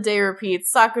time that the day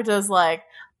repeats, Sakuta's like,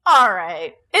 all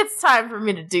right, it's time for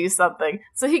me to do something.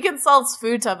 So he consults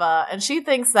Futaba, and she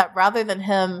thinks that rather than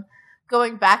him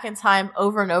going back in time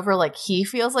over and over like he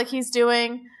feels like he's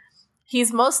doing,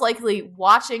 he's most likely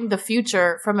watching the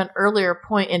future from an earlier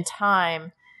point in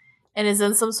time and is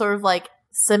in some sort of like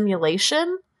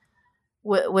simulation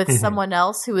with someone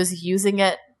else who is using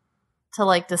it to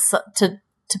like to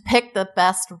pick the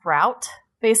best route,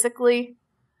 basically.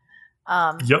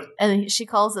 Yep. And she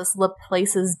calls this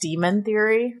Laplace's demon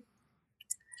theory.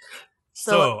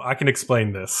 So I can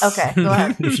explain this. Okay, go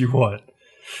ahead. If you want.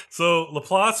 So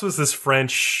Laplace was this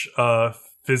French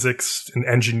physics and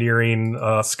engineering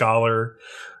scholar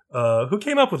who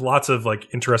came up with lots of like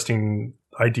interesting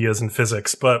ideas in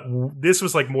physics, but this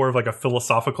was like more of like a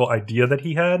philosophical idea that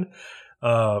he had.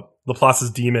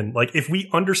 Laplace's demon. Like if we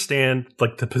understand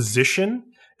like the position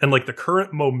and like the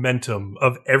current momentum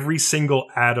of every single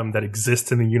atom that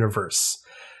exists in the universe,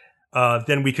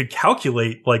 then we could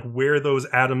calculate like where those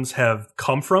atoms have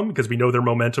come from because we know their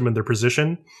momentum and their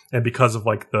position. And because of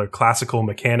like the classical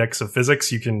mechanics of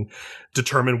physics, you can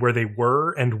determine where they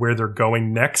were and where they're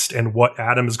going next and what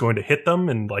atom is going to hit them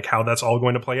and like how that's all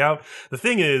going to play out. The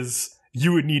thing is,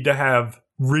 you would need to have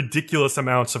ridiculous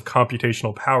amounts of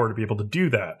computational power to be able to do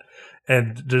that.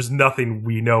 And there's nothing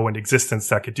we know in existence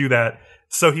that could do that.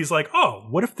 So he's like, oh,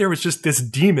 what if there was just this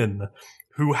demon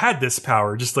who had this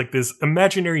power, just like this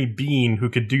imaginary being who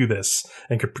could do this,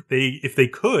 and if they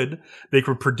could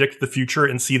predict the future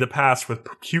and see the past with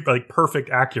like perfect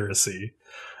accuracy.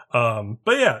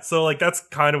 But yeah, so like that's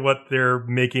kind of what they're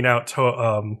making out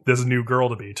this new girl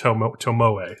to be,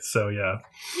 Tomoe. So yeah,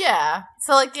 yeah.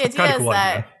 So like the idea is cool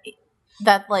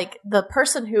that like the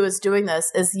person who is doing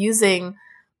this is using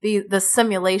the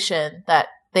simulation that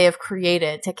they have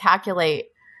created to calculate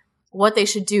what they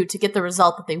should do to get the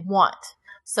result that they want.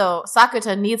 So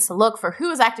Sakuta needs to look for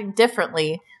who is acting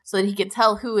differently so that he can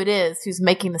tell who it is who's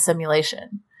making the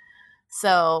simulation.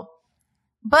 So,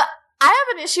 but I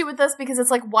have an issue with this because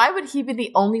it's like, why would he be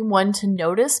the only one to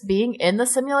notice being in the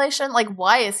simulation? Like,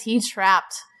 why is he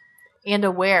trapped and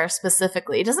aware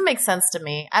specifically? It doesn't make sense to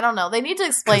me. I don't know. They need to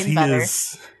explain better.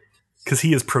 Because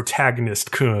he is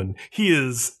protagonist Kun. He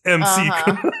is MC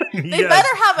Kun. They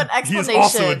better have an explanation. He is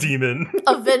also a demon.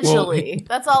 Eventually.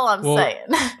 That's all I'm saying.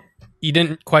 You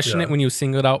didn't question it when you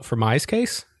singled out for Mai's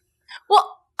case?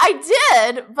 Well, I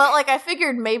did, but like I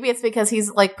figured maybe it's because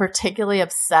he's like particularly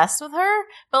obsessed with her.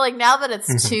 But like now that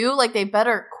it's two, like they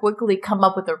better quickly come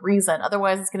up with a reason.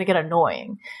 Otherwise it's going to get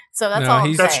annoying. So that's all I'm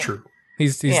saying. That's true.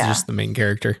 He's just the main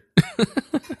character.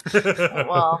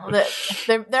 Well,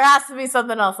 there has to be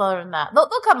something else other than that. They'll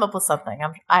come up with something,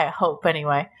 I hope,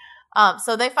 anyway.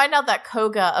 So they find out that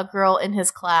Koga, a girl in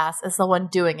his class, is the one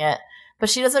doing it. But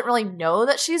she doesn't really know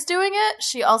that she's doing it.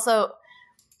 She has like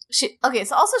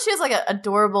an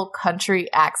adorable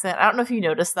country accent. I don't know if you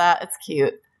noticed that. It's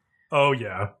cute. Oh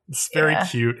yeah, it's very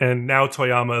cute. And now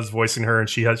Toyama is voicing her, and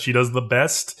she does the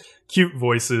best cute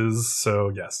voices. So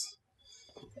yes,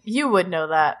 you would know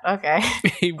that. Okay,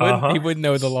 he would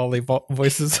know the lollipop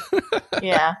voices.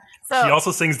 Yeah. So she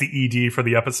also sings the ED for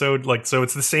the episode. Like, so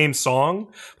it's the same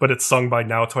song, but it's sung by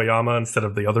Nao Toyama instead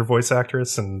of the other voice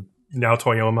actress. And Nao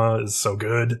Toyama is so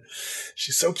good.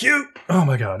 She's so cute. Oh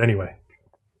my god. Anyway.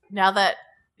 Now that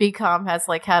BCom has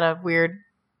like had a weird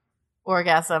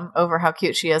orgasm over how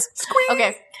cute she is. Squeeze!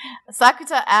 Okay.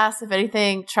 Sakuta asks if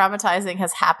anything traumatizing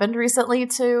has happened recently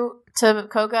to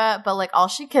Koga, but like all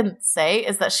she can say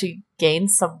is that she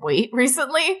gained some weight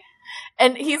recently.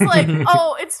 And he's like,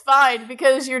 oh, it's fine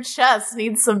because your chest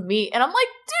needs some meat. And I'm like,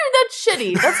 dude, that's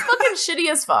shitty. That's fucking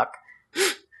shitty as fuck.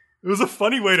 It was a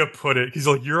funny way to put it. He's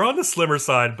like, you're on the slimmer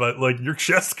side, but like your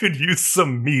chest could use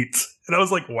some meat. And I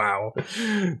was like, wow,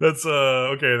 that's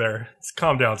okay there. Let's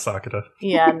calm down, Sakuta.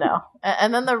 Yeah, no.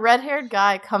 And then the red-haired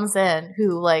guy comes in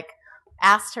who like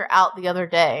asked her out the other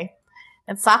day.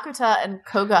 And Sakuta and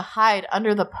Koga hide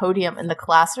under the podium in the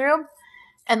classroom.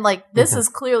 And like this is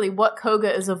clearly what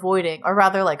Koga is avoiding, or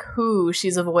rather like who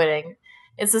she's avoiding.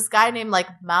 It's this guy named like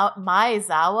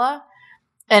Maezawa.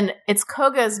 And it's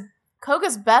Koga's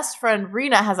Koga's best friend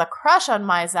Rina has a crush on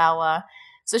Maezawa.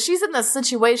 So she's in this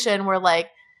situation where like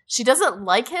she doesn't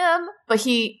like him, but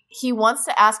he wants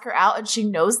to ask her out and she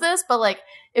knows this, but like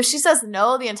if she says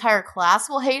no, the entire class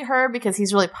will hate her because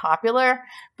he's really popular.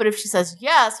 But if she says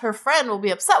yes, her friend will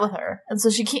be upset with her. And so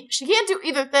she can't do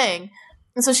either thing.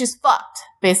 And so she's fucked,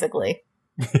 basically.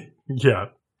 Yeah.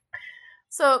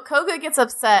 So Koga gets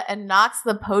upset and knocks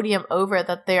the podium over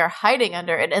that they are hiding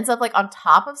under. It ends up like on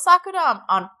top of Sakuta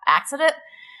on accident.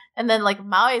 And then like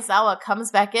Maezawa comes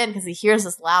back in because he hears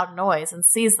this loud noise and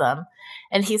sees them.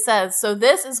 And he says, so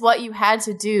this is what you had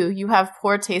to do. You have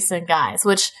poor taste in guys,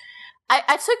 which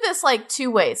I took this like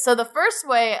two ways. So the first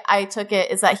way I took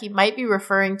it is that he might be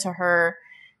referring to her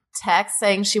text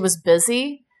saying she was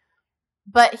busy.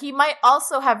 But he might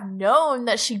also have known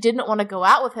that she didn't want to go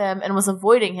out with him and was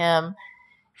avoiding him.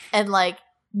 And like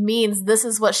means this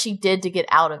is what she did to get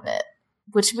out of it.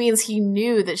 Which means he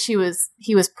knew that he was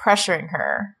pressuring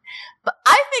her. But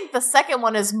I think the second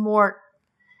one is more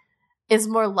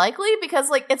likely because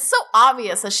like it's so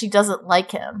obvious that she doesn't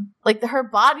like him. Like her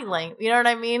body language, you know what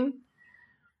I mean?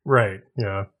 Right,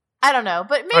 yeah. I don't know,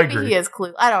 but maybe he is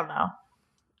clueless. I don't know.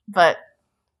 But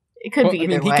it could be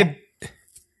either way.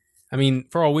 I mean,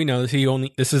 for all we know,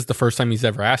 this is the first time he's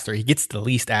ever asked her. He gets to at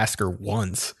least ask her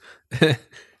once.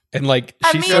 And like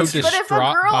she's so distraught but if a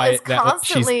girl by is it that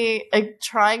constantly like,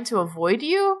 trying to avoid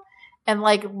you and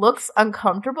like looks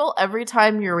uncomfortable every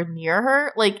time you're near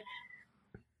her, like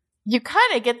you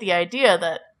kind of get the idea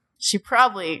that she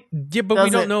probably but we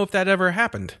don't know if that ever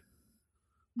happened.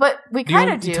 But we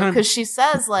kind of do because she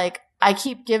says like I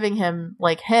keep giving him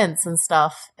like hints and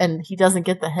stuff, and he doesn't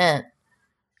get the hint.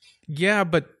 Yeah,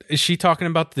 but is she talking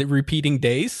about the repeating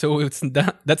days? So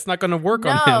that's not going to work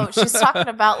on him. No, she's talking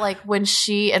about like when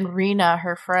she and Rina,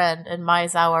 her friend, and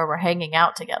Maezawa were hanging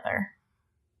out together.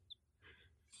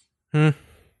 I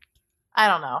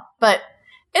don't know, but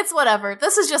it's whatever.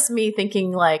 This is just me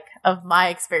thinking like of my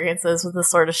experiences with this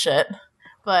sort of shit.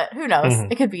 But who knows?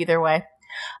 It could be either way.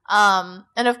 And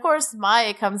of course,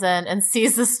 Mai comes in and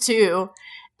sees this too.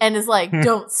 And is like,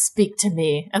 don't speak to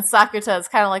me. And Sakuta is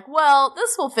kind of like, well,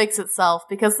 this will fix itself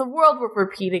because the world will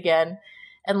repeat again.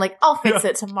 And like, I'll fix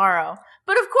it tomorrow.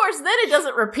 But of course, then it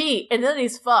doesn't repeat. And then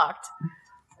he's fucked.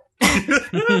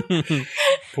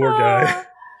 Poor guy.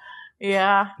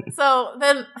 Yeah. So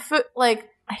then, like,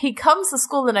 he comes to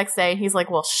school the next day and he's like,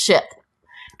 well, shit.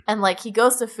 And like, he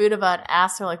goes to Futaba and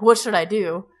asks her, like, what should I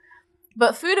do?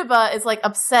 But Futaba is like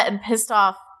upset and pissed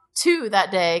off too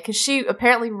that day because she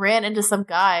apparently ran into some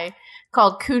guy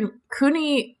called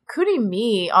Kunimi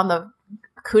on the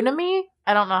Kunami.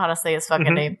 I don't know how to say his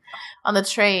fucking name on the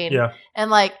train. Yeah, and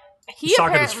like he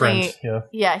Sakuta's apparently,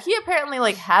 friend. he apparently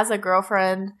like has a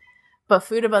girlfriend, but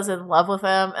Futaba's in love with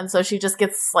him, and so she just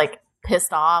gets like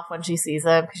pissed off when she sees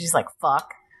him because she's like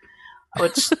fuck.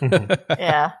 Which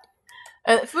yeah,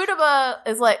 Futaba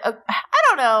is like I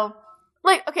don't know.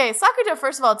 Like, okay, Sakuta,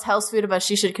 first of all, tells Futaba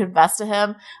she should confess to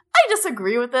him. I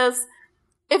disagree with this.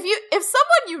 If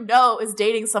someone you know is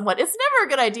dating someone, it's never a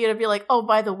good idea to be like, oh,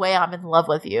 by the way, I'm in love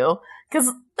with you. Because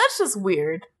that's just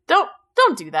weird. Don't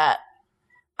do that.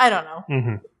 I don't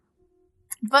know.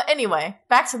 But anyway,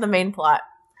 back to the main plot.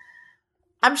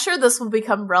 I'm sure this will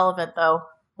become relevant, though,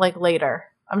 like later.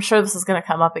 I'm sure this is going to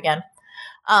come up again.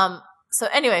 So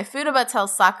anyway, Futaba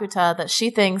tells Sakuta that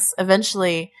she thinks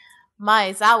eventually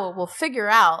Maezawa will figure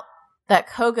out that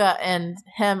Koga and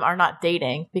him are not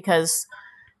dating because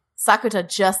Sakuta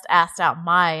just asked out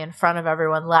Mai in front of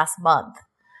everyone last month.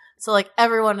 So like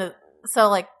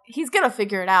he's going to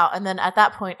figure it out. And then at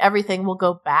that point, everything will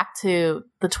go back to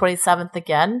the 27th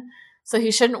again. So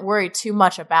he shouldn't worry too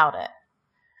much about it.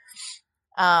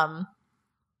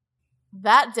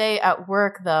 That day at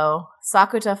work, though,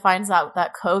 Sakuta finds out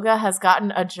that Koga has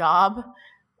gotten a job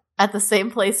at the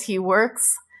same place he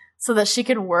works so that she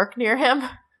can work near him.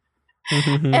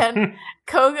 And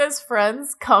Koga's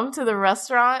friends come to the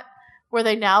restaurant where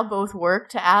they now both work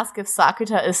to ask if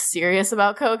Sakuta is serious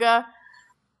about Koga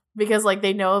because like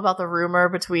they know about the rumor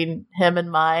between him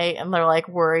and Mai and they're like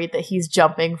worried that he's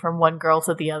jumping from one girl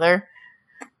to the other.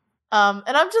 And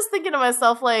I'm just thinking to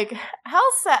myself like how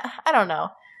sad, I don't know.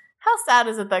 How sad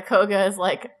is it that Koga is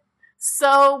like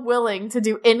so willing to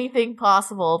do anything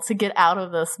possible to get out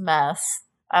of this mess?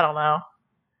 I don't know.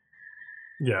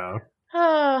 Yeah.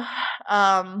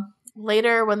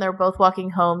 Later when they're both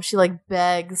walking home, she like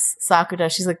begs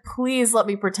Sakuta. She's like, please let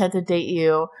me pretend to date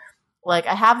you. Like,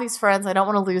 I have these friends. I don't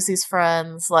want to lose these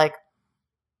friends. Like,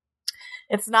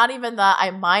 it's not even that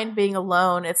I mind being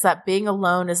alone. It's that being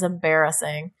alone is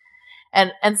embarrassing.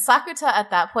 And Sakuta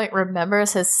at that point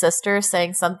remembers his sister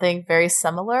saying something very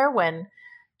similar when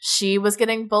she was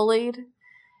getting bullied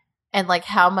and like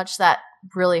how much that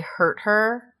really hurt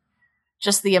her.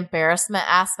 Just the embarrassment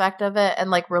aspect of it, and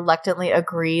like reluctantly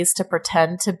agrees to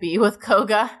pretend to be with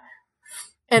Koga.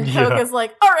 And Koga's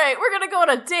like, all right, we're going to go on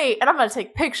a date and I'm going to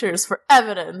take pictures for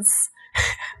evidence.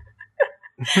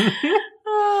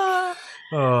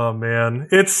 Oh man,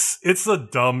 it's a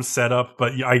dumb setup,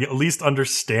 but I at least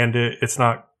understand it. It's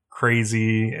not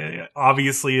crazy.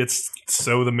 Obviously, it's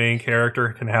so the main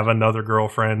character can have another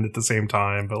girlfriend at the same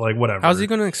time, but like whatever. How's he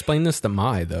going to explain this to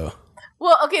Mai though?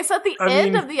 Well, okay, so at the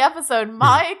end of the episode,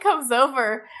 Mai comes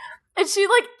over and she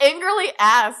like angrily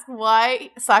asks why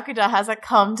Sakuja hasn't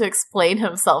come to explain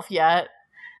himself yet.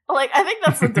 Like, I think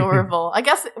that's adorable. I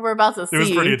guess we're about to see. It was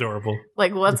pretty adorable.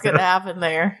 Like, what's going to happen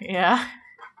there? Yeah.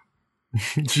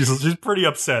 she's pretty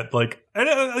upset. Like,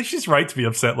 and she's right to be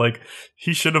upset. Like,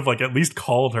 he should have like at least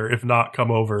called her, if not come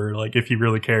over. Like, if he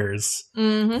really cares.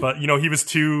 Mm-hmm. But he was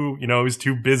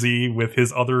too busy with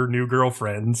his other new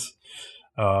girlfriends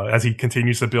as he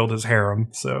continues to build his harem.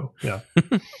 So yeah,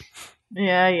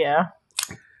 yeah.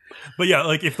 But yeah,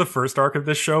 like if the first arc of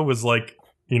this show was like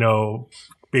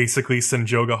basically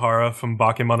Senjogahara from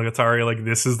Bakemonogatari, like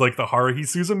this is like the Haruhi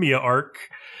Suzumiya arc.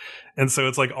 And so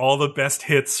it's like all the best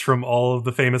hits from all of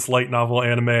the famous light novel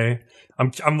anime.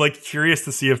 I'm like curious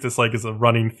to see if this like is a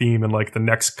running theme and like the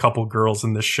next couple girls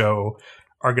in this show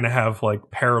are going to have like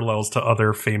parallels to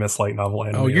other famous light novel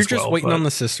anime. Oh, you're just waiting on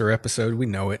the sister episode. We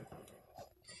know it.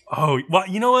 Oh, well,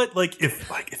 you know what? Like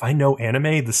if I know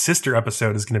anime, the sister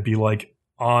episode is going to be like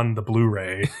on the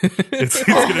Blu-ray. It's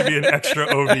going to be an extra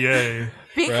OVA.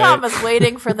 BCom is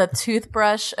waiting for the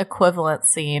toothbrush equivalent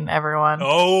scene, everyone.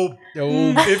 Oh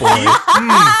boy.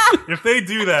 If they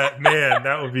do that, man,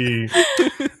 that would be...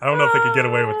 I don't know if they could get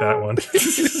away with that one.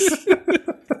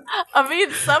 I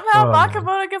mean, somehow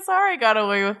Bakemonogatari got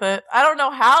away with it. I don't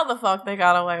know how the fuck they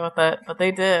got away with it, but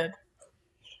they did.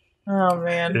 Oh,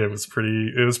 man. It was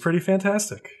pretty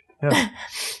fantastic. Yeah.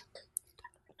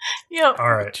 Yep.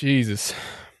 All right. Jesus.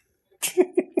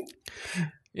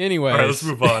 Anyway, all right, let's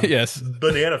move on. Yes.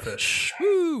 Banana Fish.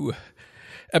 Woo.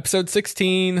 Episode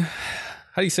 16. How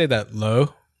do you say that?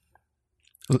 Lo,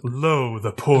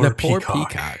 the poor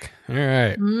peacock. All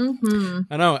right. Mm-hmm.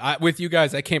 I know. With you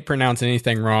guys, I can't pronounce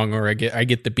anything wrong, or I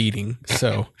get the beating.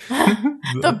 So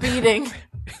the beating,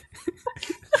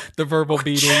 the verbal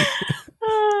beating.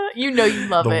 You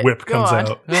love it. The whip comes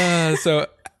out. So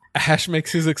Ash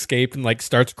makes his escape and like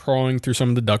starts crawling through some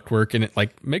of the ductwork, and it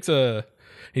like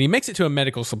he makes it to a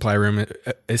medical supply room.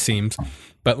 It seems,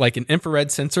 but like an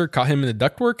infrared sensor caught him in the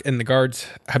ductwork, and the guards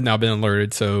have now been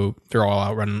alerted, so they're all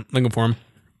out looking for him.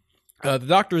 The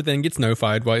doctor then gets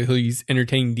notified while he's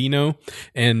entertaining Dino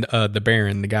and the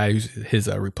Baron, the guy who's his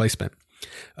replacement.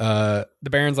 The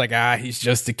Baron's like, he's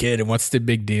just a kid, and what's the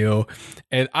big deal?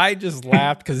 And I just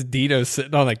laughed because Dino's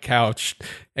sitting on the couch,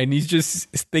 and he's just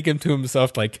thinking to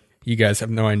himself, like, you guys have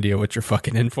no idea what you're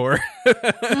fucking in for.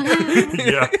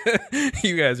 Yeah.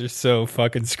 You guys are so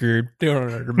fucking screwed.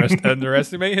 Don't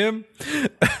underestimate him.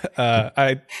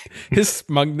 His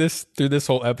smugness through this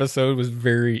whole episode was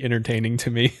very entertaining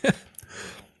to me.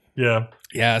 Yeah.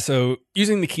 Yeah, so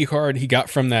using the key card he got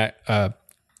from that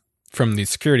from the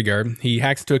security guard, he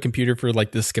hacks to a computer for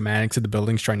like the schematics of the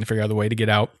buildings, trying to figure out the way to get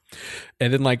out.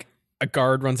 And then like a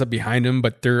guard runs up behind him,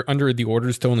 but they're under the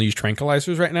orders to only use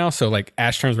tranquilizers right now. So like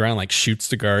Ash turns around and like shoots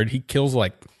the guard. He kills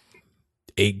like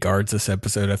 8 guards this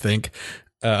episode, I think.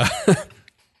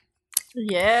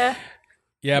 Yeah.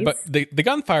 Yeah, but the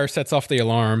gunfire sets off the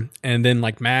alarm, and then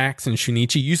like Max and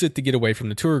Shunichi use it to get away from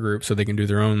the tour group so they can do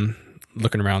their own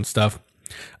looking around stuff.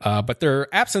 But their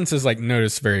absence is like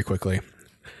noticed very quickly.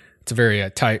 It's a very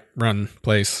tight run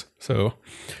place. So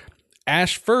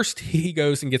Ash first, he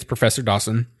goes and gets Professor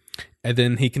Dawson, and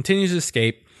then he continues to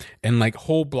escape, and like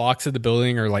whole blocks of the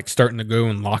building are like starting to go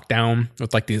in lockdown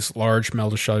with like these large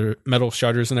metal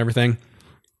shutters and everything.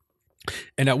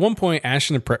 And at one point, Ash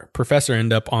and the professor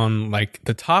end up on like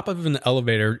the top of an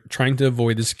elevator trying to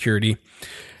avoid the security.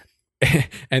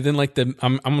 And then like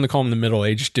I'm going to call them the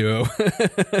middle-aged duo.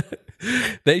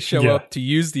 They show up to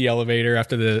use the elevator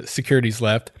after the security's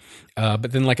left.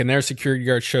 But then like another security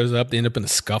guard shows up. They end up in a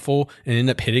scuffle and end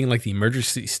up hitting like the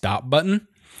emergency stop button.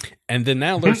 And then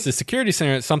that alerts the security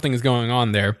center that something is going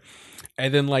on there.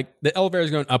 And then like the elevator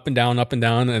is going up and down.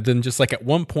 And then just like at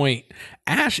one point,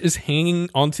 Ash is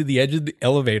hanging onto the edge of the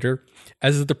elevator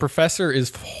as the professor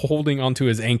is holding onto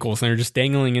his ankles and they're just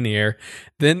dangling in the air.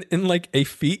 Then in like a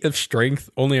feat of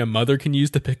strength only a mother can use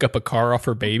to pick up a car off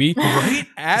her baby. Right?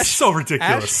 Ash, it's so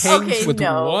ridiculous. Ash hangs with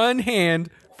one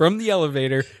hand from the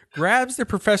elevator, grabs the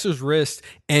professor's wrist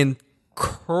and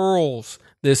curls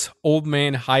this old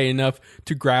man high enough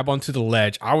to grab onto the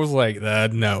ledge. I was like,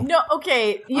 no. No,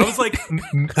 okay. I was like,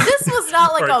 this was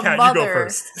not like Sorry, a Kat, you go mother.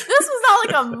 first. This was not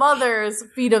like a mother's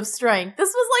feat of strength.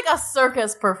 This was like a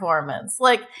circus performance.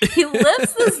 Like, he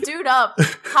lifts this dude up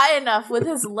high enough with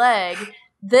his leg,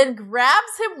 then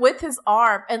grabs him with his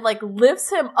arm and like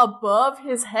lifts him above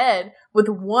his head with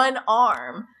one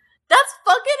arm. That's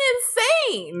fucking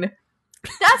insane.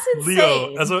 That's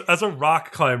insane. Leo, as a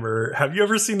rock climber, have you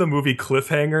ever seen the movie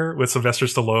Cliffhanger with Sylvester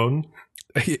Stallone?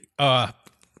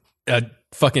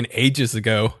 Fucking ages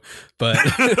ago, but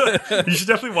you should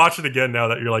definitely watch it again now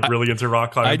that you're like really into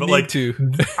rock climbing. I but need like,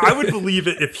 to. I would believe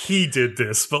it if he did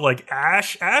this, but like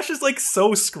Ash is like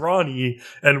so scrawny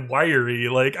and wiry.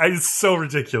 Like, it's so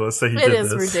ridiculous that he did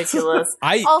this. It is ridiculous.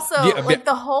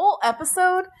 The whole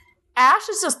episode, Ash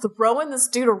is just throwing this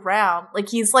dude around like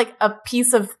he's like a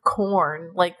piece of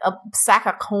corn, like a sack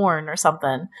of corn or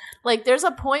something. Like, there's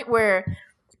a point where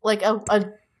like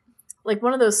like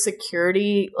one of those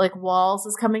security like walls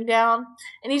is coming down,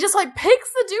 and he just like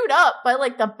picks the dude up by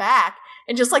like the back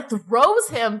and just like throws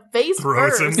him face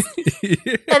first. And he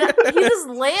just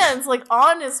lands like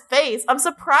on his face. I'm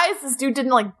surprised this dude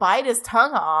didn't like bite his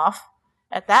tongue off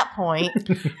at that point.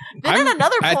 Then at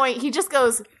another point, he just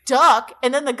goes duck,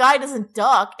 and then the guy doesn't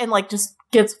duck and like just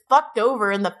gets fucked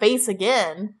over in the face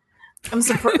again. I'm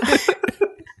surprised.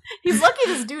 He's lucky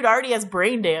this dude already has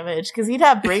brain damage, because he'd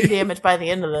have brain damage by the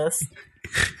end of this.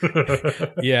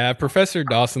 Yeah, Professor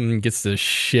Dawson gets the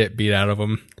shit beat out of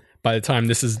him by the time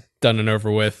this is done and over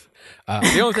with.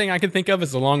 The only thing I can think of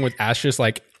is, along with Ash's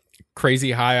like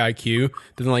crazy high IQ,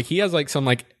 then like he has like some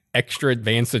like extra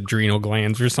advanced adrenal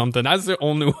glands or something. That's the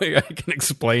only way I can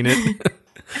explain it.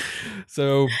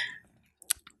 So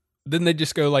then they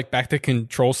just go like back to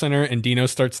control center, and Dino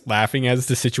starts laughing as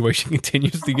the situation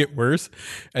continues to get worse.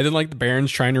 And then like the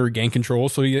Baron's trying to regain control,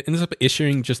 so he ends up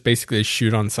issuing just basically a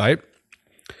shoot on sight.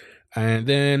 And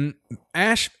then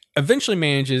Ash eventually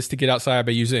manages to get outside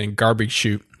by using a garbage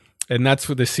chute. And that's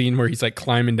with the scene where he's like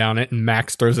climbing down it, and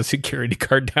Max throws a security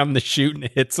guard down the chute and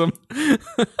hits him.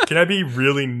 Can I be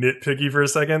really nitpicky for a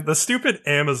second? The stupid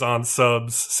Amazon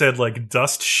subs said like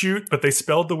dust chute, but they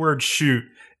spelled the word shoot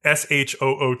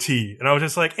SHOOT. And I was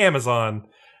just like, Amazon,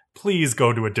 please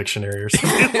go to a dictionary or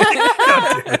something.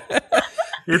 God damn it.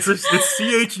 It's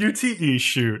CHUTE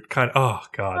shoot. Oh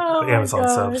god, the Amazon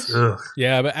subs. Ugh.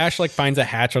 Yeah, but Ash like finds a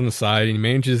hatch on the side, and he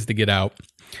manages to get out.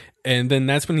 And then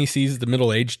that's when he sees the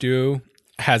middle-aged duo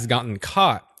has gotten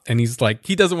caught. And he's like,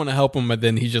 he doesn't want to help him, but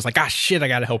then he's just like, shit, I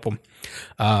gotta help him.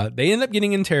 They end up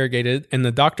getting interrogated, and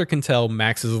the doctor can tell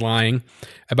Max is lying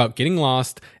about getting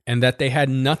lost, and that they had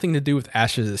nothing to do with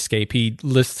Ash's escape. He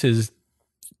lists his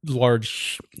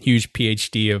huge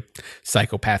PhD of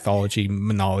psychopathology,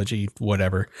 monology,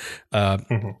 whatever.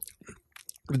 The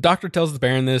doctor tells the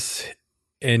Baron this,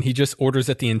 and he just orders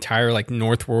that the entire like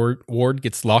North Ward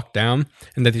gets locked down,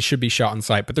 and that they should be shot on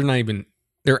sight, but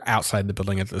they're outside the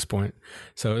building at this point.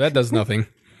 So that does nothing.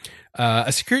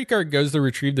 A security guard goes to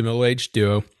retrieve the middle-aged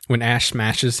duo when Ash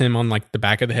smashes him on like the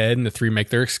back of the head, and the three make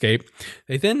their escape.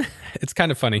 It's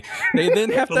kind of funny. They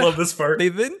then have to I love this part. They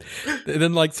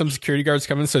then like some security guards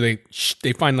come in, so they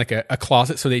find like a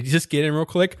closet, so they just get in real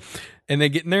quick, and they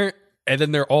get in there. And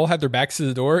then they're all have their backs to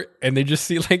the door, and they just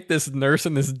see like this nurse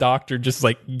and this doctor just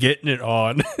like getting it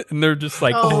on. And they're just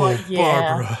like,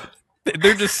 Barbara.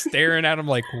 They're just staring at him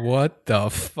like, what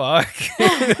the fuck?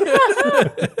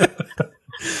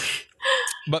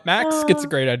 But Max gets a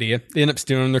great idea. They end up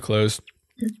stealing their clothes.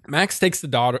 Max takes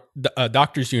the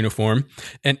doctor's uniform,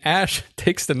 and Ash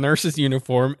takes the nurse's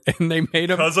uniform, and they made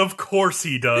him. Because of course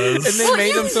he does. And they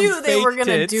made him some knew they were going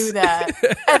to do that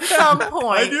at some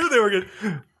point. I knew they were going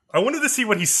to. I wanted to see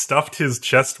what he stuffed his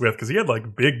chest with, because he had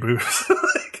like big boobs.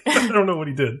 I don't know what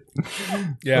he did.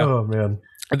 Yeah. Oh man.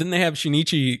 And then they have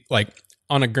Shinichi like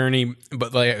on a gurney,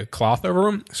 but like a cloth over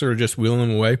him, sort of just wheeling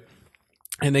him away.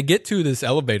 And they get to this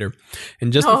elevator,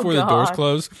 and just before the doors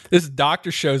close, this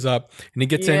doctor shows up, and he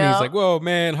gets in, and he's like, "Whoa,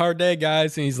 man, hard day,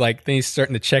 guys." And he's like, then he's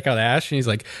starting to check out Ash, and he's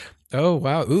like, "Oh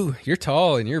wow, ooh, you're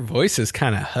tall, and your voice is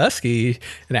kind of husky."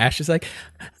 And Ash is like,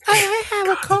 "I have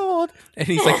a cold," and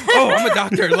he's like, "Oh, I'm a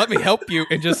doctor. Let me help you,"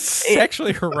 and just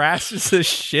sexually harasses the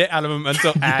shit out of him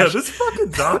until Ash. Yeah, this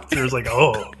fucking doctor is like,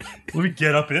 "Oh, let me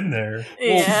get up in there."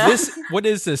 Yeah. Well, what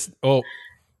is this? Oh.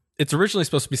 It's originally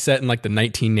supposed to be set in like the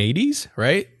 1980s,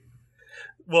 right?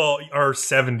 Well, or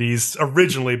 70s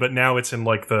originally, but now it's in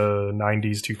like the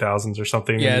 90s, 2000s or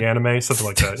something in the anime, something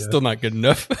like that. Yeah. Still not good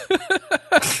enough.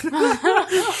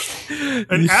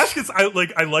 And Ash gets, I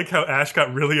like how Ash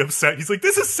got really upset. He's like,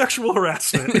 "This is sexual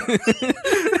harassment."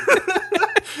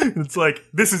 It's like,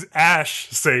 this is Ash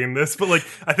saying this, but like,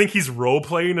 I think he's role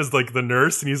playing as like the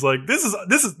nurse, and he's like, this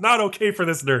is not okay for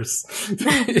this nurse.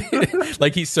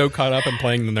 Like he's so caught up in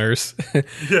playing the nurse.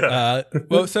 Yeah.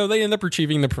 Well, so they end up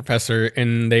retrieving the professor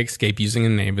and they escape using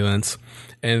an ambulance.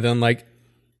 And then like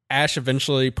Ash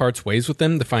eventually parts ways with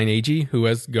them to find Eiji, who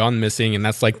has gone missing, and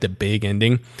that's like the big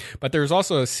ending. But there's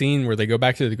also a scene where they go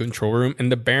back to the control room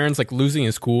and the Baron's like losing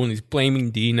his cool and he's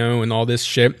blaming Dino and all this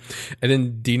shit. And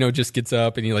then Dino just gets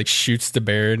up and he like shoots the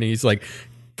Baron and he's like,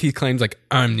 he claims like,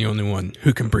 I'm the only one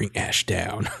who can bring Ash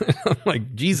down. I'm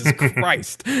like, Jesus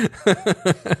Christ.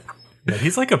 Yeah,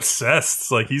 he's like obsessed.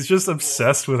 Like he's just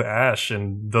obsessed with Ash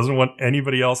and doesn't want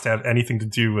anybody else to have anything to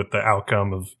do with the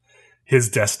outcome of his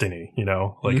destiny, you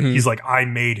know? Like he's like, I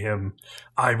made him,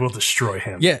 I will destroy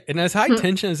him. Yeah, and as high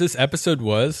tension as this episode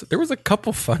was, there was a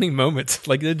couple funny moments,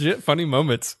 like legit funny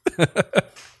moments.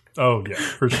 Oh yeah,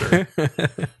 for sure.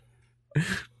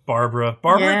 Barbara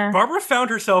found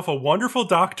herself a wonderful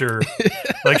doctor.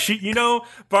 Like she, you know,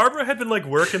 Barbara had been like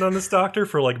working on this doctor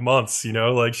for like months, you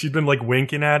know, like she'd been like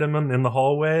winking at him in the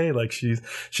hallway. Like she'd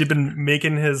been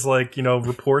making his like, you know,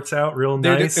 reports out real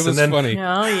nice. Dude, it was funny.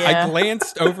 Oh, yeah. I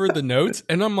glanced over the notes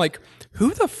and I'm like,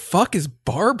 who the fuck is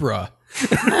Barbara?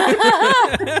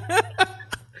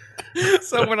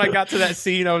 So when I got to that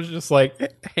scene, I was just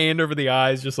like, hand over the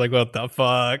eyes, just like, what the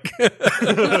fuck?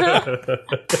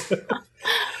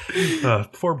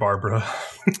 Poor Barbara.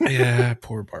 Yeah,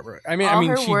 poor Barbara. I mean, All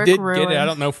her she work did ruined. get it. I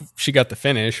don't know if she got the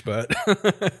finish, but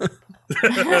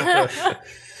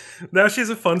Now she has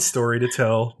a fun story to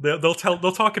tell. They'll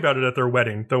talk about it at their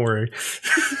wedding. Don't worry.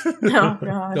 Oh,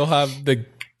 God. they'll have the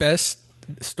best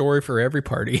story for every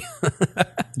party.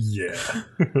 Yeah.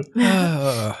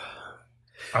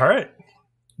 All right.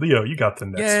 Leo, you got the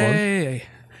next one. Yay.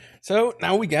 So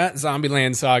now we got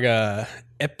Zombieland Saga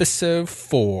Episode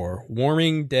 4,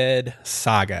 Warming Dead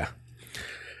Saga.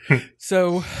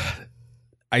 So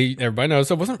everybody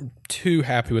knows I wasn't too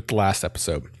happy with the last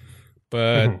episode,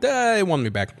 but it won me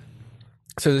back.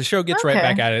 So the show gets right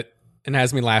back at it and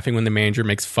has me laughing when the manager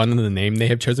makes fun of the name they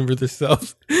have chosen for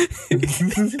themselves.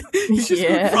 He's just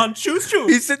going, run, choo choo.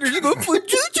 He's sitting there, you go, choo choo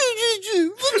choo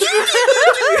choo.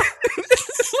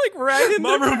 It's like right in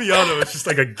Mamoru Miyano is just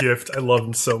like a gift. I love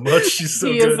him so much. She's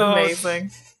so He good. is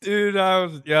amazing. Dude, I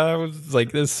was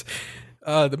like this.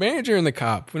 The manager and the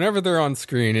cop, whenever they're on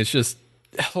screen, it's just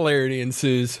hilarity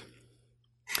ensues.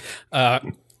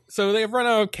 So they have run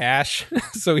out of cash.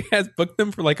 So he has booked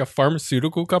them for like a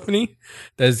pharmaceutical company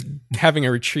that's having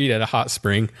a retreat at a hot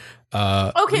spring.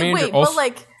 Okay, wait, but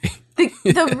like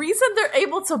the reason they're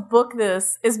able to book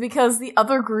this is because the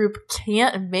other group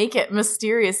can't make it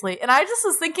mysteriously. And I just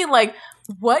was thinking, like,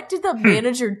 what did the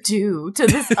manager do to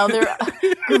this other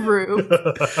group?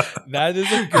 That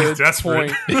is a good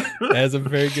point. That is a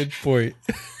very good point.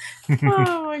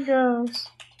 Oh my gosh.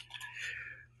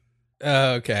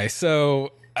 Okay,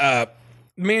 so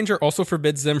manager also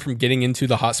forbids them from getting into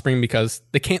the hot spring because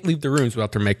they can't leave the rooms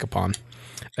without their makeup on.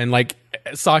 And like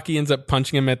Saki ends up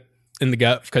punching him in the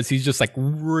gut because he's just like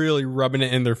really rubbing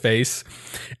it in their face.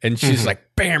 And she's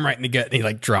like, bam, right in the gut. And he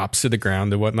like drops to the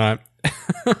ground and whatnot.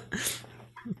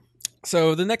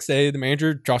 So the next day, the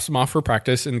manager drops them off for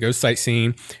practice and goes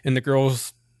sightseeing. And the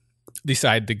girls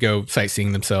decide to go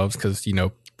sightseeing themselves because, you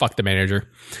know, fuck the manager.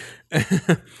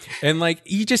 And like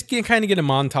you just can kind of get a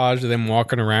montage of them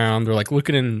walking around. They're like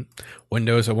looking in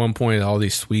windows at one point at all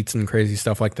these suites and crazy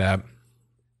stuff like that.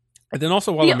 And then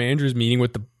also while the manager's meeting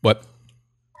with the what?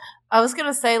 I was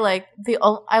gonna say like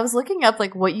I was looking up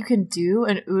like what you can do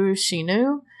in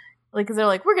Urushinu, like because they're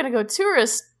like we're gonna go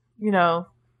tourist, you know,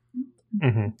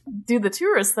 do the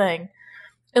tourist thing,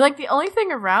 and like the only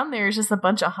thing around there is just a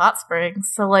bunch of hot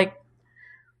springs. So like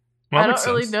I don't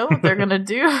really know what they're gonna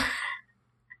do.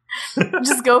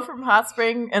 Just go from hot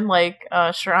spring and like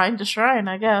shrine to shrine,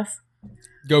 I guess.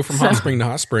 Go from hot spring to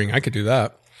hot spring. I could do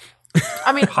that.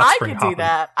 I mean, I could do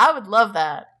that. I would love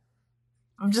that.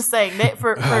 I'm just saying that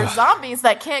for zombies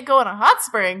that can't go in a hot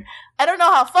spring, I don't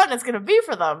know how fun it's going to be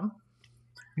for them.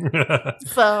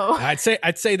 So I'd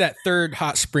say that third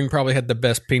hot spring probably had the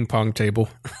best ping pong table.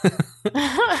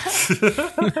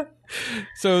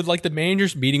 So like the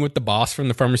manager's meeting with the boss from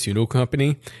the pharmaceutical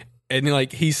company. And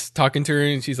like he's talking to her,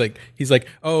 and he's like,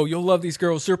 "Oh, you'll love these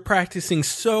girls. They're practicing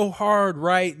so hard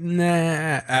right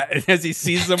now." And as he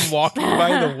sees them walking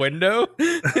by the window,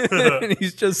 and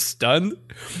he's just stunned.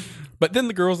 But then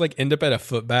the girls like end up at a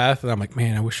foot bath, and I'm like,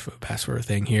 "Man, I wish foot baths were a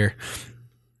thing here."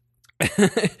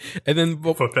 And then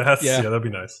foot baths, yeah, that'd be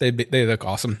nice. They look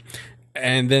awesome.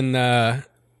 And then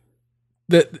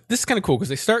this is kind of cool because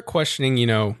they start questioning, you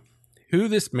know, who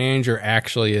this manager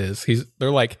actually is.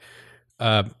 They're like.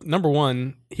 Number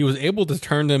one, he was able to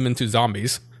turn them into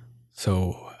zombies.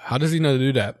 So how does he know to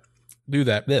do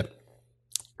that? Bleh.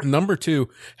 Number two,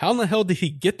 how in the hell did he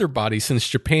get their bodies since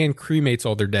Japan cremates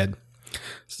all their dead?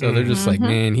 So they're just like,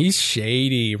 man, he's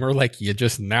shady. We're like, you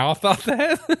just now thought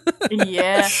that?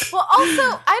 Yeah. Well,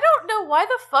 also, I don't know why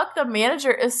the fuck the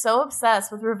manager is so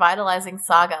obsessed with revitalizing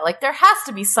Saga. Like, there has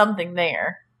to be something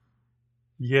there.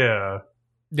 Yeah.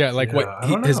 Yeah, like what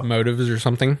his motive is or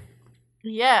something.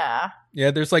 Yeah.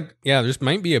 Yeah, there's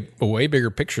might be a way bigger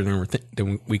picture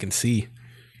than we can see.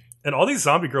 And all these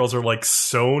zombie girls are like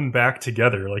sewn back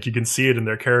together. Like you can see it in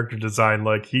their character design.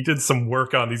 Like he did some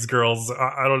work on these girls.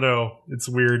 I don't know. It's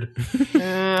weird.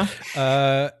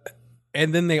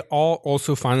 And then they all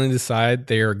also finally decide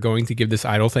they are going to give this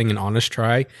idol thing an honest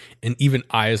try. And even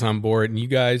I is on board. And you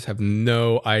guys have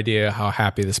no idea how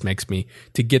happy this makes me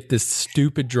to get this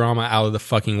stupid drama out of the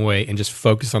fucking way and just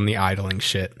focus on the idling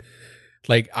shit.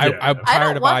 Like I'm tired of eye moping. I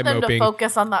don't want them to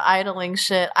focus on the idling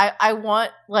shit. I want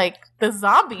like the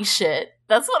zombie shit.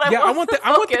 That's what I want.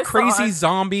 I want the crazy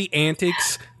zombie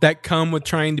antics that come with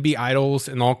trying to be idols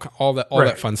and all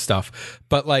that fun stuff.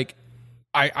 But like,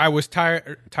 I was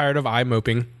tired of eye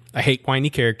moping. I hate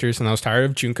whiny characters, and I was tired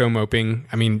of Junko moping.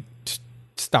 I mean,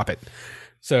 stop it.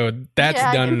 So that's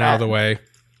done and out of the way.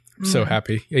 I'm so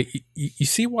happy. You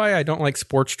see why I don't like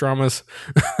sports dramas?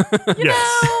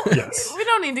 Yes. We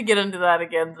don't need to get into that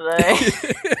again today.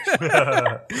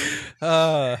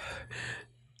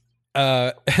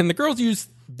 And the girls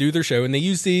do their show, and they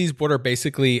use these what are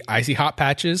basically icy hot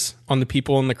patches on the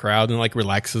people in the crowd and like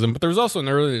relaxes them. But there was also an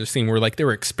earlier scene where like they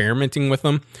were experimenting with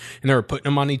them and they were putting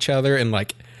them on each other, and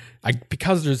like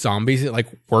because they're zombies, it like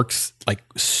works like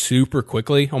super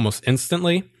quickly, almost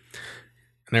instantly.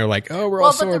 And they're like, oh, we're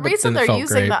all sore. But the reason they're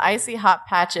using the icy hot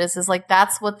patches is like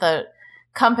that's what the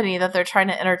company that they're trying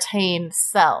to entertain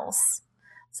sells.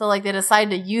 So like they decide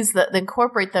to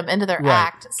incorporate them into their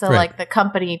act. So like the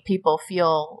company people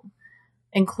feel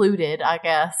included, I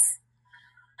guess.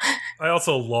 I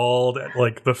also lolled at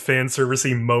like the fan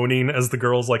servicey moaning as the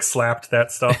girls like slapped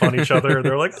that stuff on each other.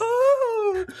 They're like,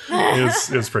 oh,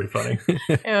 it was pretty funny.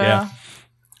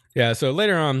 Yeah. So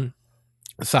later on,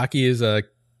 Saki is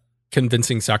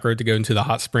convincing Sakura to go into the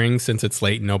hot springs since it's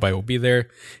late and nobody will be there.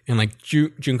 And like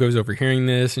Junko's overhearing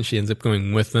this and she ends up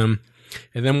going with them.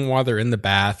 And then while they're in the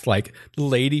bath, like the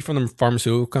lady from the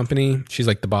pharmaceutical company, she's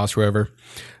like the boss, whoever,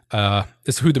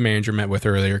 this is who the manager met with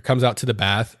earlier, comes out to the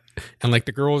bath and like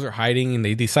the girls are hiding and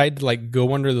they decide to like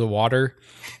go under the water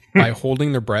by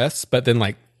holding their breaths. But then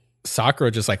like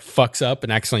Sakura just like fucks up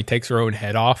and accidentally takes her own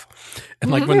head off.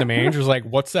 And like when the manager's like,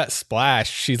 what's that splash?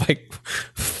 She like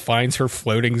finds her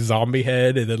floating zombie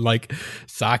head, and then like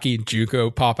Saki and Junko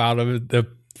pop out of the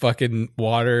fucking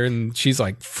water, and she's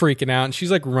like freaking out, and she's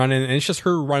like running, and it's just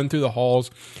her running through the halls,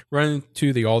 running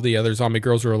to all the other zombie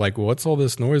girls who are like, what's all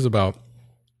this noise about?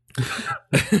 And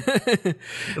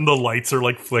the lights are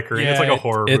like flickering. It's like a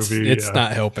horror movie. It's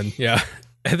not helping. Yeah.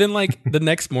 And then like the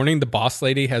next morning, the boss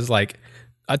lady has like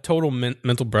a total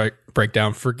mental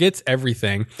breakdown, forgets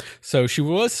everything. So she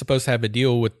was supposed to have a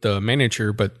deal with the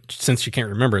manager, but since she can't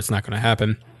remember, it's not going to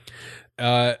happen.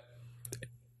 And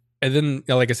then,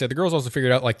 like I said, the girls also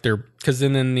figured out like because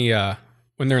then in the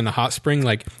when they're in the hot spring,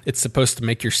 like it's supposed to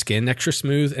make your skin extra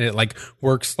smooth, and it like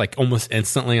works like almost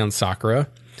instantly on Sakura.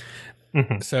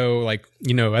 So like,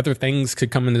 you know, other things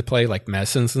could come into play like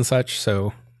medicines and such.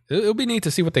 So it'll be neat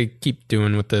to see what they keep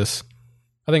doing with this.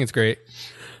 I think it's great.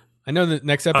 I know the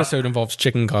next episode involves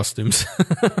chicken costumes.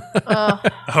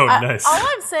 Nice. All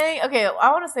I'm saying, okay,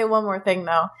 I want to say one more thing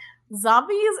though.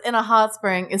 Zombies in a hot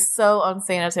spring is so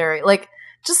unsanitary. Like,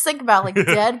 just think about like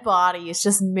dead bodies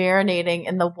just marinating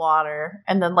in the water,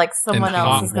 and then like someone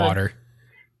else is going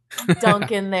to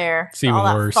dunk in there. It's even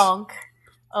worse. That funk.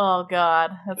 Oh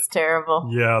god, that's terrible.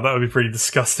 Yeah, that would be pretty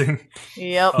disgusting.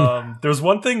 Yep. There's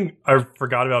one thing I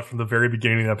forgot about from the very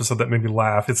beginning of the episode that made me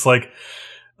laugh. It's like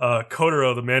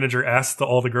Kotaro, the manager, asked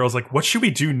all the girls, like, what should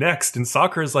we do next? And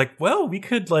Sakura's like, well, we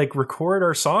could, like, record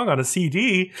our song on a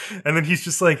CD. And then he's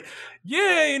just like,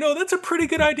 yeah, you know, that's a pretty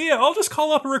good idea. I'll just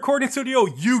call up a recording studio.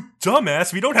 You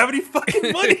dumbass. We don't have any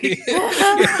fucking money.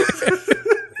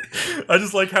 I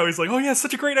just like how he's like, oh, yeah,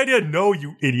 such a great idea. No,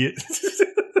 you idiot.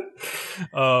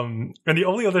 And the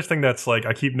only other thing that's, like,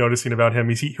 I keep noticing about him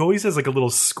is he always has, like, a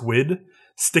little squid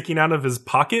sticking out of his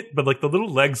pocket, but like the little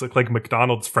legs look like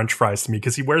McDonald's French fries to me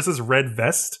because he wears his red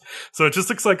vest, so it just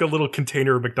looks like a little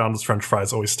container of McDonald's French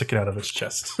fries always sticking out of his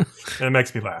chest, and it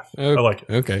makes me laugh. I like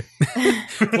it. Okay.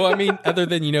 Well, I mean, other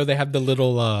than, you know, they have the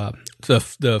little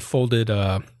the folded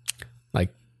like,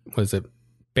 what is it,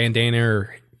 bandana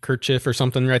or kerchief or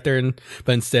something right there,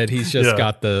 but instead he's just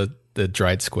got the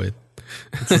dried squid.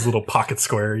 It's his little pocket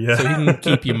square, yeah. So he can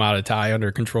keep Yamada Tai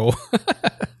under control.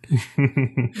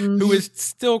 Who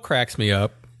still cracks me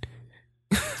up.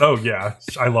 Oh, yeah.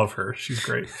 I love her. She's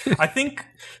great. I think,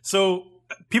 so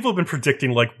people have been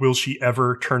predicting, like, will she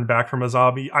ever turn back from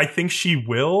Azabi? I think she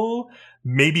will,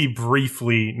 maybe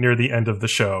briefly near the end of the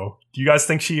show. Do you guys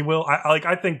think she will?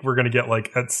 I think we're going to get,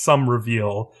 like, some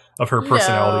reveal of her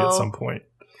personality at some point.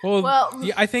 Well,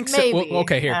 yeah, I think maybe. so. Well,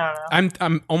 okay, here.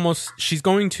 I'm almost, she's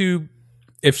going to,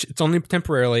 if it's only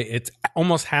temporarily, it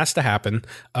almost has to happen.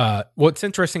 What's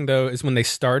interesting, though, is when they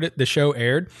started, the show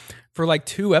aired, for like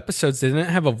 2 episodes, they didn't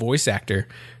have a voice actor.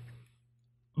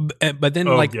 But then,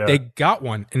 they got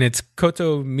one, and it's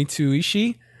Koto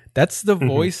Mitsuishi. That's the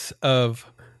voice of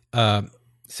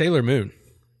Sailor Moon.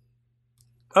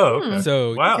 Oh, okay.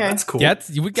 So, wow, that's cool. Yeah,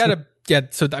 we gotta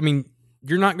so I mean,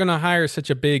 you're not gonna hire such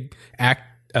a big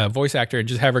voice actor and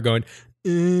just have her going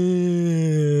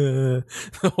the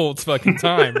whole fucking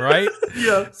time, right?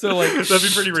 Yeah. So like that'd be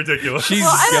pretty ridiculous. She's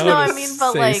I don't know. I mean,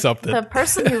 but like something. the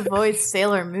person who voiced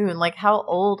Sailor Moon, like how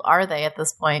old are they at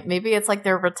this point? Maybe it's like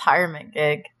their retirement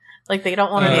gig. Like they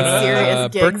don't want to make serious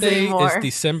gigs birthday anymore. Is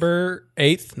December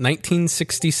 8th,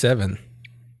 1967.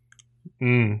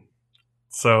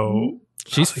 So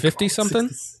she's 50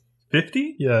 something.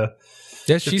 50? Yeah.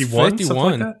 Yeah, she's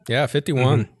 51. Like yeah,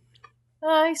 51.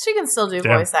 She can still do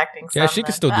voice acting. Yeah, she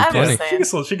can still do plenty.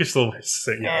 She can still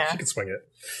sing. Yeah, she can swing it.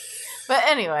 But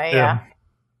anyway,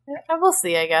 we'll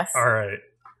see. I guess. All right.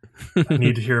 I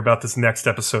need to hear about this next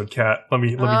episode, Kat. Let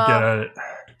me get at it.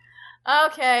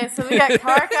 Okay, so we got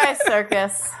Karakai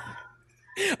Circus.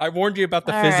 I warned you about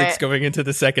the physics going into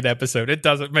the second episode. It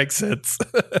doesn't make sense.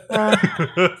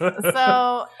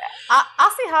 So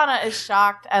Asahana is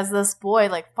shocked as this boy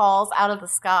like falls out of the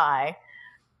sky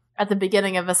at the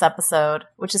beginning of this episode,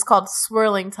 which is called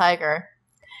Swirling Tiger.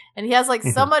 And he has like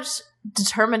so much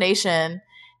determination,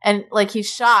 and like he's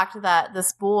shocked that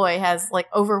this boy has like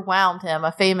overwhelmed him,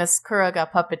 a famous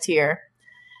Kuroga puppeteer.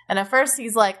 And at first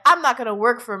he's like, I'm not going to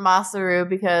work for Masaru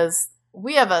because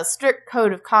we have a strict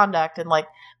code of conduct, and like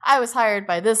I was hired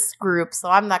by this group, so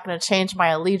I'm not going to change my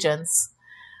allegiance.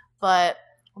 But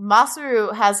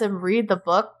Masaru has him read the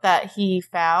book that he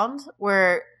found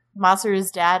where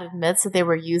Masaru's dad admits that they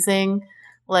were using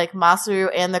like Masaru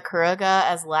and the Kuroga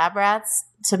as lab rats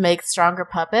to make stronger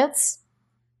puppets,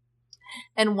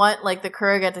 and want like the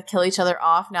Kuroga to kill each other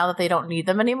off now that they don't need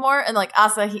them anymore. And like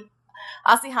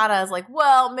Asahana is like,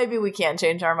 well, maybe we can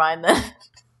change our mind then.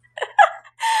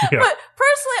 Yeah. But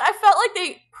personally, I felt like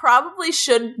they probably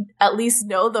should at least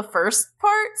know the first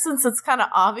part, since it's kind of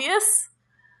obvious,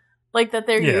 like that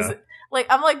they're using. Like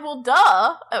I'm like, well,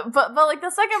 duh. But like the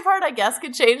second part, I guess,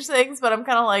 could change things. But I'm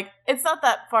kind of like, it's not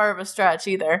that far of a stretch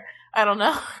either. I don't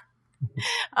know.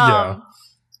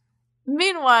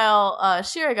 Meanwhile,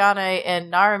 Shirogane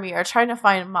and Narumi are trying to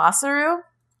find Masaru,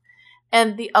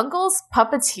 and the uncle's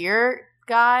puppeteer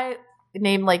guy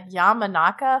named like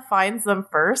Yamanaka finds them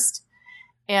first.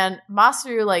 And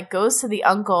Masaru like goes to the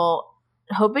uncle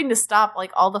hoping to stop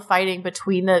like all the fighting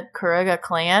between the Kuroga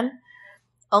clan,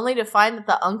 only to find that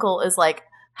the uncle is like,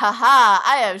 haha,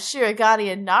 I have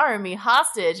Shirogane and Narumi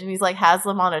hostage. And he's like has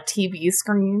them on a TV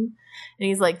screen. And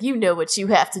he's like, you know what you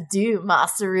have to do,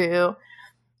 Masaru.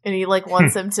 And he like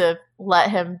wants him to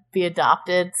let him be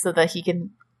adopted so that he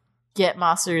can get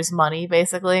Masaru's money,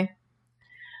 basically.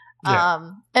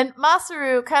 Yeah. And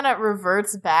Masaru kind of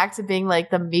reverts back to being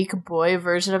like the meek boy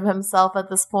version of himself at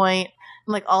this point.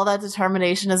 And like all that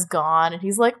determination is gone. And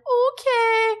he's like,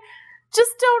 okay,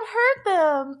 just don't hurt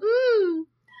them.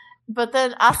 But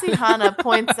then Asahana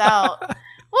points out,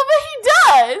 well, but he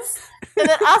does. And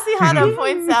then Asahana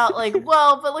points out like,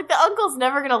 well, but like the uncle's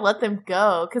never going to let them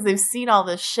go because they've seen all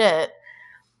this shit.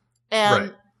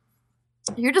 And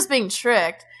you're just being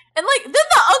tricked. And like then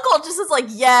the uncle just is like,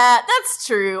 yeah, that's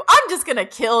true. I'm just going to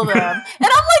kill them. And I'm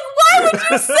like, why would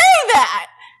you say that?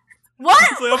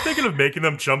 What? Like, I'm thinking of making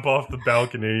them jump off the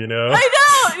balcony, you know? I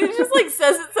know. He just like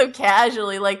says it so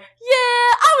casually, like, yeah,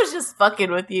 I was just fucking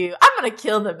with you. I'm going to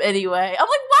kill them anyway. I'm like,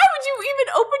 why would you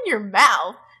even open your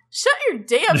mouth? Shut your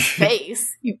damn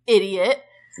face, you idiot.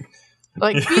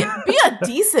 Like, be a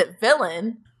decent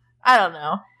villain. I don't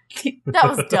know. That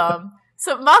was dumb.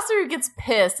 So Masaru gets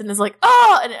pissed and is like,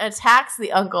 oh, and attacks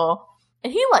the uncle.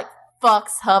 And he like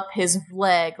fucks up his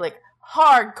leg, like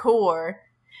hardcore.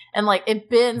 And like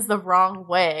it bends the wrong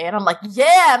way. And I'm like,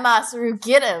 yeah, Masaru,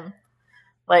 get him.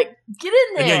 Like, get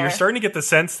in there. And yeah, you're starting to get the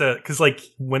sense that, because like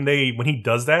when he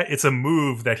does that, it's a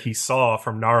move that he saw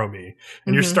from Narumi.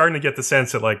 And you're starting to get the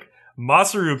sense that like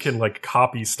Masaru can like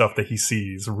copy stuff that he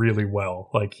sees really well.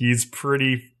 Like he's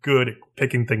pretty good at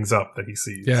picking things up that he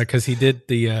sees. Yeah, because he did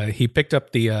he picked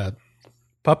up the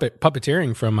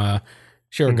puppeteering from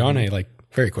Shirogane like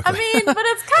very quickly. I mean, but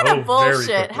it's kind of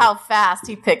bullshit how fast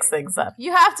he picks things up.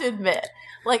 You have to admit.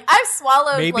 Like, I've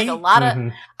swallowed like a lot of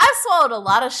I've swallowed a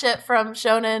lot of shit from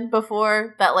Shonen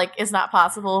before that like is not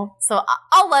possible. So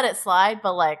I'll let it slide,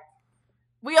 but like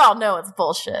we all know it's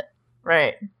bullshit,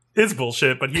 right? It's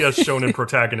bullshit, but he has Shonen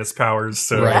protagonist powers,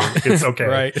 so it's okay.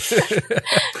 Right.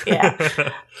 Yeah.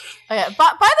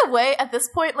 But by the way, at this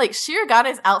point, like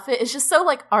Shiragane's outfit is just so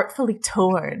like artfully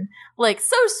torn, like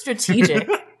so strategic.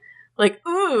 Like,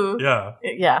 ooh.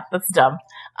 Yeah, that's dumb.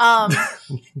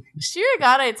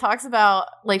 Shirogane talks about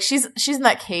like she's in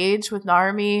that cage with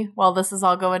Narumi while this is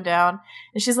all going down,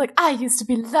 and she's like, I used to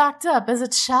be locked up as a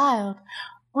child.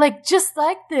 Like, just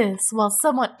like this, while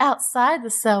someone outside the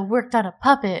cell worked on a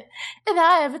puppet, and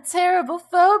I have a terrible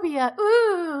phobia,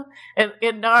 ooh. And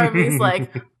Narumi's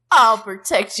like, I'll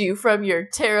protect you from your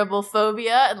terrible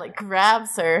phobia, and like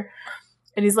grabs her.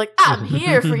 And he's like, I'm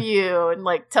here for you, and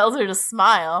like tells her to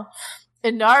smile.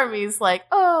 And Narumi's like,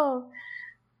 oh,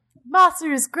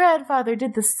 Masaru's grandfather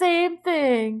did the same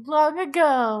thing long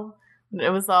ago. And it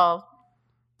was all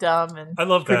dumb and I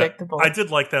love predictable. That. I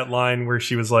did like that line where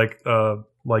she was like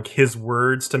his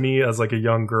words to me as like a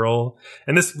young girl.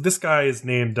 And this guy is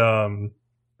named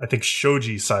I think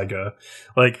Shoji Saiga.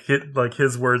 Like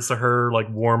his words to her like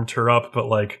warmed her up, but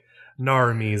like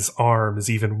Narumi's arm is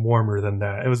even warmer than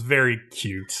that. It was very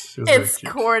cute. It's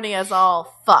corny as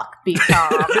all fuck, be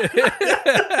calm.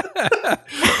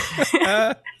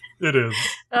 It is.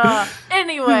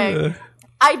 Anyway,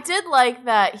 I did like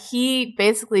that he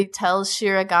basically tells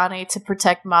Shirogane to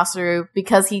protect Masaru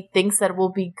because he thinks that it will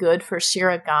be good for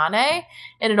Shirogane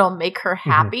and it'll make her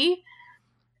happy.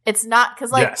 It's not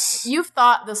because like you've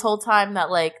thought this whole time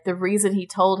that like the reason he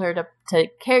told her to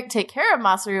take care of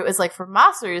Masaru is like for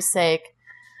Masaru's sake,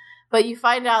 but you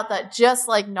find out that just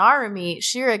like Narumi,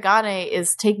 Shirogane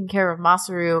is taking care of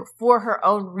Masaru for her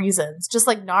own reasons, just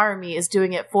like Narumi is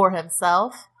doing it for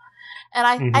himself. And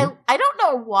I don't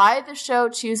know why the show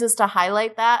chooses to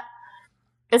highlight that.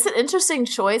 It's an interesting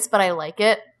choice, but I like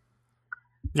it.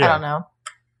 Yeah. I don't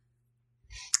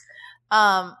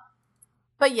know.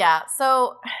 But yeah,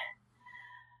 so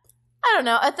I don't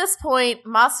know. At this point,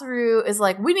 Masaru is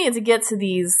like, we need to get to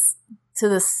the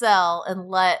cell and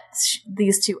let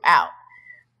these two out.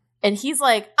 And he's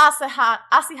like,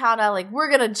 Asahana, like, we're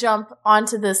gonna jump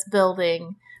onto this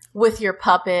building with your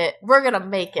puppet. We're gonna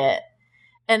make it.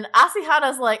 And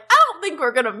Asahana's like, I don't think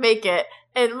we're gonna make it.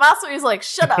 And Masaru's like,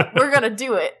 shut up, we're gonna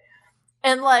do it.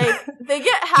 And like, they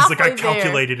get halfway there. He's like, I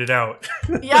calculated it out.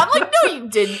 Yeah, I'm like, no, you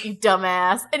didn't, you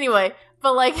dumbass. Anyway.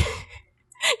 But, like,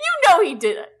 you know he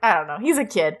did. I don't know. He's a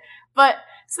kid. But,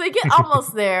 so they get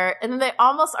almost there, and then they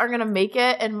almost are going to make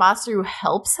it, and Masaru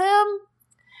helps him.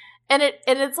 And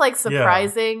it's, like,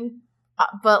 surprising.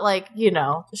 But, like, you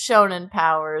know, shonen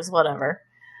powers, whatever.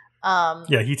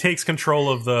 Yeah, he takes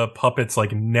control of the puppet's,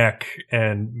 like, neck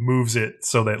and moves it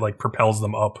so that, like, propels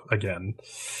them up again.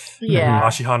 Yeah. And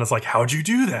Ashihana's like, how'd you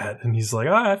do that? And he's like,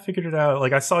 I figured it out.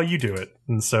 Like, I saw you do it.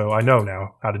 And so I know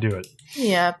now how to do it.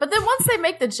 Yeah, but then once they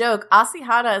make the joke,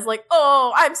 Asahana is like,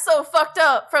 oh, I'm so fucked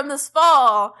up from this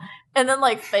fall. And then,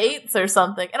 like, faints or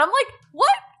something. And I'm like, what?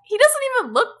 He doesn't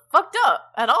even look fucked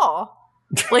up at all.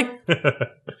 Like,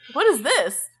 what is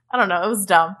this? I don't know. It was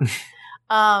dumb.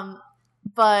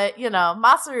 But, you know,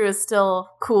 Masaru is still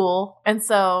cool. And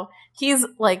so he's,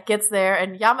 like, gets there.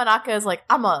 And Yamanaka is like,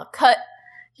 I'm gonna cut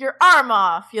your arm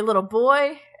off, you little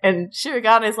boy. And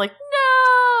Shirogane is like,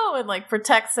 no! And, like,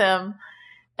 protects him.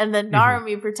 And then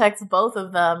Narumi protects both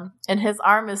of them. And his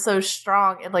arm is so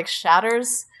strong, it, like,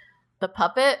 shatters the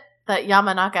puppet that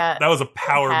Yamanaka That was a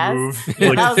power move. He,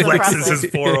 like, flexes his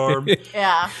forearm.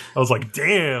 Yeah. I was like,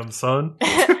 damn, son.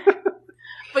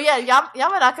 But yeah,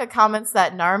 Yamanaka comments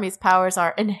that Narumi's powers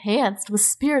are enhanced with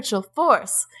spiritual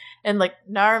force. And, like,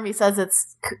 Narumi says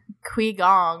it's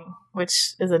Qui-Gong,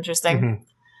 which is interesting.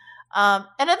 And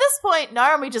at this point,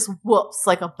 Narumi just whoops,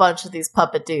 like, a bunch of these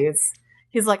puppet dudes.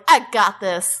 He's like, I got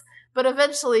this. But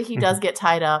eventually he does get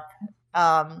tied up.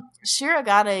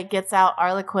 Shirogane gets out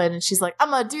Arlequin, and she's like, I'm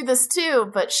gonna do this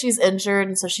too. But she's injured,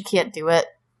 and so she can't do it.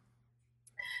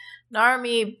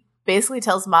 Narumi basically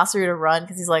tells Masaru to run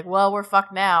because he's like, well, we're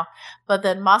fucked now. But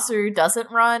then Masaru doesn't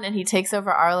run, and he takes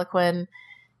over Arlequin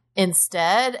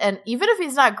instead. And even if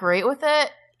he's not great with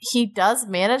it, he does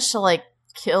manage to, like,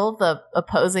 kill the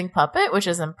opposing puppet, which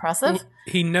is impressive.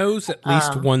 He knows at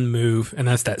least one move, and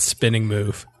that's that spinning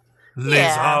move.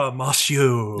 Les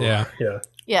Monsieur.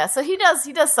 Yeah, so he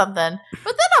does something.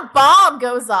 But then a bomb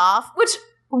goes off, which,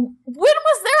 when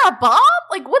was there a bomb?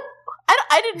 Like, what?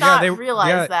 I did not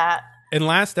realize that. In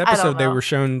last episode, they were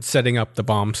shown setting up the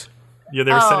bombs. Yeah,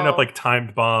 they were setting up like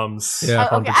timed bombs. Yeah.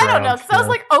 Okay, I don't know, because I was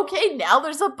like, okay, now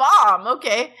there's a bomb.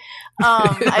 Okay.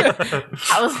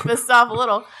 I was pissed off a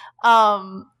little.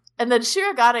 And then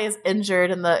Shirogane is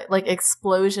injured in the like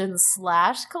explosion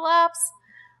 / collapse.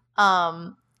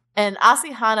 And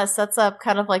Asahana sets up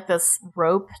kind of like this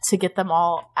rope to get them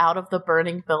all out of the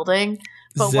burning building.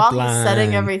 But while he's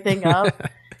setting everything up,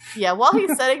 while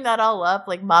he's setting that all up,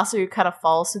 like Masaru kind of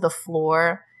falls to the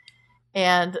floor.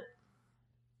 And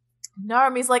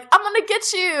Narumi's like, I'm gonna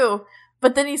get you!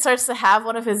 But then he starts to have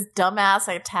one of his dumbass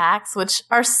attacks, which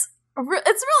are... It's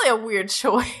really a weird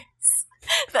choice.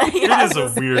 That he it is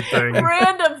a weird thing.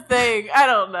 Random thing. I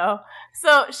don't know.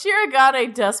 So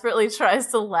Shirogane desperately tries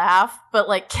to laugh, but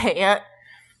like can't.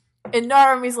 And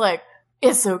Narumi's like,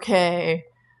 it's okay.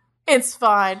 It's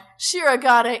fine.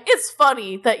 Shirogane, it's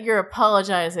funny that you're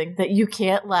apologizing that you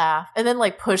can't laugh. And then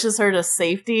like pushes her to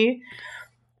safety.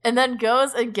 And then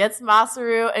goes and gets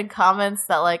Masaru and comments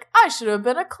that like, I should have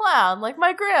been a clown like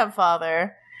my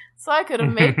grandfather. So I could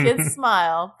have made kids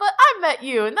smile. But I met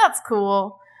you and that's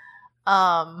cool.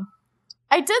 I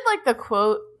did like the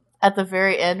quote at the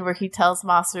very end where he tells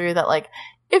Masaru that like,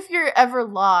 if you're ever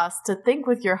lost, to think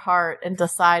with your heart and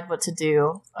decide what to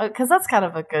do. Because that's kind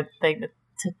of a good thing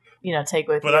to take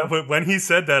with you. But when he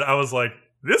said that, I was like,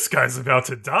 this guy's about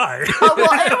to die. Oh,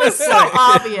 well, it was so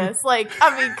obvious. Like,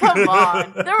 I mean, come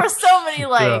on. There were so many,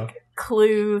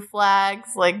 clue flags.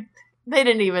 Like, they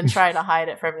didn't even try to hide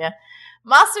it from you.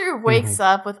 Masaru wakes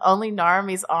up with only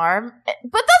Narumi's arm.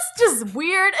 But that's just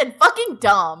weird and fucking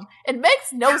dumb. It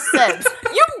makes no sense.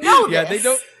 You know this.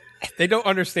 Yeah, they don't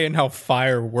understand how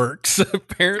fire works,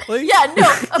 apparently. Yeah,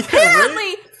 no.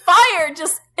 Apparently, fire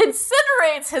just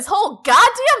incinerates his whole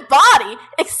goddamn body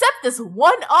except this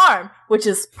one arm, which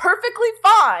is perfectly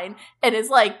fine and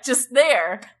is like just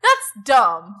there. That's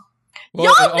dumb.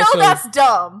 Well, y'all know that's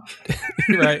dumb.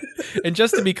 Right. And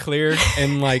just to be clear,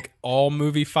 in like all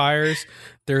movie fires,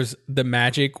 there's the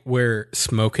magic where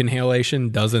smoke inhalation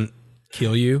doesn't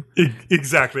kill you.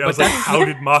 Exactly. I was like, how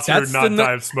did Masaru not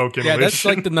die of smoke inhalation? Yeah, that's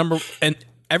like the number. And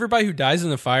everybody who dies in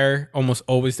the fire almost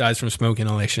always dies from smoke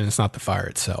inhalation. It's not the fire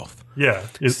itself. Yeah,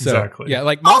 exactly. Yeah,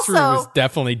 like Masaru was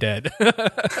definitely dead. Also,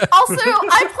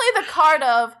 I play the card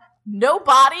of no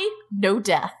body, no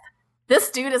death. This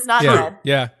dude is not dead.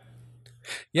 Yeah.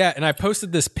 Yeah, and I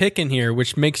posted this pic in here,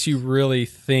 which makes you really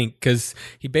think, because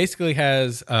he basically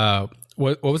has,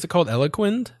 what was it called?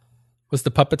 Eloquin? Was the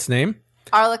puppet's name?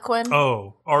 Arlequin.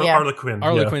 Oh, Arlequin.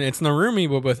 Arlequin. Yeah. It's Narumi,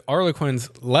 but with Arlequin's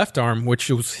left arm, which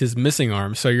was his missing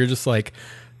arm. So you're just like,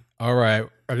 all right,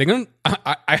 are they going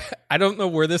to... I don't know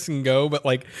where this can go, but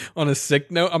like on a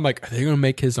sick note, I'm like, are they going to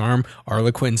make his arm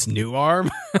Arlequin's new arm?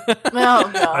 Oh,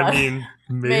 God. I mean,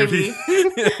 maybe.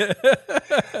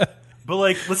 But,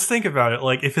 like, let's think about it.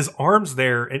 Like, if his arm's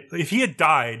there, if he had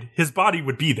died, his body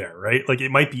would be there, right? Like, it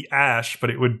might be ash,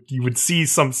 but you would see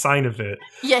some sign of it.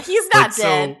 Yeah, he's not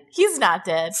dead. He's not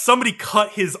dead. Somebody cut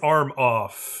his arm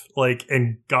off, like,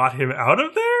 and got him out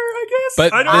of there, I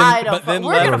guess? But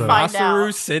we're going to find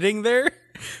out. Sitting there?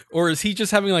 Or is he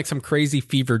just having, like, some crazy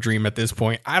fever dream at this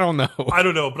point? I don't know. I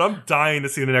don't know, but I'm dying to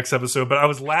see the next episode. But I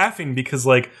was laughing because,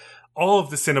 like, all of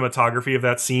the cinematography of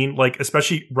that scene, like,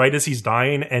 especially right as he's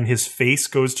dying and his face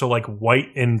goes to like white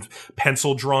and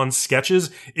pencil drawn sketches,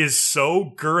 is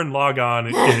so Gurren Lagann,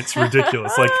 and it's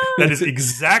ridiculous. Like, that is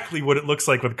exactly what it looks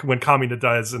like when Kamina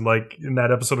dies in that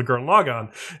episode of Gurren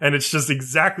Lagann. And it's just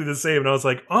exactly the same. And I was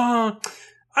like, I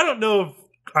don't know if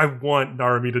I want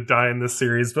Narumi to die in this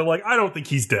series, but like, I don't think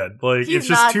he's dead. Like, it's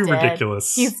just too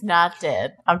ridiculous. He's not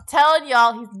dead. I'm telling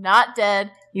y'all, he's not dead.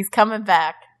 He's coming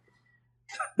back.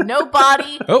 No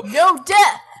body, no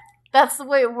death. That's the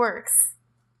way it works.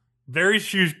 Very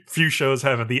few shows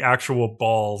have the actual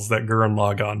balls that Gurren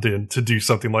Lagann did to do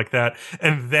something like that.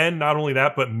 And then not only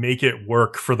that, but make it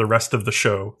work for the rest of the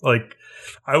show. Like,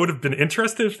 I would have been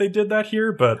interested if they did that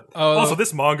here, but also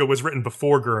this manga was written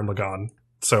before Gurren Lagann,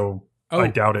 so I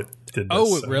doubt it did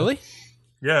this. Really?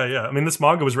 Yeah. I mean, this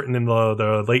manga was written in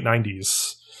the late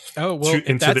 90s. Oh, well,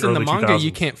 if that's in the manga, 2000s.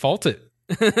 You can't fault it.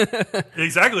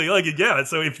 Exactly. Like, yeah.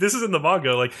 So if this is in the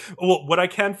manga, like, well, what I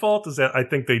can fault is that I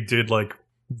think they did like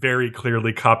very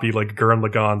clearly copy like Gurren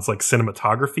Lagann's like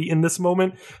cinematography in this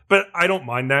moment, but I don't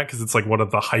mind that because it's like one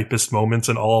of the hypest moments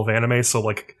in all of anime. So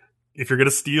like, if you're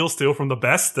gonna steal from the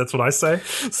best. That's what I say.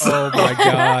 So, oh my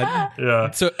god.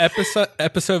 Yeah. So episode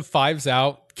 5's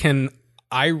out. Can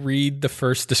I read the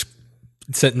first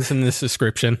sentence in this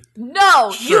description?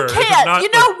 No, sure. You can't. You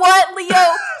know what,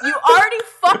 Leo? You already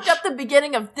fucked up the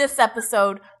beginning of this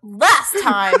episode last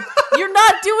time. You're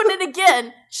not doing it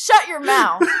again. Shut your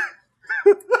mouth.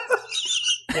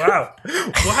 Wow.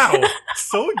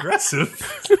 So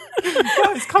aggressive.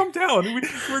 Guys, calm down.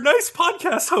 We're nice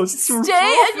podcast hosts.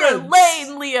 Stay in your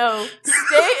lane, Leo.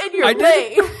 Stay in your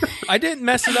lane. I didn't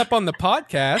mess it up on the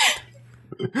podcast.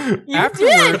 You did.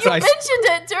 You mentioned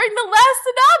it during the last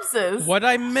synopsis.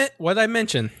 What I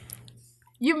mention?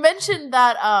 You mentioned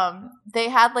that they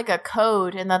had like a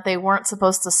code and that they weren't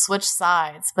supposed to switch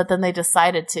sides, but then they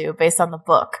decided to based on the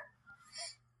book.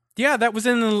 Yeah, that was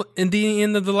in the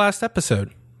end of the last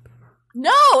episode.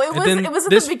 No, it was at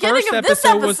the beginning of this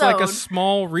episode. Was like a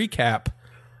small recap.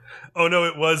 Oh no,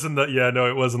 it was in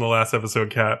the last episode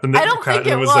cap. And I don't think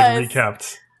it was like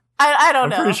recapped. I don't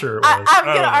know. I'm pretty sure it was. I'm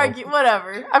gonna argue.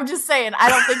 Whatever. I'm just saying. I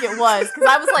don't think it was because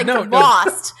I was like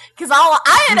lost because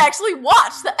I had actually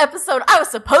watched the episode I was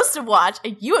supposed to watch,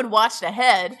 and you had watched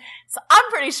ahead. So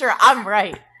I'm pretty sure I'm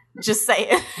right. Just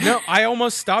saying. No, I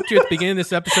almost stopped you at the beginning of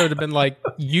this episode and been like,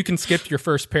 you can skip your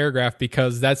first paragraph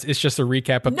because it's just a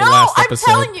recap of the last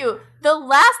episode. No, I'm telling you, the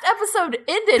last episode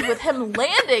ended with him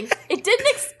landing. It didn't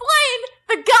explain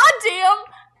the goddamn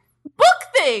book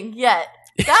thing yet.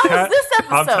 That was this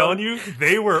episode. I'm telling you,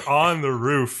 they were on the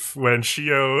roof when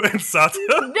Shio and Sato.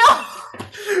 No,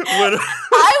 I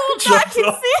will not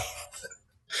concede.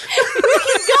 You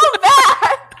can go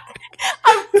back.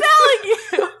 I'm telling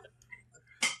you.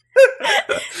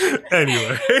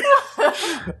 Anyway,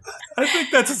 I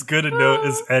think that's as good a note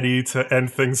as Eddie to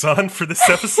end things on for this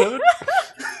episode.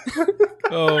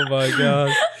 Oh my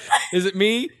god. Is it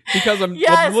me? Because I'm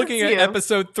looking at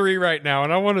episode 3 right now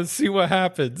and I want to see what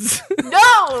happens.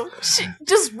 No!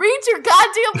 Just read your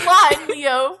goddamn line,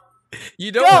 Leo.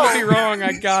 You don't want to be wrong.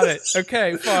 I got it.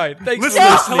 Okay, fine. Thanks for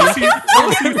listening. Tell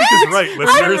us who you think is right,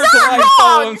 listeners.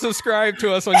 Follow and subscribe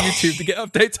to us on YouTube to get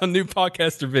updates on new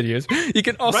podcaster videos. You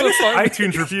can also find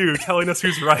iTunes review telling us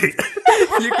who's right.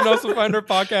 You can also find our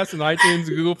podcast on iTunes,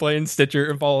 Google Play, and Stitcher,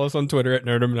 and follow us on Twitter at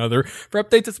Nerdum and Other for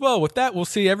updates as well. With that, we'll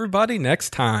see everybody next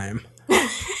time.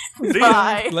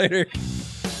 Bye. Later.